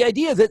 the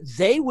idea that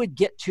they would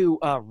get to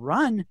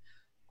run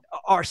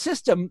our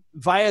system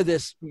via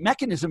this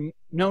mechanism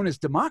known as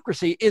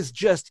democracy is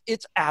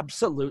it's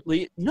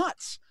absolutely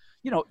nuts.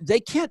 They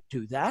can't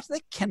do that. They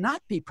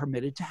cannot be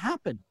permitted to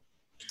happen.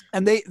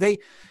 And they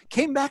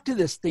came back to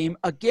this theme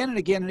again and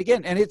again and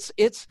again, and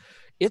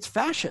it's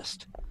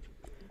fascist.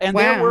 And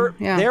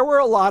there were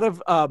a lot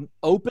of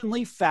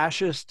openly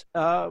fascist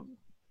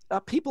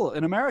people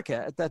in America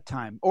at that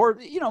time, or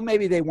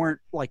maybe they weren't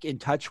like in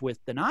touch with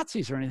the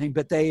Nazis or anything,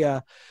 but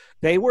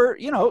they were,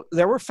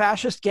 there were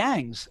fascist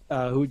gangs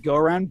who would go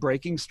around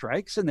breaking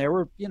strikes, and there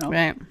were,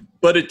 Right.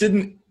 But it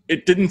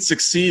didn't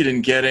succeed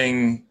in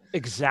getting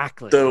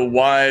exactly the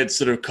wide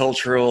sort of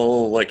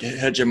cultural, like,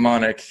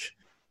 hegemonic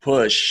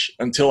push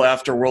until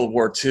after World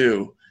War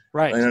II.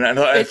 Right. And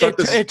I thought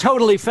it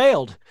totally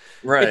failed.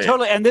 Right.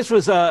 And this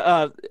was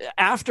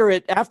after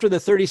the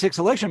 36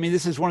 election. I mean,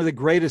 this is one of the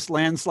greatest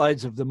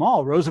landslides of them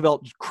all.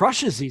 Roosevelt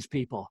crushes these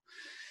people,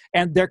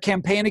 and their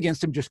campaign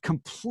against him just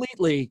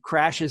completely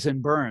crashes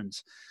and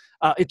burns.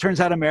 It turns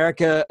out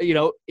America,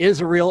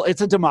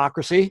 it's a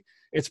democracy.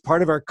 It's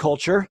part of our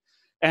culture.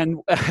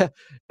 And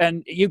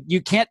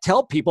you can't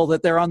tell people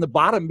that they're on the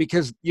bottom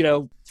because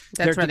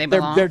that's where they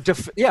belong.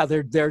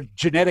 They're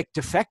genetic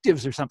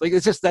defectives or something.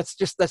 It's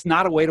that's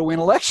not a way to win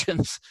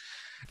elections.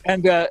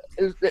 And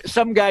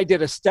some guy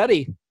did a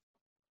study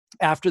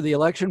after the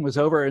election was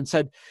over and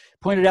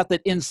pointed out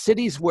that in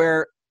cities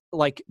where,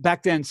 like,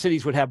 back then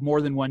cities would have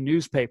more than one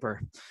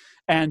newspaper,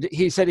 and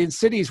he said in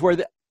cities where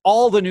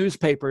all the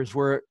newspapers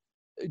were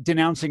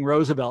denouncing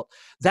Roosevelt,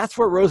 that's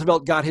where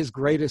Roosevelt got his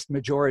greatest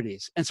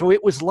majorities. And so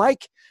it was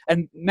like,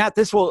 and Matt,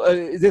 this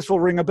will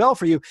ring a bell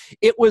for you,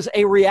 it was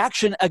a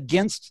reaction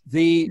against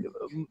the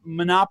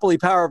monopoly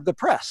power of the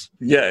press.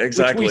 Yeah,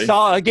 exactly. Which we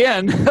saw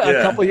again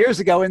a couple of years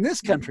ago in this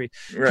country.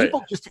 Right.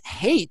 People just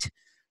hate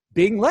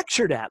being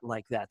lectured at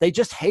like that. They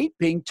just hate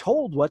being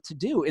told what to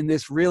do in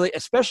this really,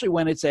 especially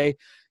when it's a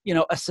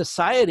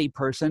society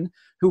person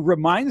who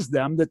reminds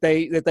them that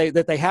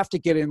they have to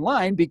get in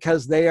line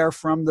because they are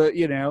from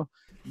the,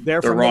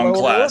 they're from wrong the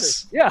lower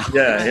class. order.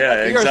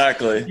 Yeah,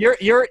 exactly.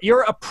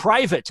 You're a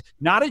private,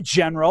 not a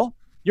general.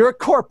 You're a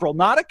corporal,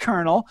 not a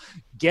colonel.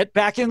 Get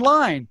back in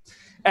line.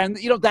 And,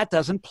 that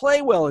doesn't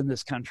play well in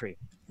this country.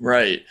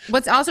 Right.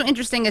 What's also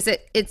interesting is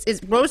that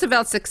it's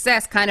Roosevelt's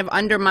success kind of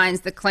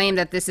undermines the claim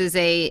that this is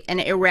an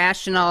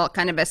irrational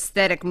kind of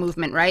aesthetic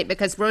movement, right?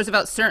 Because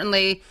Roosevelt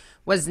certainly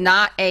was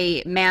not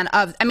a man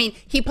of,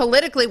 he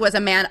politically was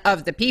a man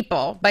of the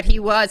people, but he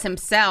was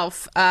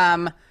himself,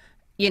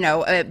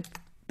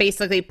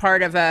 basically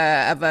part of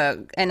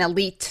an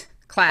elite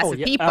class of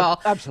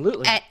people.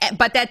 Absolutely.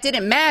 But that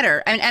didn't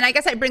matter. And I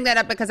guess I bring that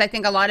up because I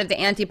think a lot of the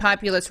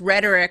anti-populist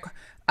rhetoric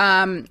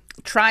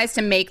tries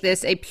to make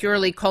this a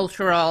purely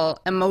cultural,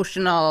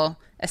 emotional,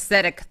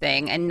 aesthetic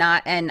thing and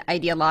not an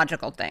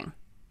ideological thing.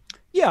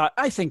 Yeah,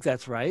 I think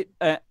that's right.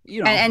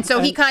 And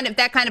so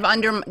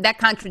that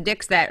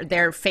contradicts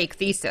their fake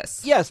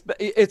thesis. Yes,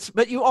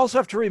 but you also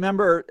have to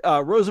remember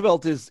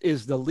Roosevelt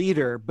is the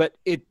leader, but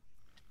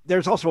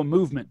there's also a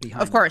movement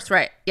behind it. Of course,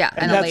 right. Yeah,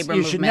 and a labor movement.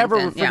 You should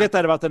never forget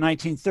that about the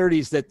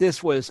 1930s, that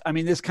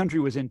this country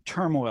was in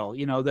turmoil.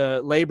 The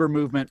labor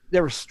movement,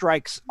 there were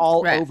strikes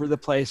all over the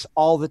place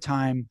all the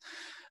time.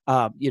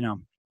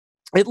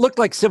 It looked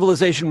like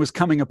civilization was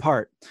coming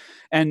apart.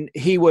 And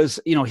he was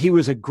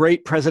a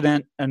great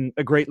president and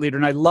a great leader.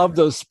 And I love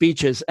those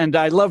speeches. And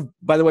I love,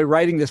 by the way,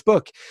 writing this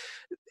book.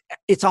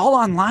 It's all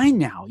online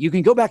now. You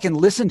can go back and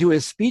listen to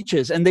his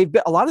speeches, and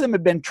a lot of them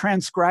have been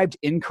transcribed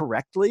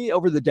incorrectly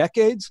over the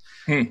decades.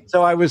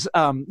 So I was,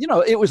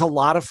 it was a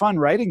lot of fun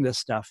writing this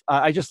stuff.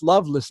 I just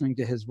love listening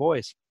to his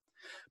voice.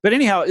 But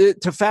anyhow,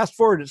 to fast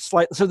forward,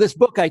 so this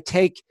book, I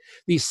take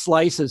these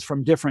slices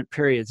from different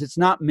periods. It's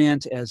not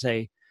meant as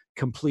a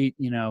complete,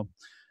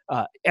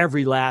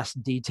 every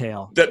last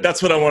detail.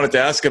 That's what I wanted to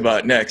ask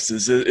about next.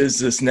 Is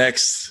this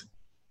next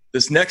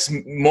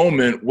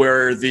moment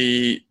where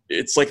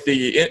it's like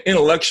the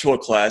intellectual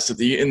class in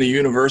the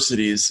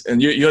universities,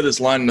 and you had this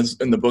line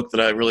in the book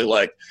that I really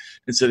liked.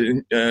 It said,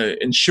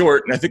 in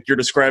short, and I think you're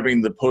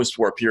describing the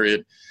post-war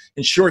period.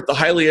 In short, the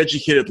highly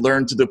educated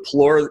learn to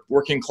deplore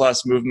working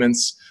class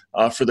movements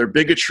for their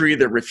bigotry,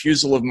 their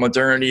refusal of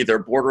modernity, their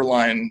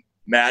borderline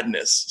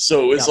madness.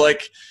 So it's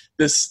like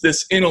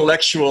this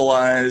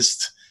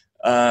intellectualized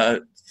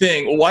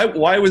thing.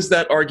 Why was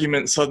that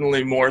argument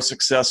suddenly more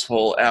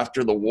successful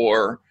after the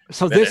war?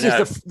 So this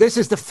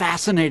is the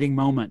fascinating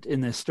moment in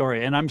this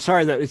story, and I'm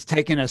sorry that it's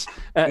taken us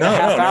a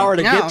half hour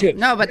to get to.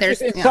 No, but there's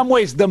in some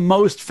ways the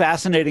most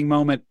fascinating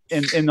moment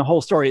in the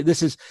whole story.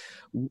 This is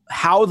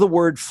how the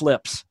word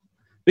flips,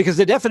 because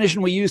the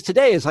definition we use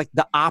today is like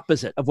the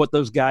opposite of what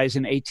those guys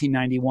in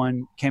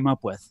 1891 came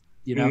up with.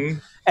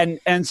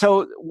 And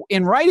so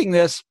in writing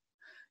this,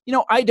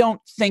 I don't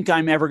think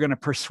I'm ever going to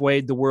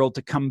persuade the world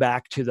to come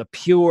back to the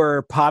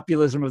pure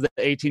populism of the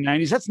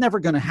 1890s. That's never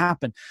going to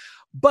happen.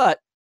 But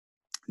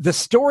the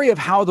story of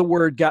how the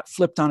word got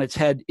flipped on its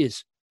head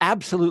is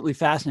absolutely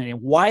fascinating.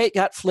 Why it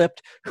got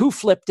flipped, who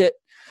flipped it,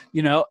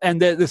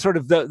 and the sort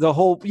of the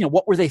whole,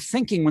 what were they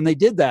thinking when they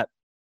did that?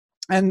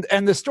 And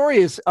the story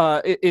is,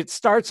 it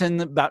starts in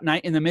the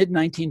mid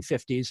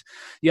 1950s.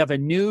 You have a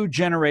new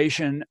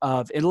generation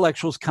of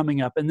intellectuals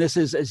coming up, and this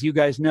is, as you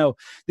guys know,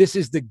 this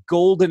is the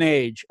golden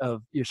age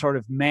of your sort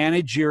of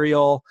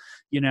managerial,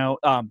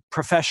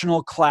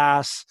 professional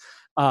class,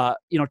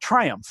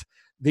 triumph.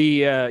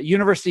 The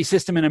university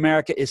system in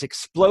America is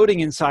exploding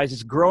in size.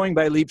 It's growing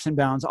by leaps and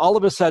bounds. All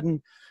of a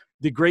sudden,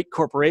 the great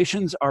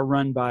corporations are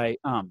run by,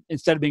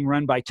 instead of being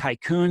run by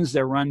tycoons,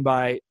 they're run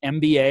by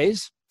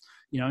MBAs.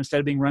 Instead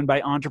of being run by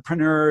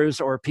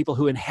entrepreneurs or people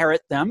who inherit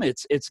them,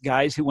 it's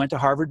guys who went to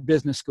Harvard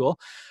Business School.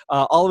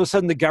 All of a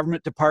sudden, the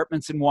government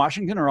departments in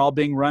Washington are all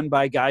being run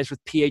by guys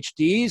with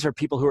PhDs or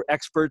people who are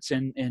experts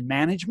in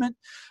management.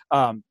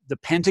 The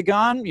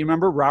Pentagon, you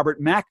remember Robert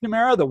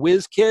McNamara, the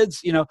whiz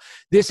kids.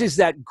 This is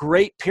that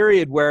great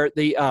period where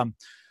the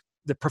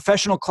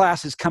professional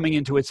class is coming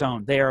into its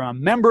own. They are a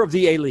member of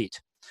the elite.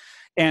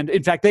 And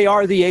in fact, they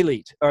are the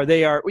elite, or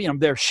they are,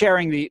 they're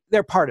sharing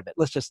they're part of it.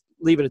 Let's just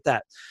leave it at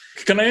that.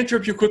 Can I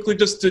interrupt you quickly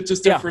just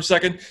for a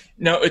second?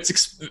 Now,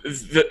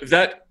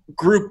 that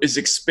group is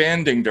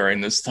expanding during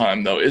this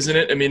time, though, isn't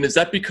it? I mean, is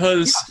that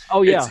because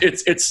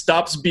it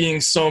stops being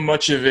so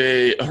much of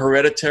a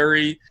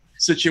hereditary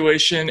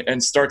situation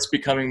and starts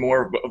becoming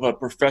more of a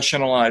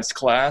professionalized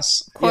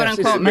class? Quote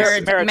unquote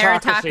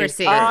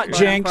meritocracy.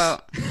 Jinx.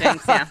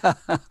 Jinx, yeah.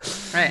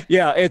 Right.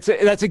 Yeah,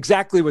 that's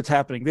exactly what's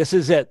happening. This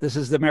is it. This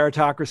is the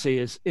meritocracy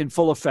is in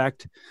full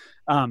effect.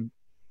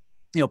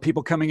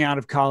 People coming out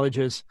of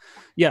colleges.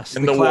 Yes.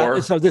 And the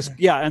war. So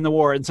and the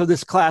war. And so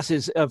this class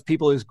of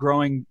people is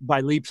growing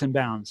by leaps and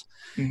bounds.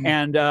 Mm-hmm.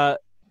 And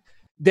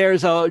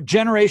there's a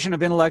generation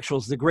of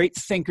intellectuals, the great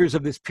thinkers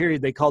of this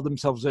period. They called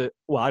themselves I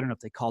don't know if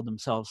they called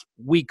themselves.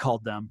 We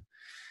called them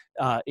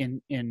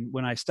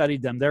when I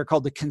studied them. They're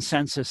called the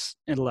consensus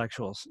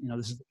intellectuals.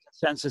 This is the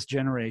consensus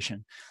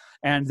generation.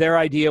 And their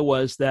idea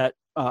was that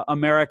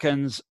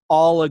Americans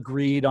all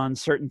agreed on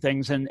certain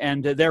things,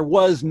 and there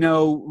was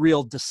no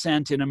real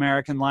dissent in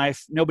American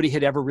life. Nobody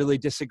had ever really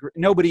disagreed.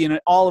 Nobody in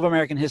all of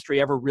American history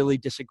ever really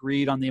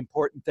disagreed on the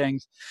important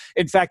things.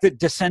 In fact, that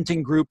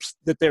dissenting groups,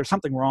 that there's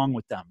something wrong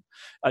with them.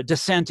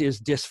 Dissent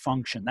is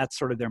dysfunction. That's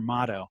sort of their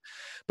motto.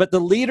 But the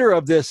leader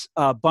of this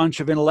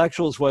bunch of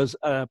intellectuals was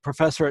a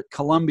professor at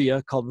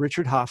Columbia called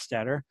Richard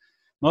Hofstadter,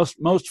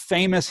 most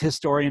famous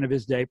historian of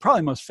his day,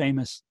 probably most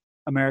famous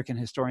American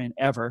historian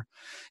ever.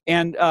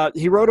 And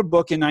he wrote a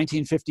book in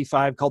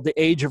 1955 called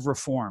The Age of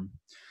Reform,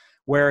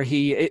 where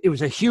it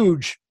was a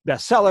huge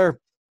bestseller.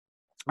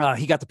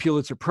 He got the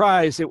Pulitzer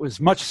Prize. It was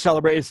much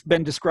celebrated. It's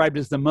been described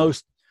as the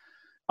most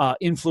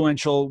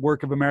influential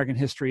work of American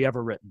history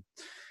ever written.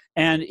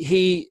 And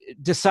he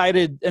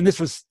decided, and this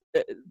was,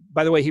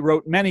 by the way, he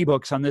wrote many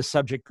books on this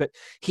subject, but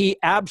he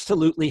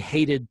absolutely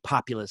hated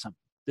populism.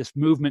 This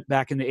movement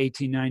back in the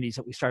 1890s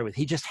that we started with.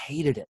 He just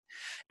hated it.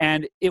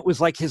 And it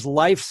was like his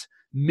life's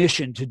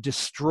mission to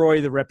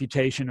destroy the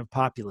reputation of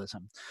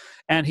populism.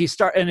 And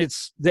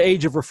it's The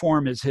Age of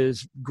Reform is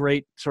his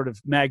great sort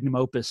of magnum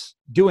opus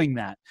doing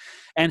that.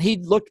 And he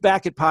looked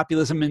back at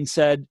populism and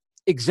said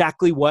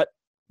exactly what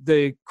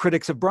the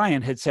critics of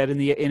Bryan had said in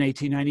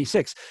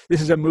 1896.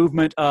 This is a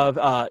movement of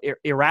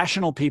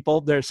irrational people.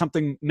 There's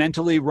something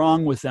mentally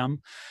wrong with them.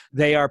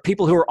 They are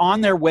people who are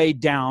on their way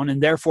down, and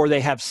therefore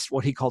they have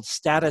what he called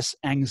status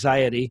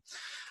anxiety.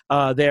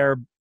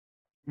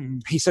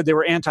 He said they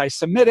were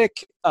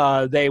anti-Semitic.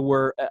 They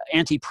were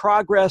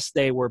anti-progress.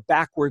 They were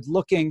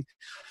backward-looking.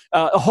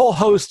 A whole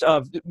host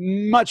of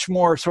much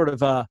more sort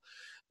of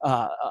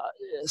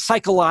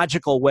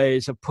psychological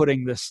ways of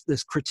putting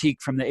this critique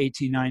from the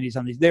 1890s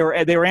on these. They were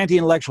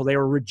anti-intellectual. They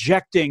were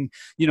rejecting,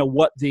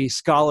 what the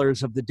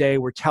scholars of the day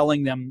were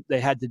telling them they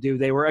had to do.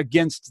 They were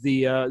against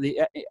the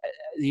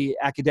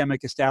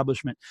academic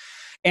establishment,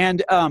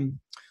 and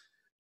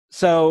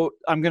so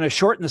I'm going to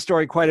shorten the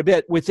story quite a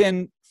bit.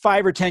 Within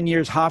 5 or 10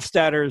 years,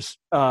 Hofstadter's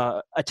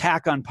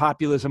attack on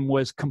populism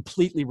was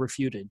completely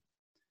refuted.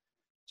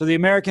 So the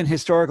American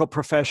historical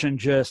profession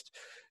just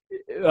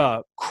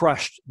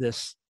crushed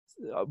this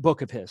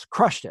book of his,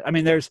 crushed it. I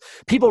mean,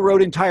 people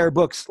wrote entire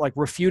books like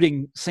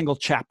refuting single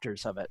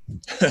chapters of it.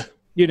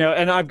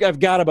 And I've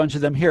got a bunch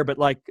of them here, but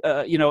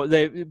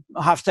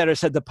Hofstadter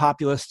said the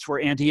populists were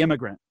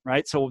anti-immigrant,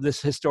 right? So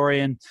this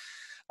historian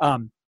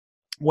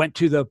went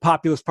to the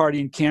Populist Party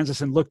in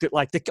Kansas and looked at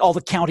all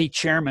the county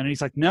chairmen, and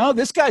he's like, no,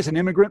 this guy's an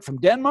immigrant from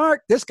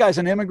Denmark. This guy's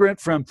an immigrant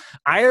from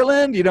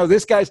Ireland.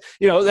 This guy's,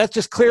 that's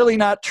just clearly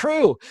not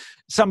true.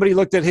 Somebody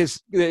looked at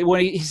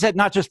when he said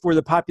not just were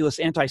the populists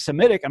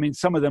anti-Semitic, I mean,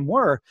 some of them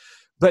were,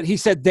 but he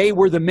said they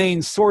were the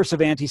main source of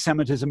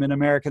anti-Semitism in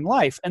American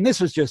life. And this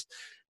was just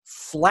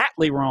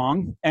flatly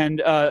wrong.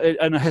 And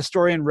a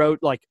historian wrote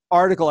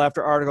article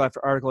after article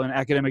after article in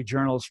academic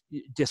journals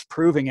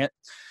disproving it.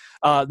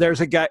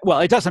 There's a guy, well,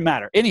 it doesn't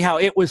matter. Anyhow,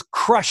 it was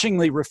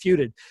crushingly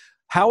refuted.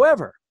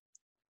 However,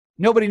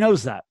 nobody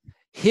knows that.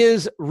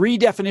 His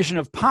redefinition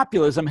of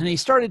populism, and he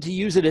started to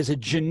use it as a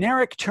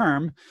generic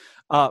term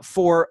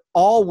for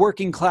all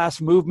working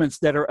class movements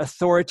that are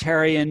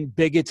authoritarian,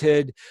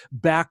 bigoted,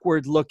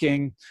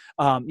 backward-looking,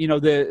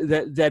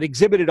 that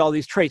exhibited all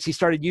these traits. He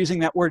started using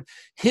that word.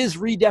 His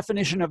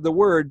redefinition of the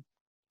word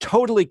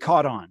totally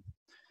caught on.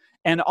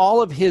 And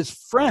all of his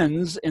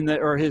friends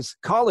or his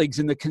colleagues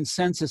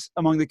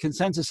among the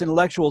consensus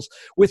intellectuals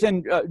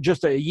within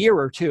just a year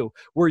or two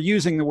were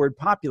using the word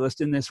populist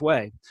in this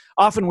way,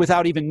 often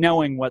without even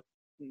knowing what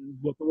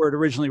the word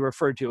originally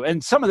referred to.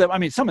 And some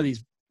of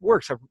these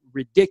works are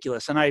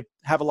ridiculous, and I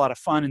have a lot of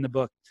fun in the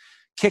book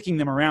kicking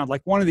them around.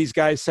 Like one of these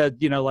guys said,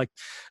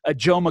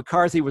 Joe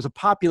McCarthy was a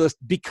populist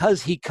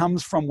because he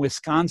comes from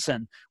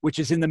Wisconsin, which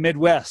is in the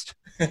Midwest.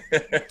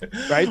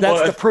 Right?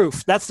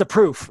 That's the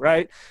proof,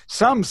 right?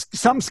 Some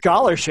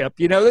scholarship,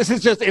 this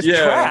is just, it's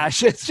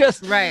trash. It's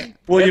just right.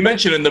 Well, you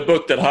mentioned in the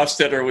book that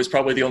Hofstadter was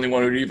probably the only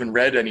one who even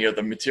read any of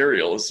the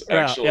materials,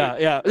 actually.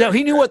 Yeah. No,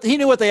 he knew what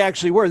they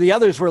actually were. The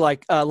others were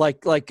like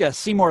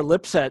Seymour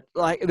Lipset.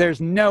 There's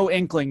no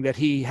inkling that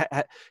he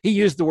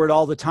used the word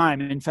all the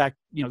time. And in fact,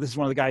 this is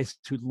one of the guys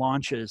who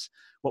launches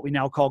what we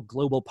now call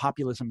global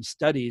populism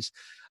studies.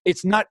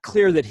 It's not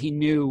clear that he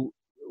knew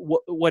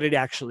what it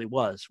actually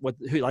was,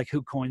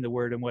 who coined the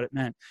word and what it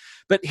meant.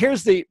 But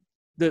here's the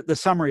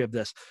summary of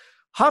this.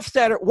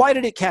 Hofstadter, why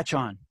did it catch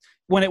on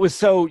when it was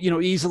so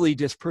easily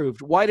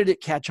disproved? Why did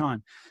it catch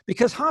on?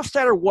 Because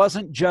Hofstadter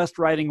wasn't just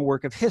writing a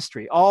work of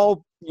history.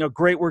 All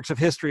great works of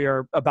history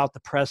are about the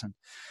present,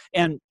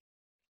 and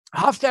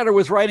Hofstadter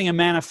was writing a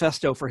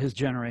manifesto for his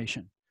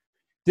generation.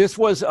 This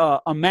was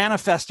a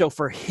manifesto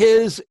for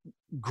his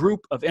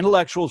group of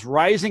intellectuals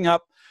rising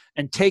up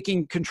and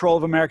taking control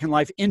of American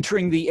life,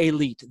 entering the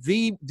elite.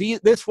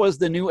 This was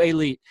the new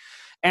elite.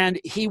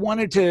 And he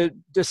wanted to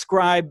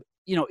describe,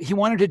 he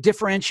wanted to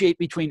differentiate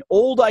between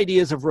old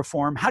ideas of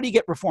reform. How do you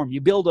get reform?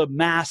 You build a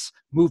mass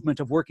movement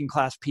of working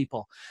class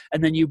people,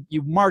 and then you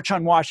march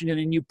on Washington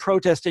and you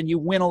protest and you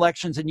win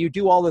elections and you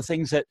do all the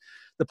things that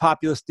the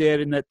populists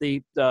did and that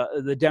the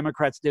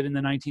Democrats did in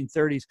the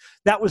 1930s.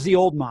 That was the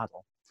old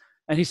model.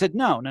 And he said,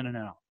 no.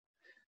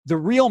 The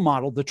real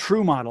model, the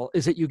true model,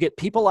 is that you get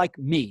people like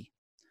me.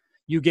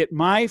 You get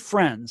my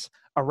friends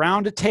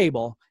around a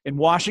table in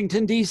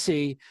Washington,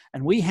 D.C.,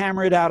 and we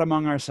hammer it out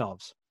among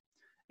ourselves.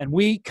 And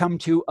we come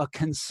to a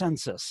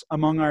consensus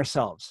among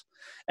ourselves.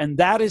 And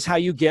that is how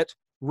you get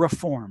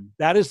reform.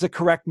 That is the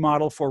correct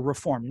model for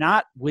reform.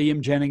 Not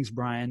William Jennings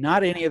Bryan,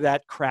 not any of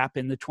that crap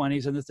in the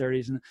 20s and the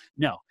 30s.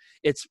 No,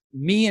 it's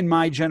me and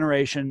my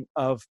generation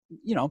of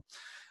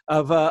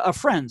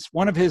friends.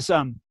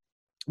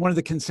 One of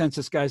the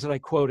consensus guys that I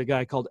quote, a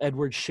guy called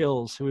Edward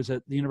Shills, who was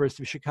at the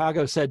University of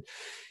Chicago, said,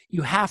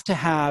 you have to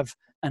have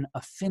an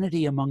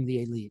affinity among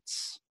the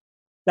elites.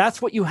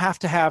 That's what you have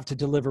to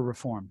deliver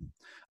reform.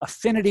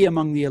 Affinity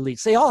among the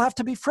elites. They all have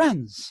to be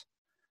friends.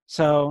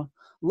 So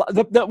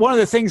one of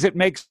the things that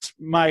makes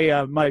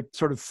my my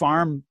sort of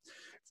farmer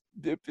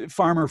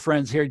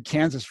friends here in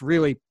Kansas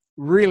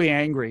really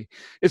angry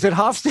is that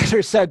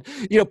Hofstadter said,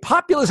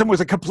 populism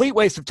was a complete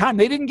waste of time.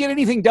 They didn't get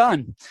anything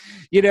done,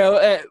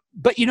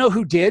 but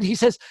who did? He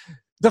says,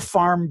 the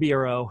Farm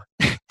Bureau.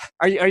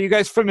 Are you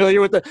guys familiar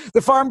with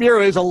the Farm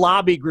Bureau? Is a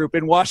lobby group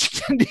in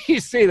Washington,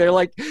 D.C. They're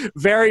like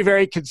very,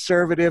 very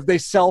conservative. They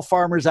sell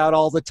farmers out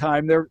all the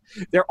time. They're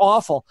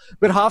awful.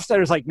 But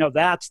Hofstadter's like, no,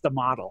 that's the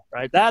model,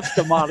 right? That's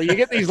the model. You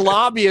get these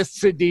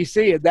lobbyists in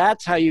D.C. and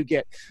that's how you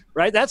get,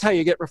 right? That's how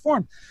you get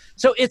reform.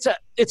 So it's a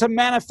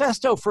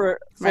manifesto for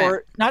right.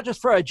 Not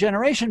just for a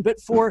generation, but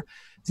for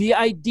the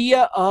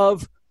idea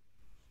of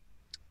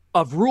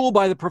rule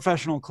by the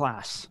professional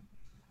class.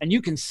 And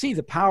you can see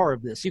the power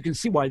of this. You can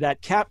see why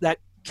that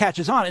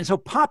catches on. And so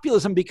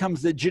populism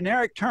becomes the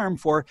generic term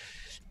for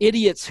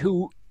idiots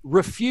who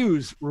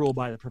refuse rule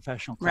by the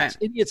professional class,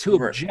 right. Idiots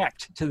who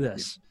object to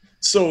this.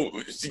 So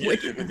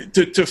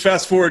to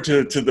fast forward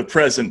to the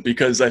present,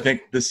 because I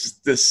think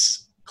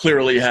this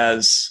clearly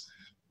has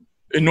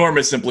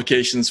enormous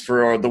implications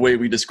for the way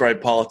we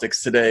describe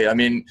politics today. I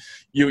mean,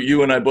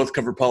 you and I both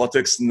cover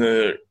politics in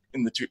the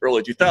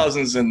early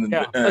 2000s, and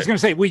I was going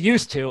to say we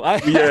used to.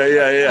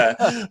 Yeah.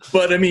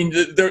 But I mean,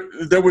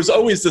 there was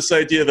always this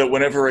idea that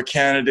whenever a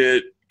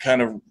candidate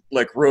kind of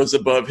like rose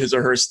above his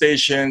or her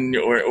station,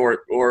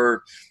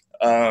 or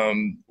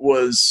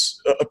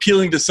was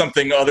appealing to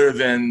something other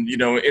than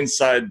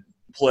inside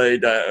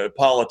played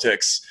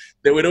politics,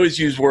 they would always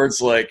use words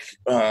like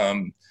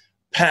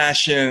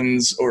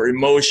passions or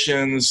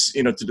emotions,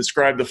 to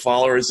describe the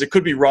followers. It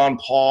could be Ron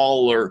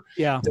Paul or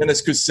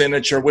Dennis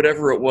Kucinich or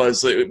whatever it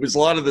was. It was a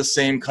lot of the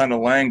same kind of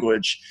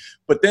language.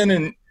 But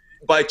then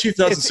by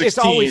 2016... It's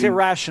always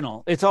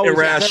irrational. It's always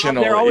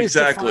irrational, they're always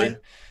exactly.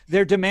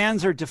 Their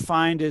demands are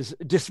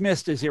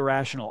dismissed as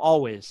irrational,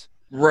 always.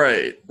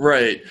 Right.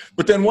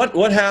 But then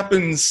what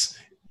happens...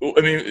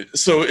 I mean,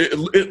 so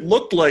it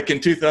looked like in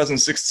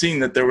 2016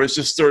 that there was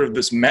just sort of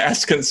this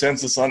mass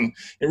consensus on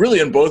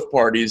both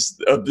parties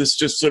of this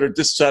just sort of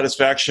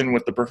dissatisfaction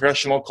with the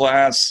professional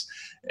class,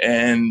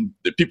 and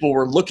that people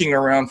were looking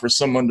around for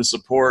someone to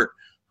support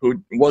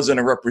who wasn't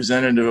a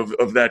representative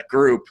of that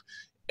group.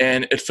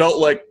 And it felt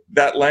like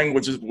that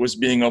language was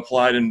being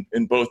applied in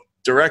both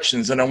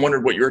directions. And I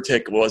wondered what your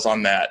take was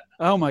on that.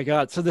 Oh my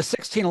God. So the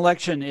 2016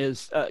 election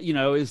is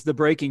the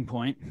breaking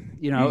point.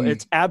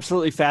 It's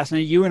absolutely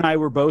fascinating. You and I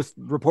were both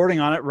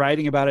reporting on it,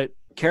 writing about it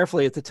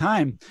carefully at the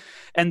time.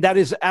 And that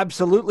is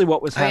absolutely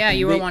what was happening. Yeah,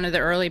 you were one of the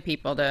early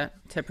people to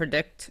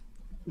predict.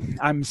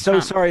 I'm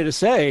so sorry to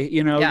say,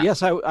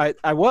 yes,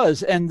 I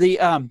was.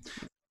 And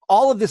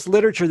all of this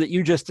literature that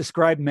you just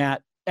described,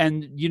 Matt,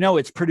 and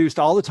it's produced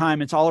all the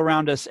time. It's all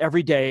around us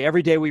every day.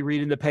 Every day we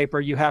read in the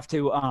paper, you have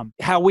to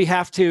how we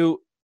have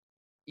to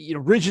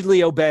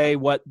rigidly obey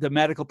what the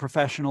medical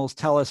professionals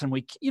tell us. And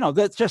we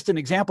that's just an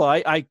example.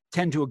 I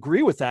tend to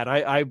agree with that.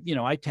 I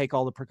take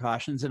all the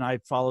precautions and I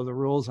follow the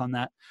rules on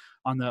that,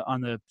 on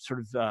the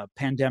sort of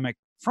pandemic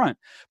front.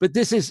 But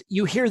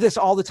you hear this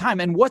all the time.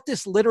 And what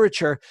this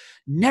literature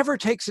never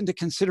takes into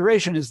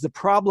consideration is the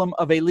problem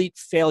of elite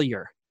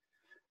failure.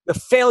 The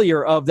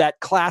failure of that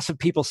class of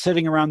people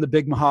sitting around the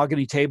big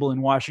mahogany table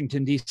in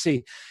Washington,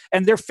 D.C.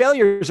 And their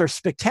failures are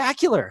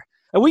spectacular.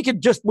 And we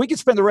could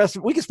spend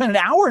an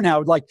hour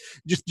now like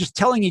just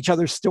telling each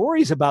other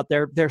stories about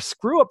their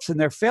screw ups and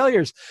their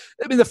failures.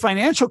 I mean, the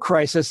financial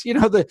crisis,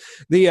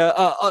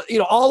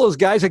 all those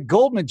guys at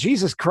Goldman,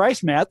 Jesus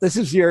Christ, Matt, this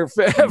is your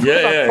 5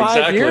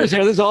 years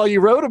here. This is all you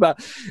wrote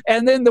about.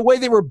 And then the way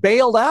they were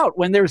bailed out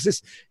when there was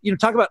this,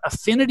 talk about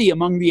affinity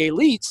among the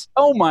elites.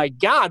 Oh my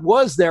God,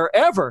 was there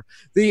ever?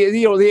 The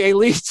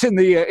elites in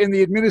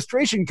the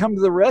administration come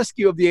to the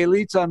rescue of the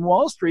elites on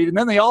Wall Street, and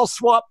then they all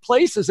swap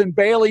places and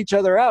bail each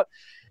other out.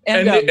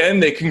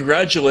 And they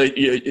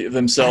congratulate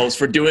themselves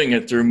for doing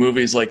it through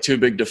movies like Too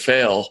Big to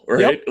Fail,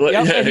 right?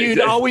 Yep. And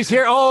you'd always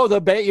hear,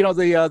 the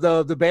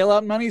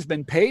bailout money's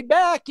been paid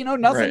back. back. You know,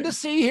 nothing to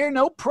see here.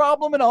 No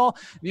problem at all.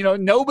 You know,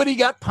 nobody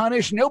got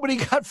punished. Nobody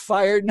got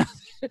fired.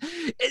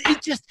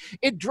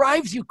 It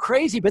drives you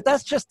crazy, but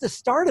that's just the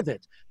start of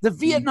it. The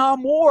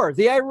Vietnam War,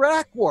 the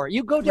Iraq War,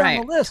 you go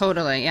down the list.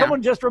 Totally, yeah.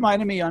 Someone just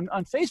reminded me on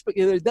Facebook,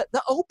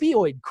 the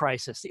opioid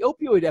crisis, the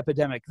opioid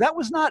epidemic, that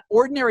was not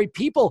ordinary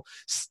people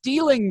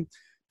stealing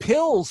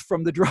pills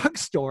from the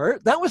drugstore.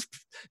 That was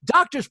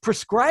doctors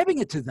prescribing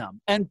it to them.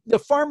 And the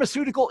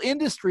pharmaceutical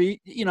industry,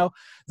 you know,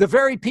 the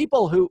very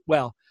people who,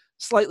 well,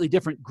 slightly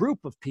different group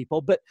of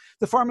people, but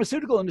the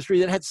pharmaceutical industry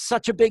that had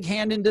such a big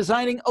hand in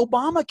designing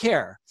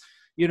Obamacare,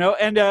 you know,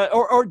 and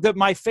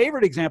my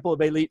favorite example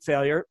of elite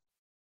failure,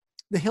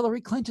 the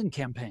Hillary Clinton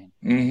campaign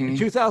in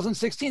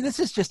 2016. This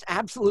is just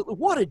absolutely,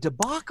 what a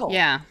debacle.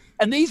 Yeah.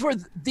 And these were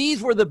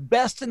the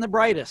best and the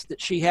brightest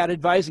that she had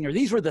advising her.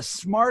 These were the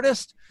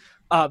smartest,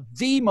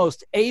 the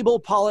most able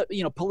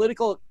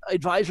political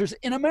advisors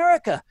in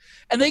America.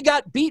 And they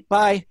got beat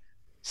by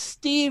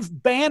Steve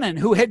Bannon,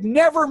 who had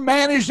never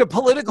managed a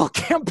political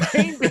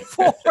campaign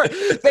before.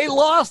 They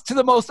lost to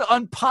the most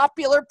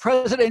unpopular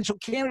presidential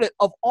candidate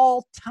of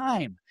all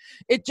time.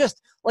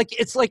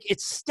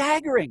 It's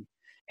staggering.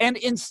 And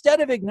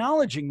instead of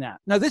acknowledging that,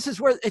 now this is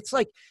where it's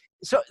like,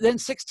 so then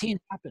 16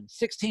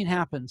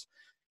 happens,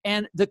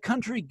 and the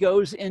country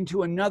goes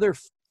into another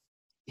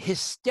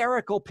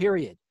hysterical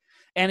period.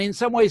 And in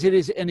some ways, it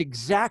is an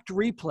exact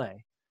replay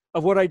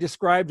of what I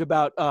described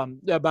about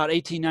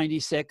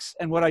 1896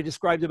 and what I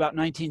described about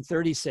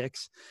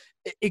 1936.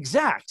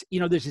 Exact. You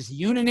know, there's this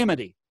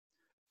unanimity,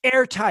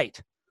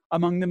 airtight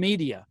among the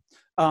media,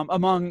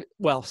 among,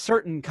 well,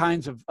 certain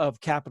kinds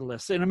of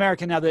capitalists. In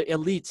America now, the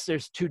elites,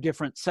 there's two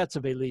different sets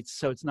of elites,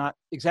 so it's not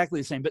exactly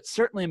the same, but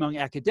certainly among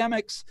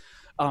academics,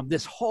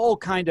 this whole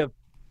kind of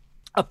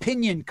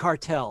opinion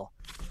cartel,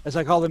 as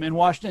I call them in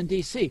Washington,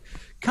 D.C.,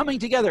 coming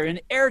together in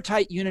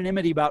airtight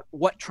unanimity about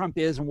what Trump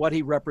is and what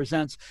he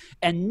represents,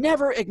 and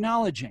never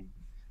acknowledging,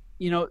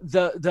 you know,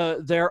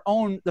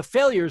 the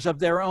failures of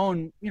their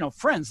own, you know,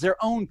 friends,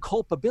 their own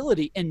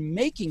culpability in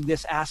making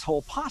this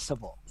asshole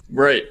possible.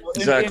 Right,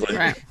 exactly.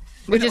 Right.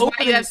 Which is why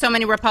you have so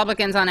many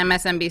Republicans on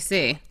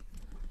MSNBC.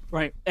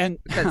 Right, and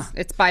because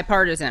it's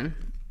bipartisan.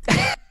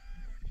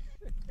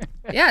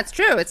 Yeah, it's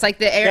true. It's like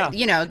the air,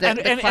 you know, the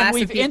class and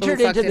we've of people entered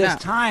who fucked into it this up.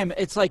 time.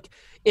 It's like,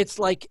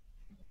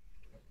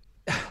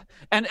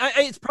 and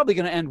it's probably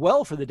going to end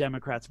well for the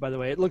Democrats. By the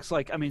way, it looks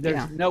like. I mean,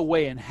 there's no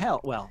way in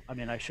hell. Well, I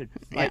mean, I should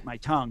bite my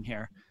tongue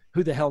here.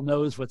 Who the hell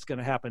knows what's going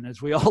to happen?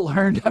 As we all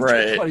learned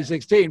after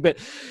 2016. But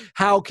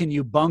how can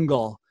you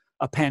bungle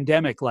a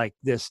pandemic like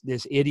this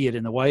idiot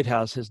in the White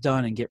House has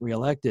done and get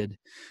reelected?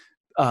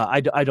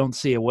 I don't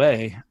see a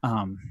way.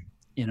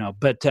 You know,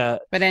 but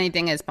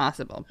anything is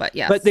possible. But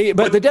yes, but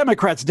the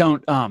Democrats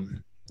don't.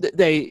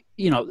 They,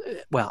 you know,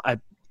 well,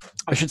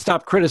 I should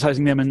stop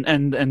criticizing them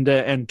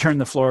and turn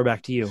the floor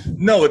back to you.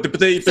 No, but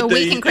we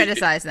can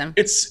criticize them.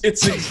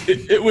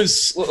 It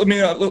was. I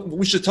mean,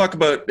 we should talk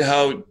about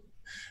how,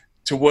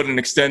 to what an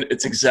extent,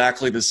 it's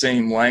exactly the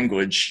same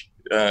language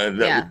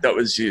that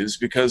was used,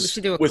 because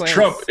with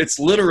Trump, it's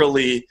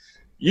literally,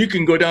 you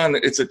can go down.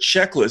 It's a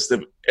checklist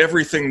of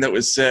everything that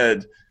was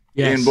said.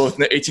 Yes. In both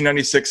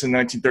 1896 and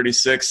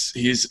 1936,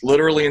 he's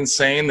literally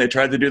insane. They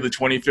tried to do the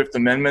 25th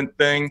Amendment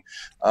thing.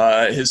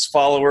 His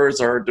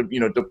followers are,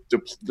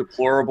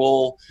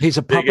 deplorable. He's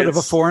a puppet of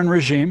a foreign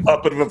regime.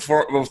 Puppet of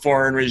a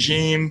foreign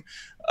regime.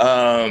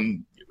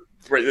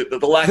 The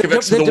lack of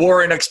the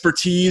war and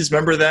expertise.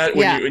 Remember that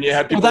when you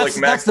had people like Max.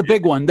 That's the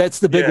big one. That's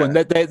the big one.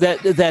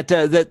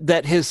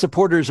 That his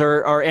supporters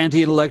are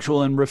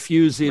anti-intellectual and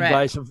refuse the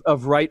advice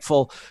of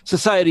rightful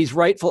society's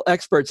rightful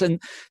experts.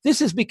 And this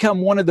has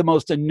become one of the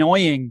most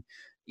annoying,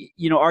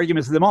 you know,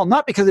 arguments of them all.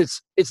 Not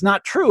because it's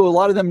not true. A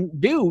lot of them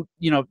do,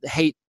 you know,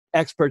 hate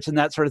experts and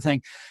that sort of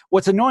thing.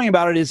 What's annoying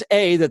about it is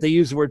A, that they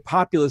use the word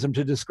populism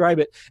to describe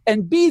it,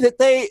 and B, that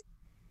they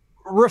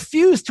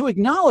refuse to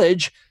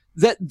acknowledge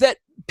that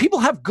people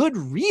have good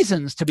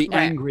reasons to be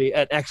angry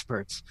at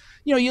experts.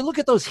 You know, you look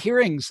at those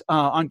hearings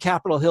on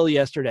Capitol Hill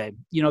yesterday.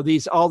 You know, the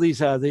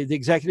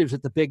executives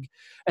at the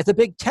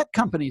big tech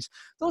companies.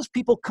 Those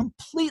people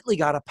completely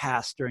got a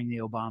pass during the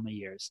Obama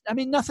years. I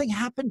mean, nothing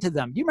happened to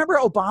them. Do you remember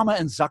Obama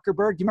and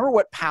Zuckerberg? Do you remember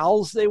what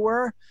pals they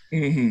were?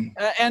 Mm-hmm.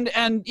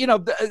 And you know,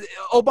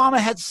 Obama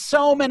had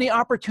so many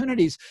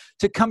opportunities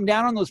to come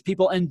down on those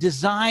people and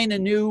design a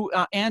new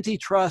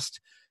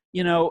antitrust,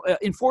 you know,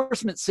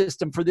 enforcement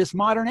system for this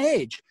modern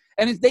age.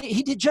 And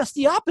he did just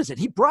the opposite.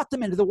 He brought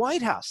them into the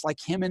White House, like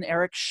him and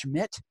Eric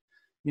Schmidt,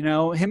 you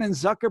know, him and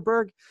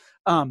Zuckerberg.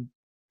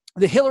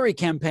 The Hillary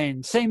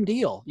campaign, same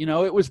deal. You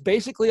know, it was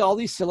basically all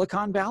these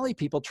Silicon Valley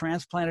people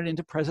transplanted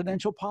into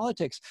presidential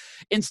politics.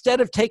 Instead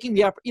of taking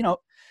you know,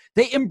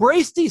 they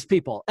embraced these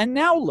people. And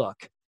now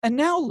look. I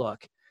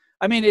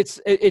mean,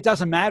 it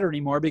doesn't matter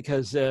anymore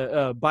because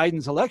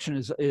Biden's election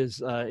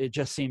is it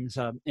just seems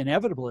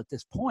inevitable at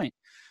this point.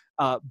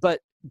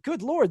 But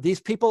good Lord, these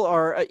people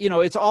are, you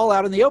know, it's all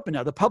out in the open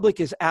now. The public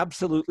is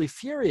absolutely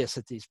furious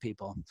at these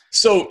people.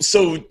 So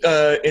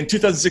in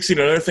 2016,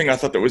 another thing I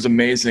thought that was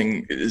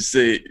amazing is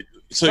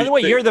By the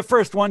way, you're the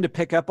first one to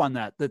pick up on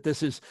that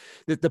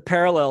the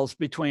parallels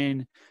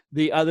between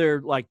the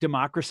other like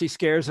democracy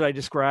scares that I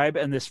describe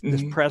and this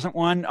present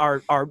one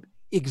are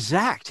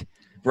exact.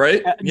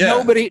 Right.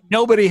 Yeah.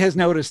 Nobody has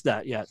noticed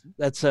that yet.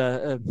 That's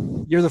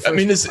you're the first. I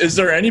mean, is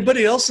there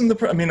anybody else in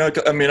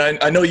the?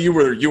 I know you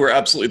were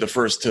absolutely the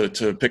first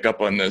to pick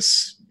up on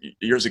this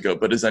years ago,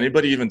 but is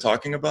anybody even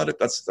talking about it?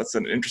 That's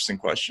an interesting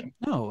question.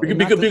 No,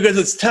 because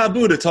it's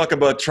taboo to talk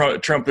about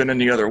Trump in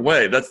any other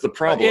way. That's the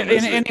problem.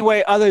 In any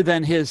way other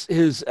than his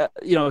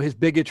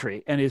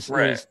bigotry and his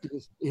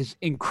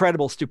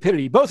incredible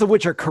stupidity, both of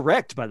which are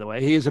correct, by the way.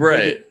 He is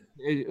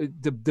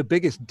the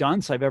biggest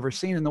dunce I've ever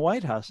seen in the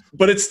White House.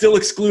 But it still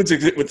excludes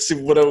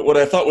what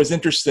I thought was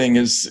interesting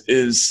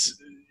is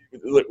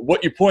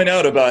what you point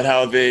out about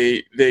how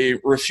they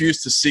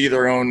refuse to see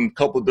their own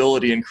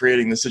culpability in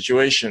creating the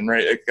situation,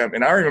 right? I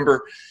mean, I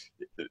remember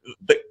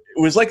it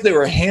was like they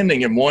were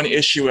handing him one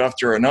issue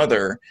after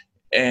another,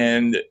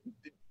 and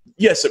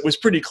yes, it was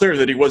pretty clear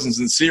that he wasn't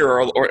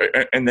sincere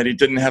and that he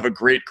didn't have a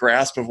great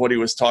grasp of what he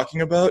was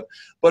talking about.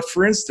 But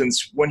for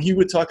instance, when he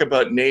would talk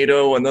about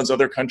NATO and those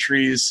other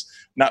countries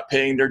not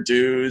paying their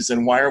dues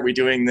and why are we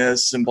doing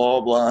this and blah,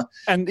 blah.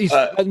 And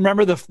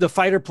remember the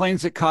fighter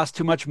planes that cost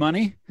too much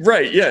money?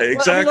 Right. Yeah,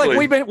 exactly. Well,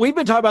 I mean, we've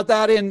been talking about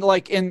that in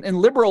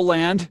liberal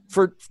land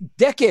for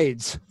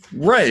decades.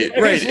 Right.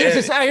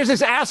 Here's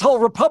this asshole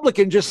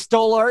Republican just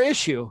stole our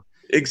issue.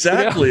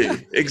 Exactly.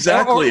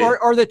 Exactly.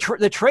 Or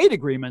the trade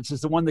agreements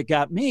is the one that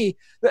got me.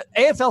 The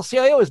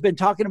AFL-CIO has been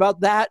talking about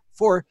that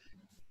for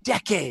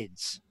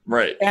decades.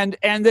 Right. And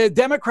the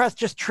Democrats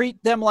just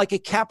treat them like a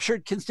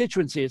captured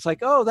constituency. It's like,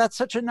 oh, that's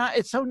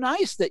it's so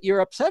nice that you're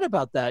upset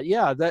about that.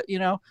 Yeah, that,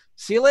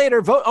 see you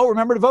later. Vote. Oh,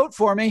 remember to vote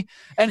for me.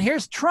 And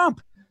here's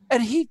Trump.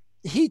 And he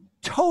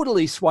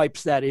totally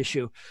swipes that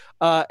issue.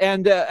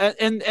 And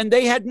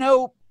they had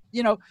no,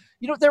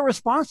 their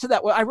response to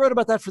that. Well, I wrote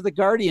about that for The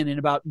Guardian in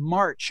about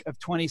March of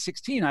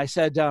 2016. I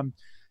said,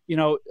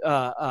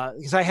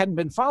 because I hadn't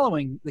been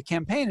following the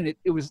campaign, and it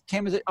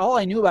came as all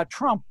I knew about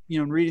Trump,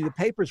 and reading the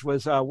papers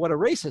was what a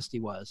racist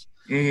he was,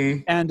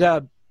 and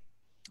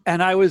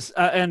I was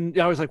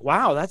like,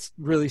 wow, that's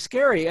really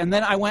scary. And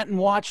then I went and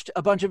watched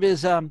a bunch of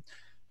his,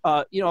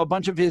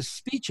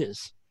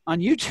 speeches on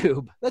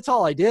YouTube. That's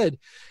all I did,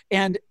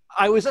 and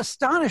I was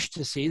astonished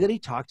to see that he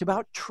talked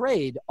about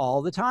trade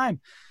all the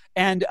time.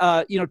 And,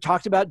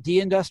 talked about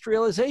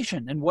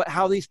deindustrialization and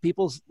how these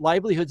people's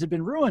livelihoods have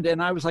been ruined.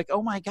 And I was like,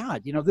 oh my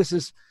God, this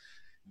is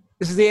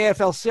the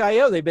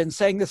AFL-CIO. They've been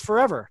saying this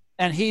forever.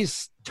 And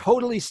he's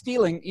totally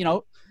stealing,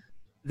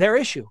 their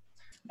issue.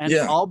 And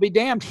I'll be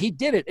damned, he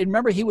did it. And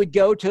remember, he would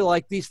go to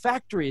like these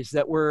factories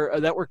that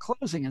were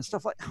closing and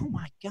stuff like, oh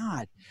my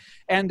God.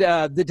 And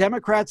the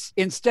Democrats,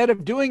 instead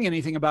of doing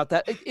anything about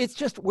that, it's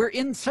just, we're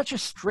in such a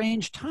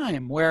strange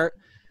time where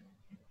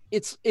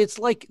it's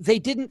like they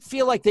didn't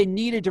feel like they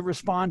needed to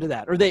respond to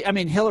that. Or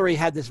Hillary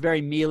had this very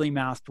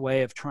mealy-mouthed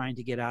way of trying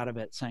to get out of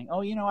it, saying,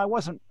 oh,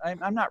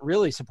 I'm not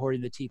really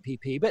supporting the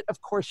TPP. But of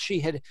course she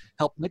had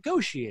helped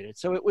negotiate it.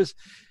 So it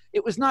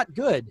was not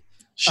good.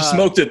 She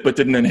smoked it, but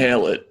didn't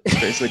inhale it,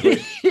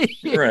 basically.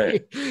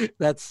 Right.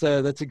 That's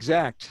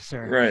exact,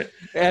 sir. Right.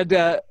 And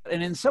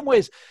in some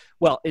ways,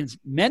 well, in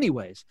many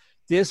ways,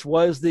 this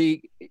was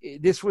the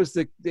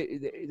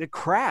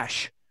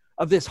crash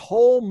of this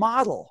whole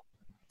model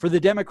for the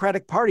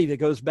Democratic Party that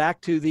goes back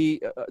to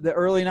the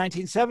early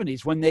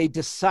 1970s, when they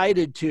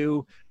decided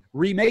to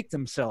remake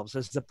themselves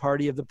as the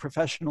party of the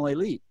professional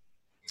elite,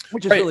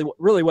 which is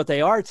really what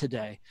they are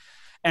today.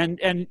 And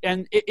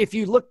if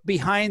you look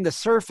behind the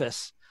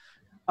surface,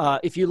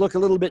 if you look a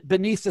little bit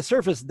beneath the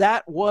surface,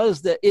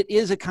 it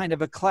is a kind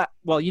of a class.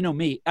 Well,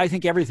 me, I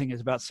think everything is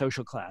about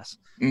social class.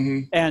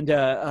 Mm-hmm. And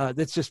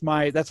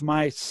that's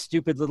my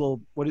stupid little,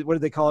 what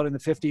did they call it in the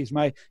 50s?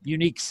 My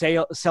unique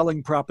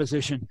selling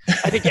proposition.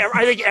 I think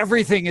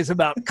everything is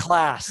about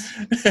class,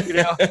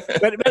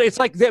 but it's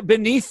like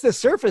beneath the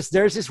surface,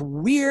 there's this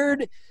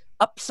weird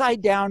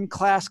upside down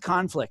class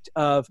conflict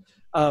of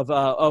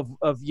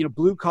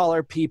blue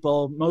collar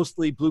people,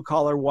 mostly blue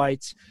collar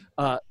whites,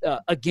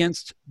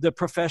 against the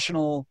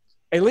professional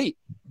elite,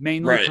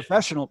 mainly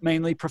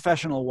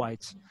professional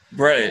whites.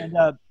 Right.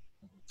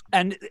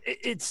 And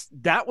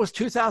that was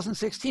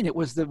 2016. It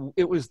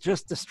was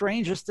just the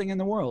strangest thing in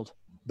the world.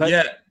 But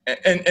yeah,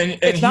 and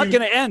it's not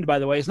going to end, by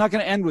the way. It's not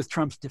going to end with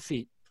Trump's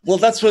defeat. Well,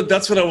 that's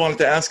what I wanted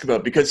to ask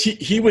about, because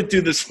he would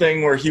do this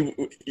thing where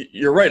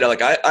you're right.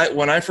 Like I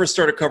when I first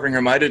started covering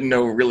him, I didn't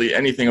know really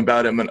anything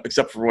about him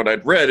except for what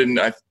I'd read. And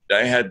I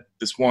had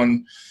this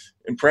one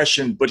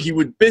impression, but he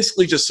would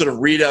basically just sort of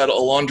read out a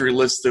laundry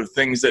list of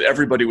things that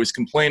everybody was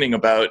complaining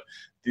about,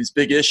 these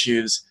big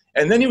issues.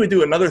 And then he would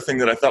do another thing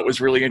that I thought was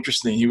really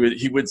interesting. He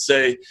would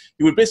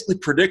basically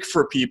predict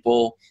for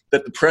people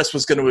that the press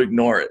was going to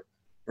ignore it,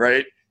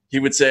 right? He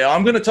would say,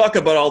 I'm going to talk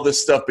about all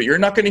this stuff, but you're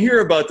not going to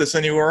hear about this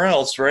anywhere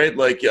else, right?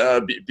 Like,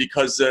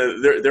 because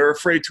they're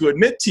afraid to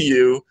admit to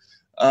you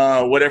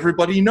what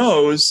everybody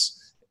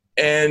knows.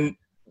 And,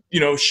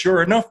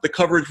 sure enough, the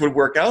coverage would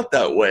work out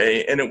that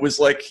way. And it was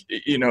like,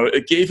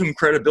 it gave him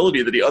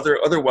credibility that he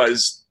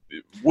otherwise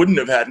wouldn't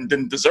have had and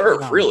didn't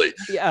deserve, really.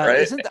 Yeah,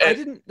 right?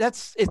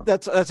 That's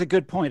a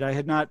good point. I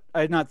had not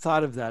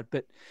thought of that,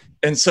 but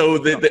and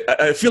so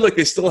I feel like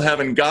they still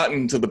haven't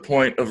gotten to the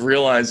point of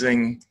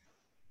realizing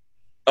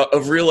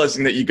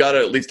that you got to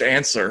at least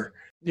answer.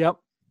 Yep.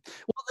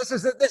 Well,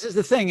 this is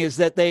the thing, is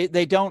that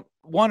they don't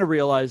want to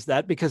realize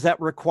that, because that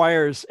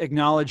requires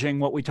acknowledging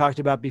what we talked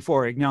about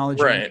before,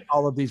 acknowledging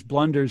all of these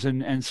blunders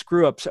and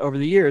screw ups over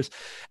the years,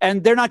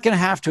 and they're not going to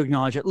have to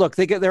acknowledge it. Look,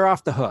 they're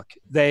off the hook.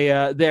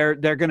 They're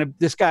going to,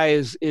 this guy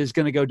is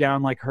going to go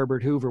down like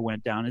Herbert Hoover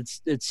went down.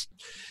 It's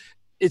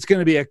going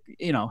to be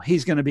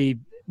he's going to be,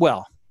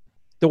 well,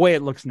 the way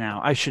it looks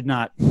now. I should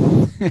not.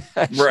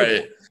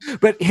 Right.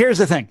 But here's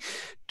the thing: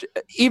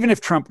 even if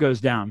Trump goes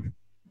down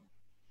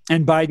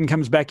and Biden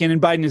comes back in,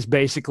 and Biden is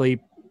basically,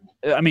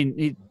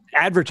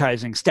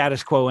 advertising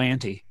status quo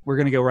ante. We're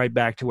going to go right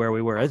back to where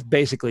we were. That's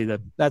basically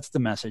that's the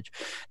message.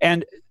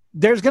 And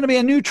there's going to be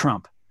a new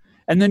Trump,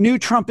 and the new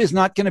Trump is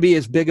not going to be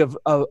as big of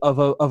a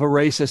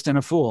racist and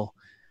a fool.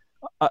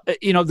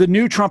 The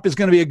new Trump is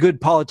going to be a good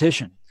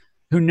politician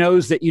who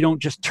knows that you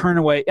don't just turn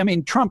away. I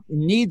mean, Trump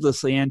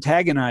needlessly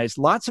antagonized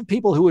lots of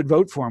people who would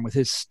vote for him with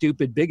his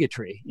stupid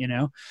bigotry,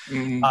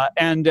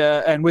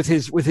 and with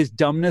his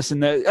dumbness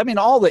and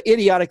all the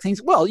idiotic things.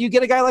 Well, you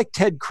get a guy like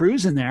Ted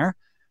Cruz in there,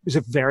 who's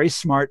a very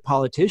smart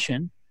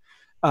politician,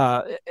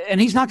 and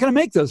he's not going to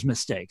make those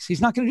mistakes.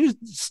 He's not going to do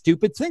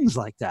stupid things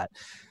like that.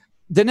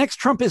 The next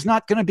Trump is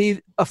not going to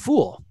be a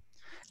fool,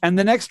 and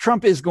the next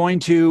Trump is going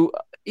to,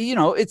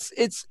 this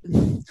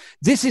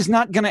is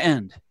not going to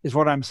end, is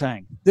what I'm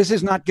saying. This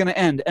is not going to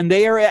end, and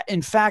they are,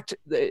 in fact,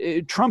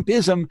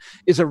 Trumpism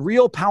is a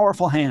real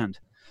powerful hand.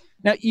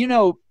 Now,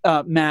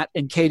 Matt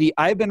and Katie,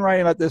 I've been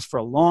writing about this for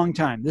a long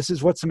time. This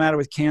is what's the matter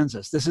with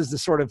Kansas. This is the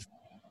sort of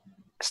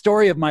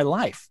story of my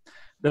life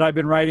that I've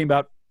been writing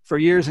about for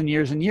years and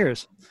years and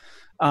years.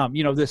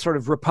 This sort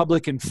of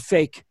Republican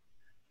fake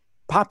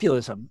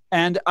populism.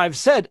 And I've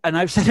said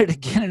it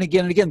again and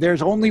again and again,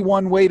 there's only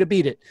one way to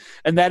beat it.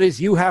 And that is,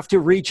 you have to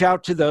reach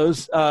out to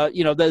those,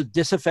 the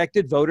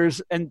disaffected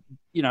voters and,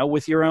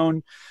 with your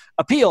own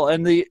appeal.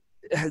 And the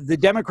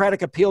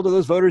Democratic appeal to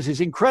those voters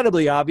is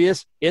incredibly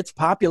obvious. It's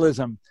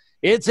populism.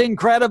 It's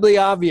incredibly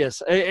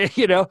obvious.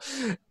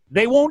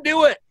 They won't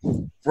do it.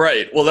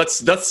 Right. Well, that's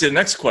the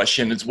next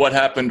question, is what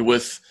happened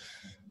with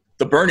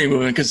the Bernie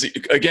movement, because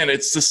again,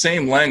 it's the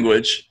same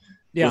language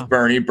with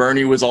Bernie.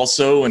 Bernie was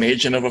also an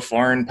agent of a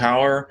foreign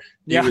power.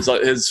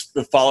 His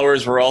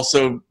followers were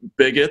also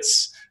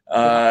bigots.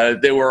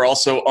 They were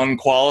also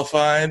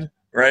unqualified.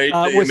 Right?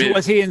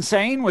 Was he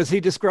insane? Was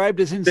he described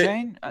as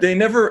insane? I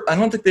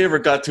don't think they ever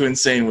got to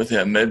insane with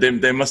him.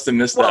 They must have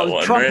missed that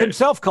one. Trump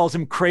himself calls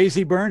him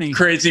Crazy Bernie.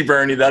 Crazy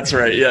Bernie, that's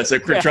right. Yeah, so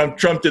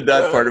Trump did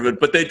that part of it.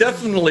 But they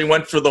definitely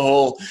went for the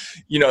whole,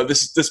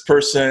 this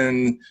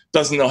person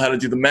doesn't know how to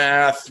do the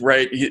math,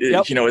 right?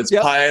 It's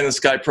pie in the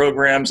sky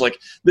programs. Like,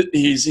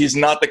 he's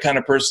not the kind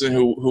of person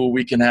who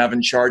we can have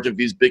in charge of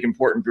these big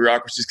important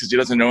bureaucracies, because he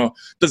doesn't know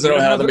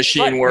how the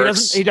machine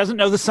works. He doesn't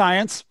know the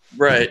science.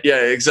 Right.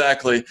 Yeah,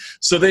 exactly.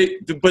 So they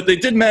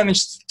did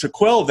manage to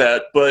quell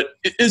that. But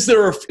is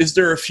there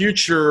a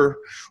future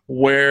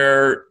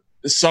where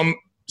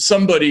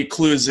somebody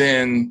clues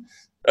in?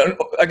 To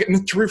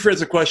rephrase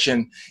the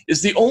question,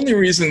 is the only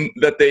reason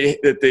that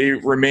they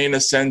remain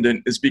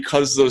ascendant is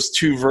because those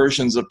two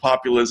versions of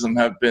populism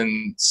have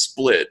been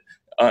split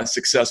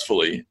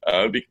successfully?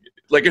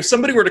 Like, if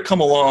somebody were to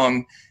come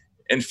along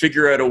and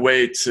figure out a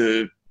way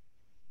to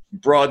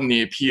broaden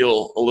the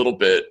appeal a little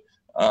bit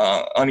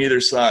on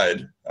either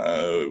side,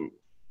 could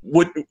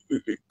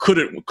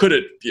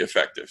it be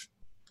effective?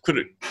 Could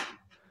it?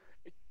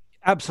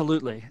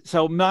 Absolutely.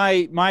 So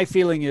my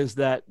feeling is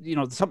that,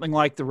 something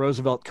like the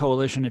Roosevelt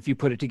Coalition, if you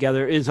put it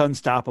together, is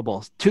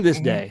unstoppable to this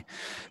day.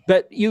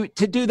 But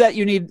to do that,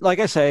 you need, like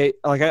I say,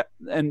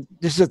 and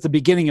this is at the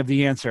beginning of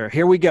the answer.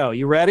 Here we go.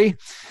 You ready?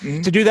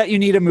 To do that, you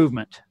need a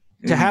movement.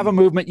 To have a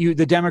movement,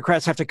 the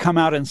Democrats have to come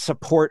out and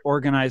support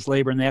organized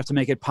labor, and they have to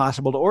make it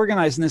possible to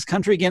organize in this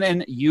country again.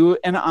 And you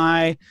and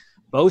I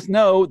both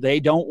know they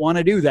don't want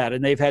to do that.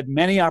 And they've had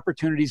many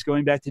opportunities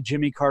going back to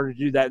Jimmy Carter to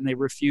do that, and they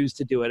refuse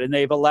to do it. And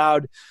they've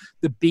allowed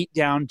the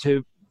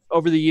beatdown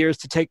over the years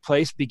to take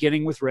place,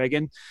 beginning with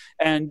Reagan.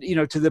 And,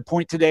 to the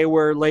point today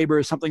where labor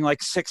is something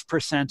like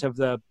 6% of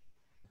the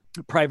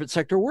private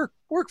sector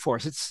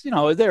workforce. It's,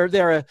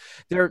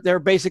 they're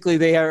basically,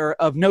 they are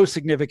of no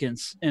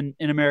significance in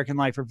American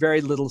life, or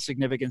very little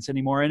significance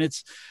anymore. And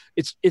it's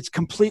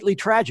completely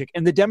tragic.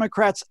 And the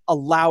Democrats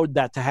allowed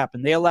that to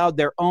happen. They allowed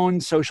their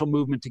own social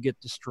movement to get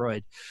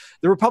destroyed.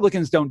 The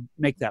Republicans don't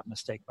make that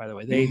mistake, by the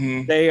way.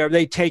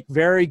 They take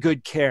very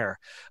good care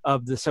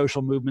of the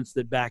social movements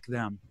that back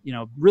them,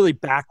 really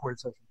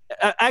backwards.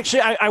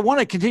 Actually, I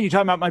want to continue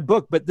talking about my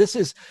book, but this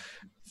is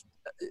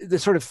the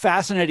sort of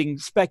fascinating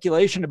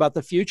speculation about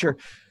the future.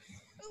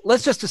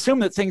 Let's just assume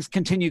that things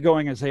continue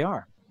going as they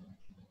are,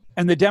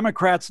 and the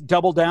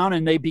double down,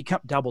 and they become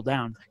double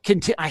down.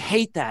 I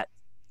hate that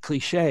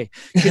cliche.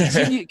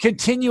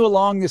 Continue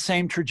along the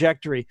same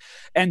trajectory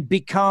and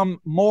become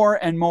more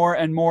and more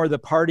and more the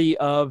party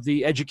of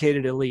the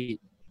educated elite.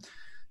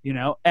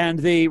 and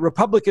the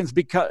Republicans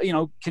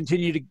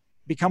continue to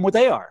become what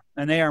they are,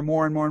 and they are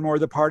more and more and more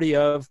the party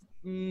of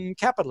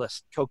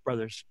capitalists, Koch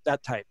brothers,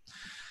 that type.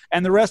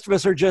 And the rest of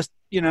us are just,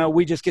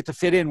 we just get to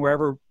fit in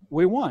wherever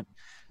we want.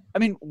 I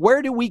mean,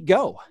 where do we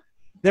go?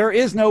 There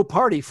is no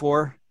party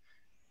for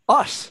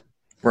us.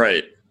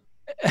 Right.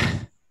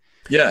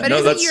 Yeah. But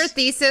isn't your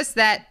thesis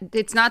that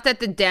it's not that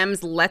the Dems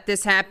let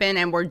this happen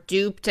and were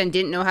duped and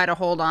didn't know how to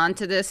hold on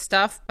to this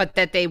stuff, but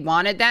that they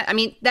wanted that? I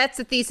mean, that's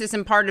the thesis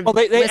and part of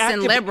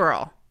Listen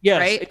Liberal. Yes,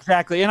 right?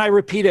 Exactly. And I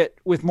repeat it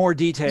with more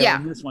detail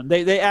in this one.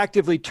 They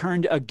actively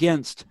turned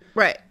against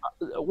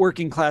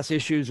working class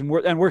issues and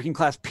working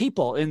class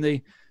people in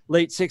the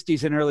late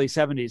 60s and early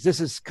 70s. This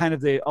is kind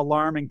of the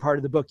alarming part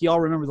of the book. Y'all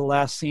remember the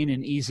last scene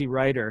in Easy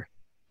Rider?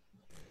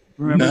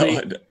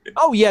 Remember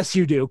oh, yes,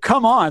 you do.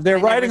 Come on. They're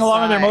riding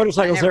along on their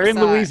motorcycles. They're in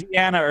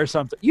Louisiana or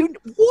something.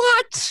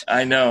 What?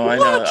 I know. I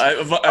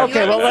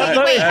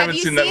haven't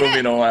seen that movie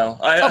in a while.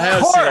 I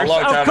have seen it a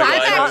long time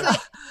ago.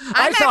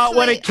 I saw it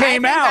when it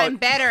came out.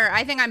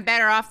 I think I'm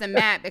better off than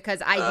Matt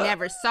because I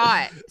never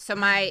saw it. So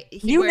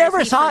you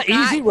never saw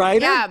Easy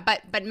Rider? Yeah,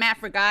 but Matt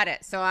forgot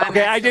it. So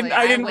I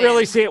didn't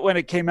really see it when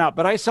it came out,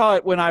 but I saw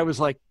it when I was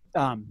like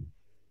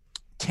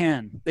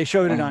 10. They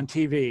showed it on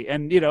TV,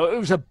 and it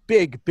was a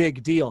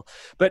big deal.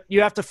 But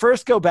you have to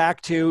first go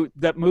back to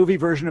that movie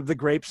version of The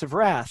Grapes of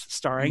Wrath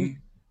starring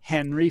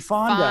Henry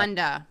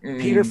Fonda.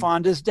 Peter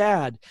Fonda's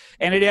dad.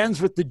 And it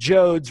ends with the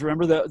Jodes.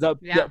 Remember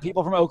the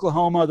people from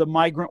Oklahoma, the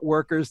migrant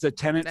workers, the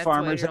tenant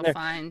farmers, and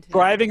they're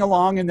driving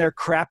along in their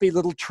crappy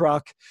little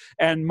truck.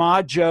 And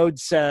Ma Jode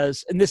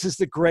says, and this is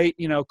the great,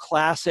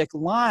 classic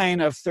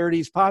line of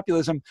 30s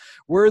populism,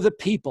 "We're the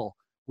people.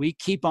 We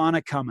keep on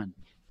a-coming."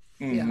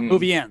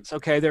 Movie ends.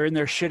 Okay, they're in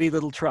their shitty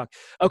little truck.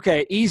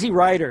 Okay, Easy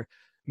Rider,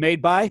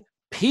 made by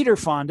Peter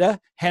Fonda,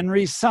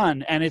 Henry's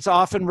son, and it's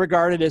often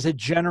regarded as a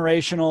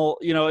generational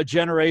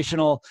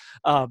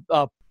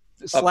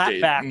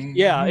slapback.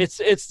 Yeah,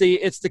 it's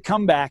the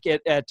comeback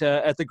at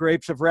the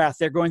Grapes of Wrath.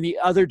 They're going the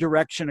other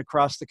direction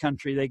across the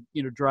country. They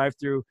drive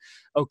through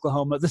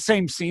Oklahoma, the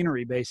same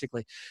scenery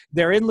basically.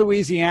 They're in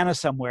Louisiana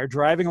somewhere,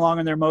 driving along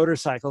on their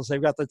motorcycles.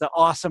 They've got the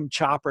awesome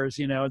choppers,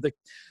 and the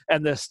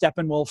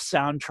Steppenwolf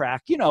soundtrack,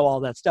 all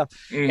that stuff.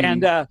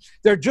 And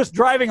they're just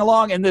driving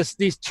along, and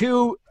these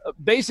two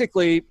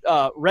basically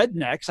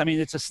rednecks. I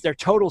mean, they're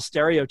total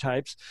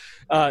stereotypes.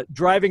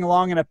 Driving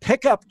along in a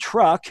pickup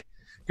truck,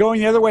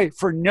 going the other way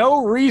for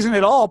no reason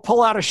at all,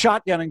 pull out a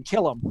shotgun and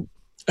kill him.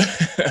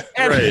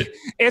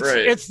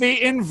 It's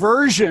the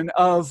inversion.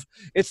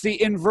 It's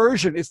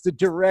the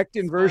direct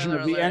inversion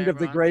of the end of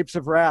The Grapes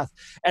of Wrath.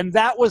 And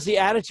that was the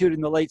attitude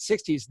in the late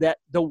 60s, that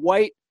the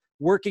white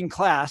working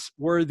class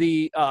were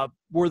the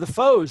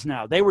foes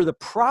now. They were the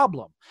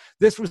problem.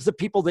 This was the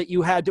people that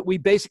we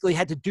basically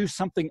had to do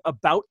something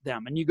about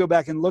them. And you go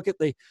back and look at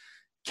the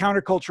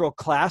countercultural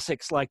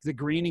classics like The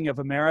Greening of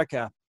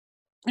America.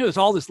 It was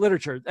all this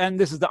literature, and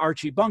this is the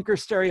Archie Bunker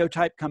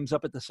stereotype comes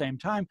up at the same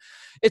time.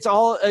 It's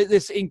all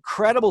this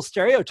incredible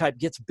stereotype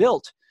gets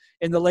built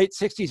in the late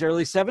 60s,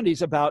 early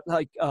 70s about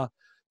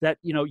that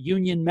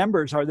union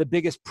members are the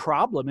biggest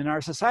problem in our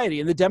society,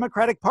 and the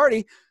Democratic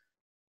Party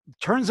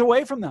turns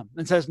away from them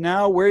and says,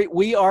 now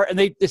we are, and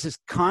this is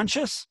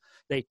conscious.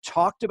 They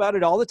talked about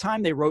it all the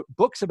time. They wrote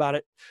books about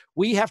it.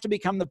 We have to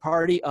become the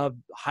party of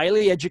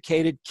highly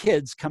educated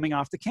kids coming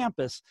off the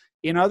campus.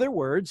 In other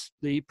words,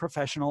 the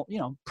professional,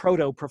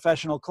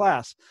 proto-professional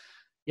class.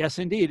 Yes,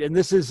 indeed. And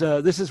this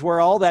is where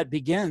all that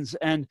begins.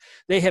 And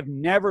they have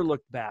never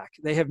looked back.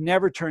 They have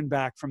never turned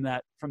back from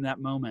that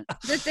moment.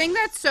 The thing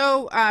that's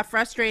so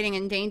frustrating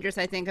and dangerous,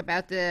 I think,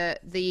 about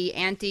the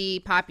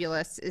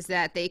anti-populists is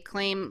that they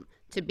claim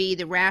to be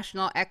the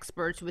rational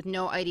experts with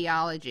no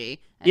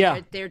ideology.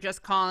 And they're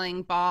just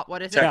calling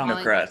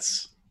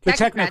technocrats. The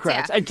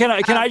technocrats. Yeah. And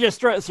can I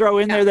just throw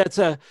in there that's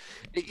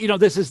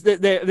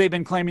they've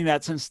been claiming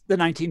that since the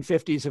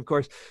 1950s, of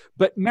course.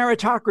 But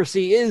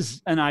meritocracy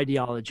is an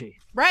ideology.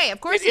 Right, of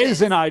course it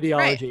is an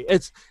ideology.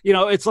 Right.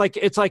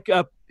 It's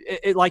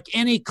like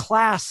any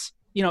class,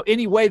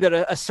 any way that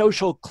a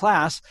social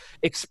class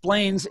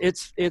explains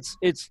its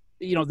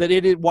that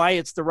it is why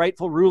it's the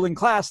rightful ruling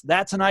class.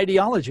 That's an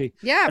ideology.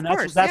 Yeah, and of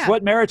course. That's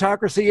what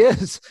meritocracy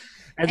is.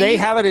 And they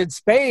have it in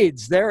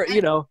spades.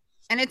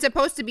 And it's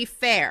supposed to be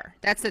fair.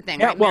 That's the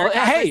thing. Yeah, right? well,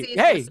 hey,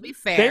 supposed to be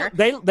fair.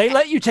 They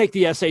let you take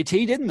the SAT,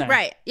 didn't they?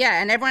 Right.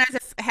 Yeah, and everyone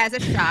has a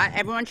shot.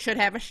 Everyone should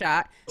have a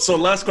shot. So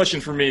last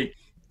question for me.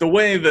 The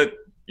way that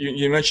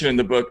you mentioned in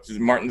the book,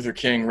 Martin Luther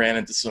King ran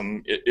into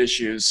some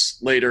issues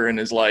later in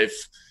his life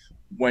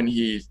when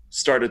he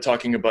started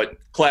talking about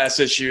class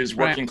issues,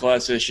 working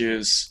class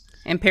issues.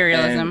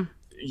 Imperialism.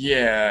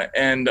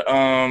 And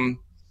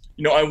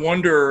I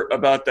wonder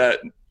about that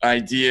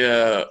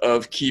idea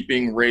of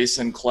keeping race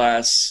and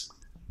class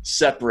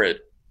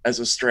separate as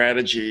a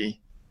strategy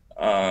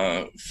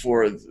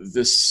for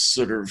this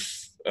sort of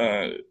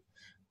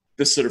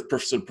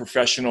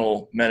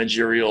professional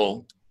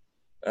managerial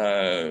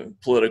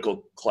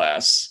political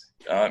class.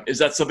 Is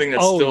that something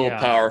that's still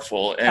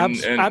powerful? And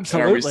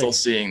are we still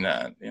seeing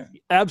that? Yeah,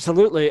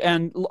 absolutely.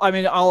 And I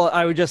mean,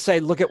 I would just say,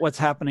 look at what's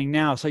happening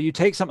now. So you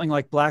take something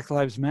like Black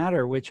Lives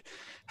Matter, which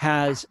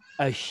has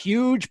a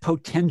huge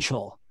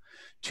potential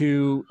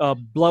to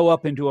blow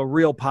up into a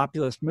real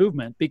populist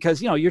movement,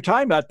 because, you're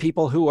talking about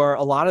people who are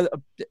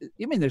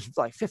there's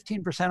like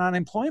 15%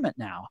 unemployment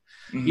now.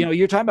 Mm-hmm.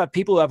 You're talking about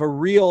people who have a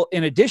real,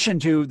 in addition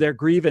to their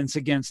grievance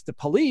against the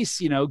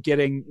police,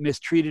 getting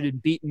mistreated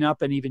and beaten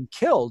up and even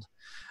killed,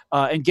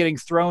 and getting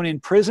thrown in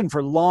prison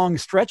for long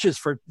stretches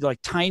for like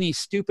tiny,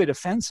 stupid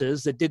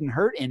offenses that didn't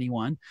hurt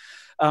anyone.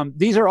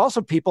 These are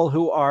also people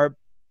who are,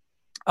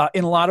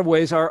 in a lot of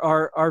ways,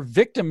 are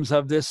victims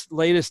of this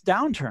latest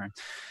downturn.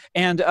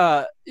 And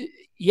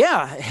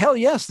hell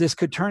yes, this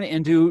could turn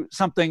into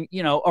something,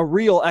 a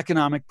real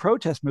economic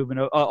protest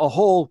movement, a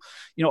whole,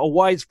 a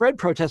widespread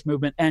protest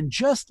movement. And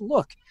just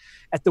look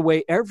at the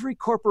way every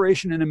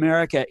corporation in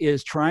America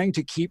is trying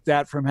to keep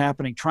that from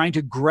happening, trying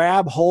to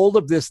grab hold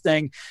of this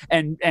thing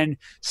and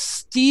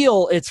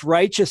steal its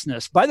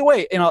righteousness. By the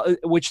way,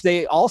 which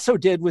they also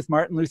did with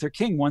Martin Luther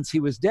King once he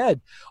was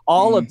dead.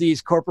 All of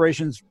these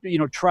corporations,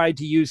 tried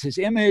to use his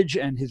image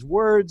and his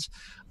words,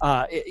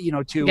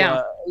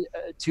 to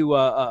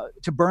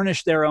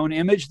burnish their own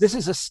image. This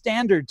is a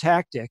standard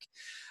tactic.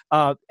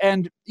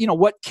 And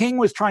what King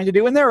was trying to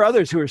do, and there are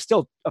others who are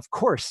still, of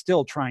course,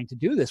 still trying to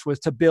do this, was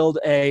to build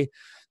a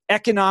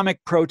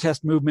economic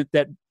protest movement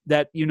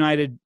that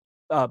united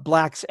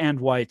blacks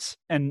and whites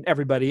and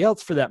everybody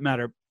else, for that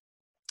matter.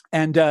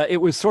 And it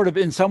was sort of,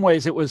 in some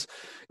ways, it was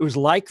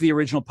like the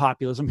original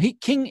populism.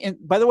 King,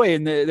 by the way,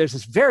 there's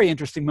this very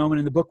interesting moment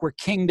in the book where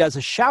King does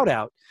a shout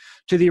out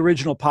to the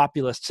original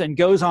populists and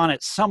goes on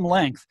at some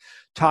length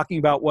talking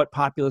about what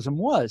populism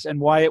was and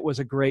why it was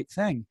a great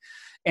thing.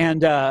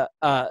 And in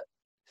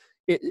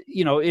the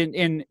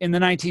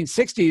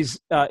 1960s,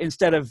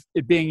 instead of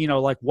it being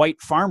like white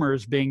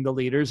farmers being the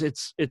leaders,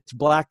 it's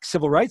black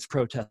civil rights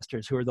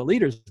protesters who are the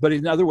leaders. But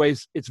in other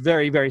ways, it's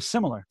very, very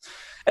similar.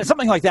 And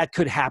something like that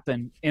could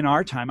happen in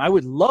our time. I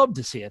would love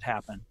to see it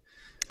happen.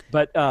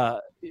 But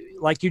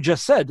like you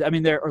just said, I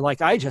mean,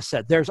 like I just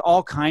said, there's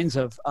all kinds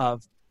of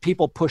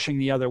people pushing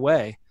the other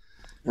way.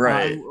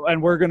 Right.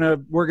 And we're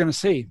gonna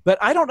see. But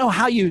I don't know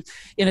how you,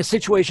 in a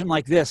situation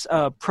like this,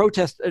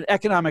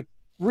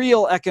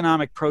 real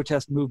economic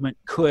protest movement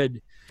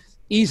could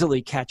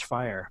easily catch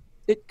fire.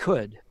 It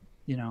could,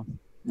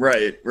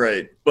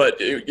 Right. But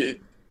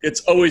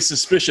it's always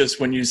suspicious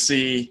when you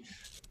see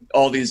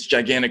all these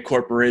gigantic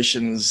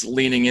corporations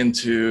leaning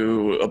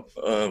into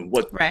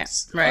what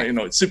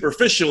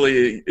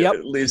superficially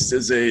at least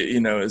is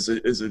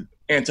a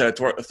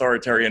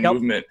anti-authoritarian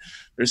movement.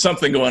 There's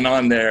something going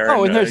on there.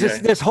 Oh, and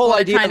there's this whole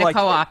idea trying to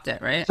co-opt it,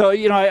 right? So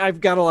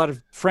I've got a lot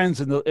of friends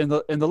in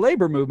the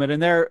labor movement,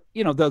 and they're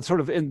the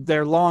sort of in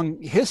their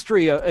long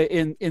history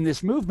in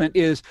this movement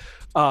is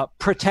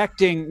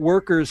protecting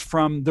workers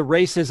from the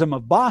racism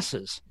of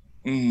bosses.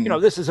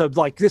 This is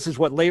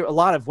what a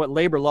lot of what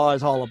labor law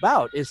is all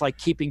about, is like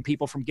keeping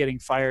people from getting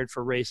fired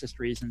for racist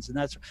reasons. And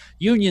that's,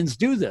 unions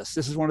do this.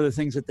 This is one of the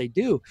things that they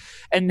do.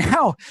 And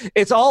now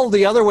it's all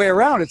the other way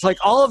around. It's like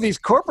all of these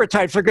corporate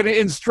types are going to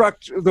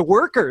instruct the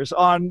workers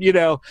on,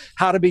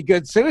 how to be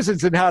good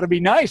citizens and how to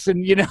be nice.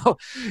 And,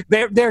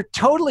 they're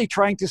totally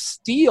trying to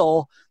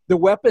steal the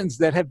weapons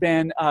that have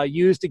been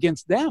used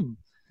against them.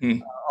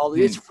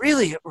 It's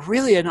really,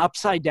 really an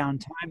upside down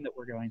time that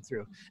we're going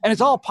through. And it's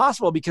all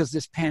possible because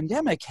this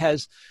pandemic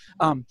has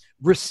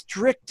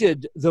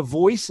restricted the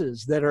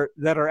voices that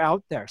are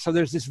out there. So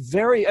there's this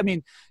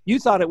you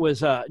thought it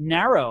was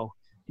narrow,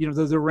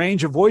 the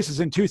range of voices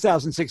in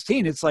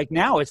 2016. It's like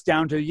now it's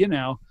down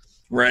to,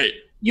 right.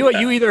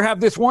 You either have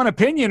this one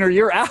opinion or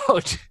you're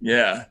out.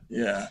 Yeah,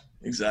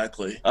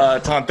 exactly.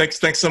 Tom,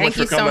 thanks so much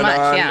for coming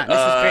on. Yeah, this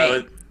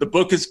is great. The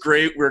book is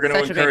great. We're going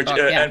to encourage.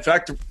 In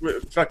fact,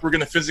 we're going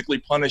to physically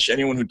punish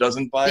anyone who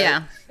doesn't buy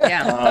it.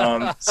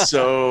 Yeah.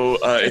 So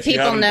if you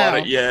haven't bought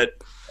it yet.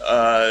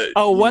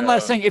 One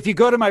last thing. If you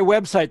go to my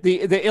website,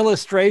 the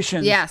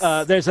illustrations,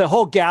 there's a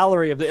whole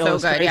gallery of the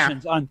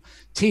illustrations on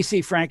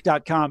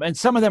tcfrank.com, and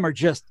some of them are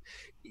just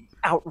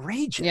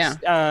outrageous.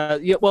 Yeah.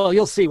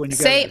 You'll see when you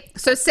go.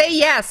 Say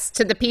yes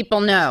to the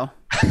people no.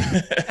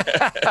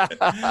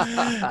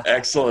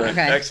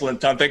 Excellent.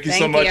 Tom, thank you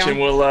so much, and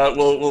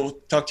we'll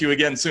talk to you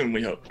again soon,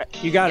 we hope.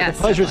 You got it. The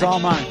pleasure's all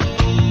mine.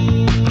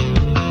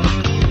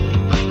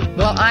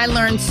 Well, I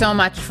learned so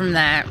much from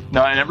that.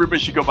 No, and everybody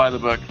should go buy the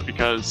book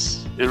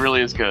because it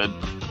really is good.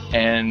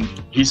 And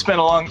he spent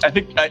I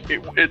think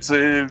it's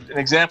an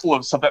example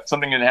of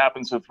something that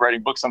happens with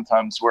writing books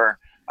sometimes, where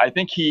I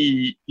think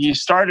he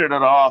started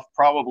it off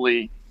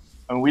probably,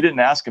 we didn't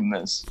ask him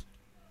this,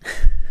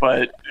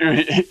 but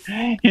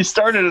he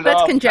started it off.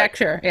 Let's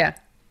conjecture, yeah.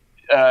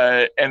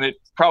 And it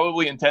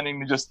probably intending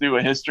to just do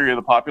a history of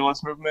the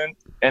populist movement,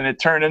 and it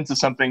turned into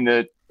something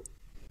that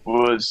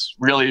was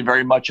really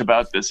very much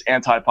about this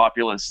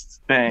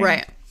anti-populist thing,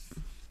 right?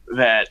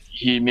 That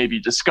he maybe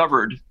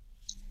discovered,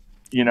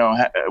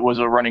 was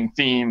a running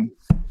theme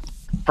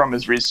from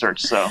his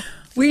research. So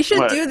we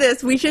should do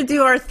this. We should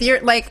do our theory,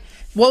 like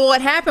Well,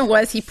 what happened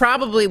was he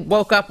probably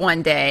woke up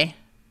one day,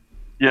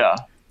 Yeah.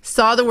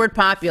 saw the word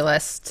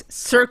populist,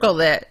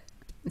 circled it,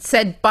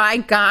 said, by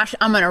gosh,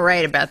 I'm going to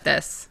write about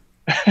this.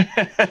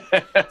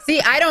 See,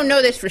 I don't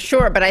know this for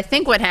sure, but I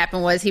think what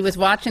happened was he was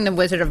watching The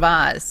Wizard of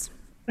Oz,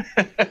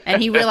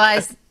 and he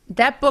realized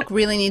that book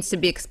really needs to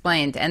be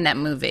explained, and that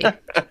movie.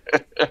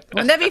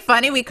 Wouldn't that be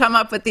funny? We come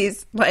up with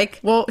these, like,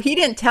 well, he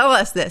didn't tell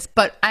us this,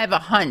 but I have a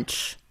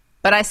hunch.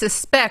 But I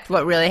suspect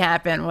what really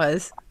happened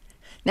was...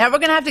 Now we're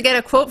going to have to get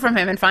a quote from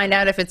him and find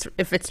out if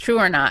it's true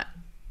or not.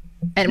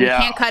 And we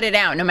can't cut it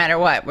out no matter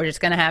what. We're just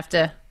going to have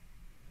to...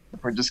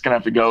 We're just going to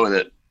have to go with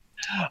it.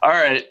 All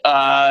right.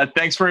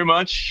 Thanks very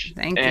much.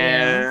 Thank you.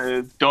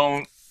 And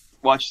don't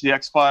watch the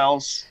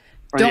X-Files.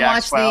 Don't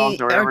watch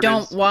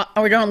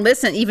don't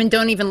listen.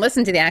 Don't even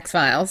listen to the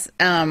X-Files.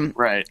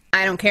 Right.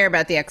 I don't care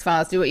about the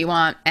X-Files. Do what you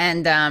want.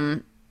 And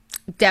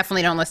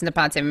definitely don't listen to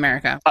Pod Save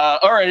America.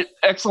 All right.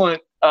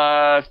 Excellent.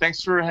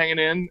 Thanks for hanging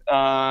in.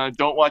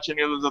 Don't watch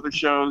any of those other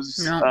shows.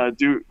 No.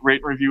 Do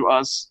rate and review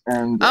us.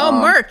 And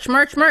merch.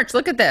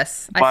 Look at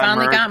this. I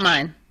finally got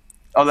mine.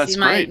 Oh, that's See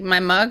great.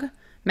 my mug?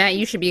 Matt,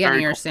 you should be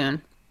getting yours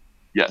soon.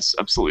 Yes,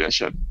 absolutely. I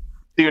should.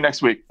 See you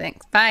next week.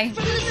 Thanks. Bye.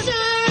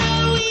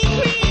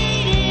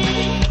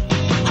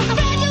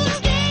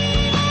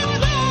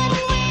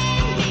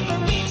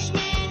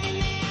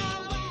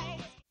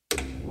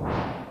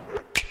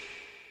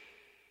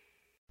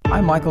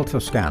 I'm Michael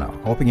Toscano,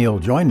 hoping you'll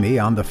join me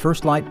on the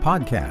First Light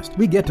podcast.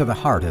 We get to the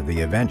heart of the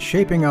event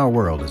shaping our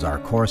world as our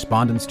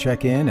correspondents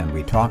check in and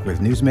we talk with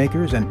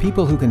newsmakers and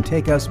people who can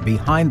take us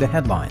behind the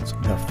headlines.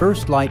 The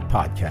First Light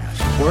podcast,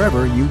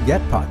 wherever you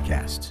get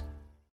podcasts.